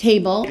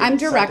table. I'm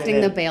directing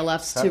the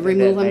bailiffs to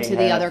remove him to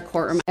the other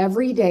courtroom.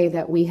 Every day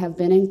that we have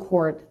been in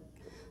court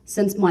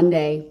since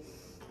Monday,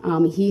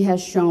 he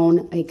has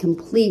shown a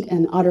complete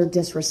and utter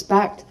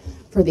disrespect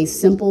for these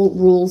simple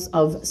rules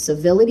of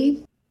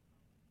civility.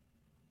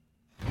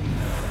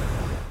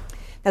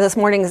 Now, this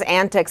morning's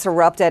antics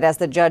erupted as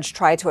the judge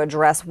tried to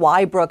address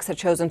why Brooks had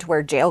chosen to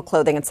wear jail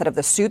clothing instead of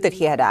the suit that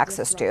he had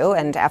access to.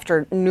 And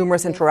after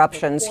numerous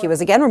interruptions, he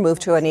was again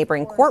removed to a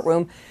neighboring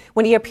courtroom.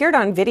 When he appeared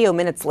on video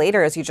minutes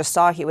later, as you just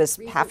saw, he was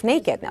half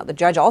naked. Now, the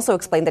judge also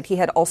explained that he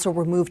had also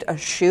removed a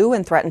shoe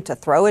and threatened to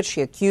throw it.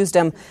 She accused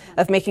him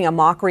of making a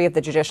mockery of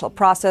the judicial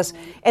process.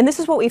 And this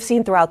is what we've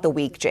seen throughout the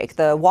week, Jake.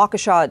 The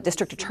Waukesha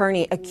district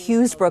attorney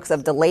accused Brooks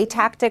of delay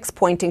tactics,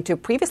 pointing to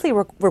previously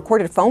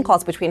recorded phone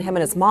calls between him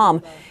and his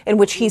mom in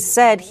which which he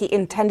said he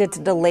intended to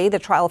delay the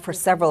trial for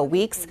several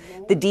weeks.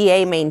 The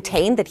DA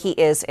maintained that he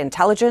is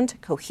intelligent,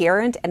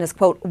 coherent, and is,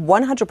 quote,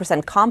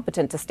 100%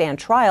 competent to stand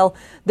trial.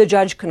 The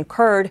judge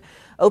concurred.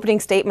 Opening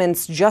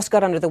statements just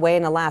got under the way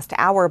in the last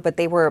hour, but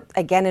they were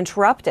again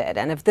interrupted.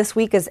 And if this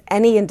week is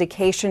any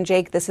indication,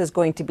 Jake, this is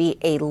going to be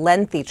a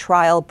lengthy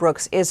trial.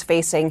 Brooks is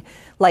facing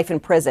life in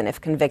prison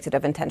if convicted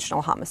of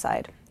intentional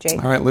homicide.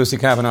 Jake? All right, Lucy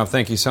Kavanaugh,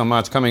 thank you so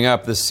much. Coming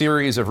up, the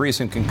series of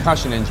recent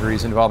concussion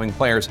injuries involving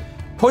players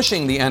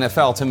pushing the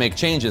NFL to make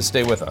changes.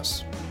 Stay with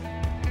us.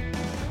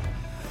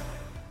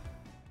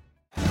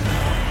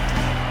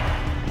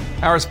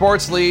 Our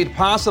sports lead,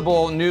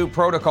 possible new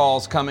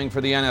protocols coming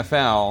for the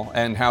NFL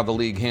and how the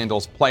league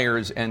handles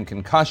players and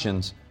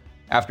concussions.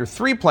 After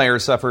 3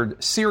 players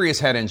suffered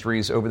serious head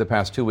injuries over the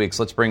past 2 weeks,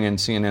 let's bring in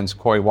CNN's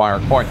Coy Wire.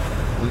 Coy,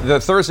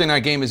 the Thursday night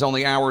game is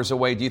only hours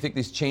away. Do you think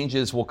these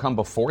changes will come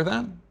before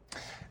then?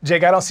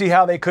 Jake, I don't see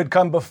how they could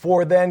come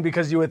before then,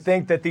 because you would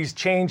think that these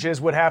changes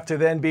would have to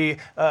then be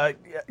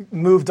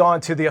moved on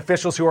to the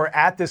officials who are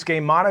at this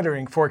game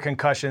monitoring for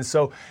concussions.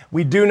 So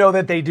we do know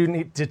that they do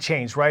need to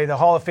change, right? The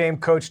Hall of Fame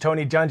coach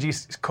Tony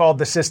Dungy called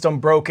the system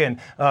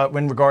broken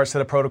in regards to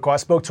the protocol. I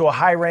spoke to a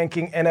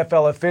high-ranking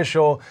NFL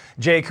official,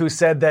 Jake, who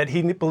said that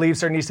he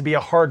believes there needs to be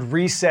a hard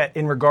reset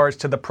in regards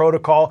to the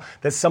protocol,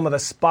 that some of the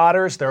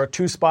spotters, there are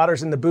 2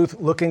 spotters in the booth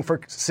looking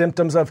for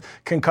symptoms of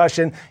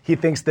concussion. He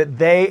thinks that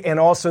they and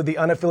also the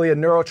unaffiliated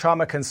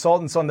neurotrauma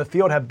consultants on the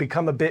field have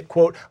become a bit,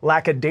 quote,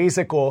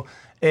 lackadaisical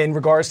in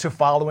regards to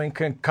following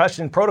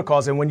concussion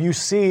protocols. And when you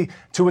see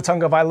Tua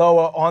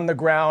Tagovailoa on the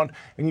ground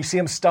and you see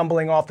him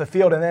stumbling off the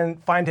field and then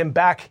find him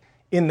back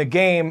in the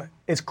game,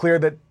 it's clear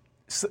that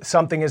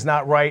something is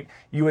not right.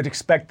 You would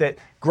expect that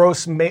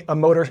gross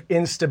motor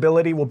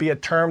instability will be a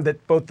term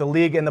that both the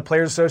league and the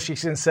Players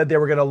Association said they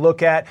were going to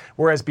look at,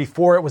 whereas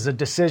before it was a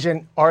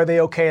decision, are they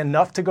okay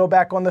enough to go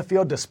back on the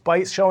field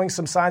despite showing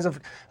some signs of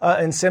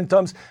and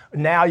symptoms?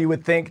 Now you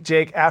would think,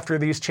 Jake, after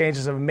these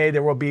changes have been made,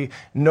 there will be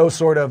no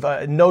sort of,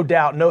 no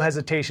doubt, no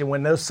hesitation.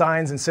 When those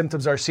signs and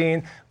symptoms are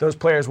seen, those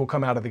players will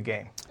come out of the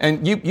game.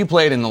 And you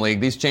played in the league.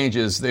 These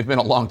changes, they've been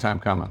a long time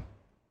coming.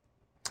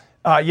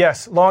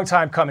 Yes, long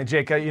time coming,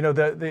 Jake.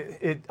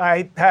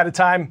 I had a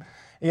time,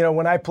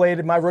 when I played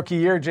in my rookie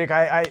year, Jake,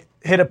 I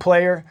hit a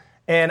player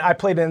and I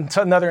played in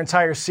another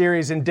entire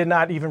series and did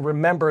not even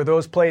remember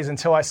those plays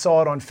until I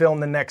saw it on film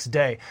the next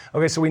day.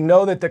 Okay, so we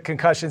know that the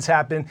concussions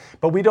happen,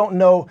 but we don't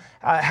know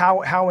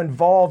how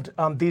involved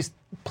these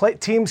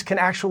teams can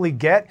actually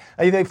get.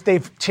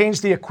 They've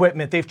changed the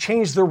equipment. They've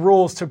changed the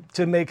rules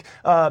to make,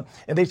 and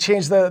they've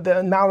changed the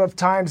amount of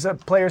times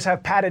that players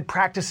have padded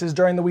practices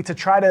during the week to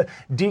try to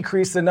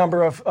decrease the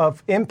number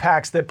of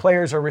impacts that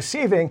players are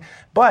receiving.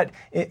 But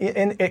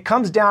it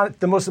comes down,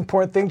 the most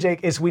important thing, Jake,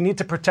 is we need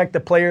to protect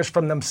the players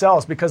from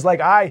themselves, because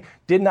I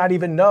did not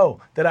even know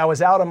that I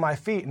was out on my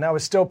feet and I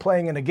was still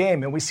playing in a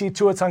game. And we see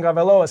Tua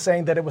Tagovailoa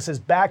saying that it was his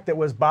back that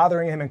was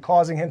bothering him and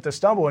causing him to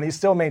stumble, and he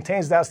still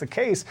maintains that's the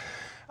case.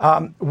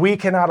 We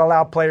cannot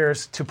allow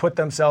players to put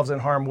themselves in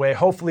harm's way.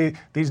 Hopefully,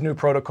 these new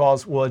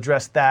protocols will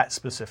address that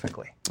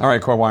specifically. All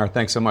right, Coy Wire,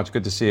 thanks so much.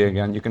 Good to see you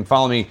again. You can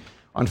follow me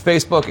on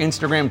Facebook,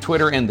 Instagram,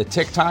 Twitter, and the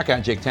TikTok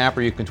at Jake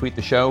Tapper. You can tweet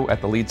the show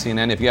at The Lead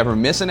CNN. If you ever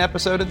miss an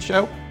episode of the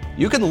show,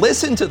 you can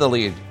listen to The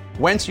Lead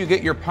once you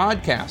get your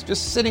podcast,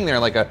 just sitting there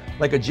like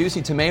a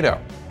juicy tomato.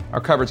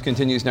 Our coverage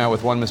continues now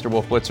with one Mr.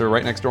 Wolf Blitzer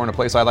right next door in a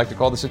place I like to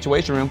call the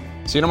Situation Room.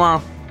 See you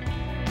tomorrow.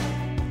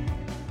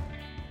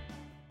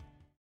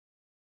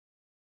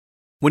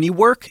 When you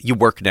work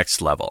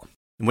next level.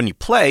 And when you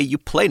play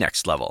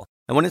next level.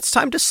 And when it's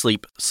time to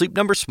sleep, Sleep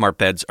Number smart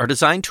beds are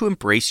designed to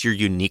embrace your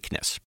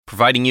uniqueness,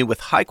 providing you with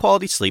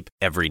high-quality sleep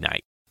every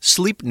night.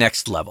 Sleep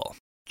next level.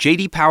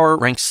 J.D. Power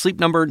ranks Sleep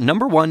Number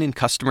 #1 in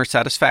customer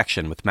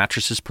satisfaction with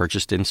mattresses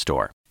purchased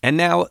in-store. And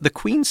now, the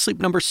Queen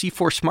Sleep Number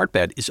C4 smart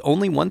bed is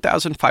only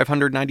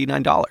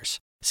 $1,599.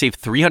 Save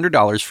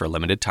 $300 for a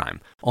limited time,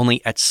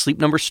 only at Sleep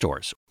Number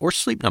stores or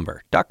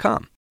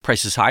sleepnumber.com.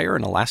 Prices higher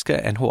in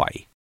Alaska and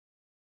Hawaii.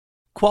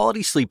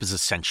 Quality sleep is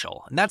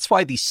essential, and that's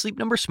why the Sleep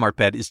Number smart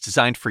bed is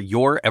designed for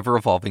your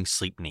ever-evolving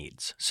sleep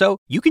needs. So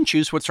you can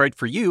choose what's right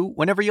for you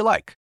whenever you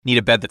like. Need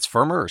a bed that's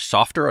firmer or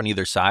softer on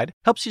either side?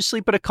 Helps you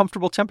sleep at a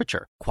comfortable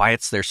temperature.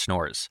 Quiets their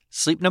snores.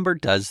 Sleep Number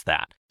does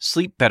that.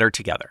 Sleep better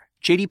together.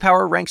 J.D.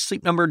 Power ranks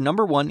Sleep Number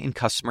 #1 in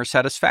customer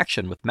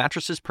satisfaction with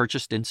mattresses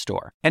purchased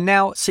in-store. And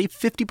now, save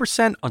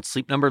 50% on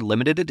Sleep Number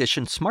limited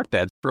edition smart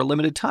beds for a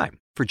limited time.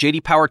 For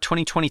J.D. Power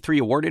 2023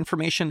 award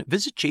information,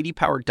 visit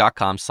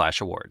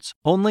jdpower.com/awards.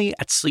 Only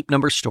at Sleep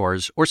Number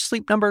stores or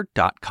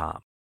sleepnumber.com.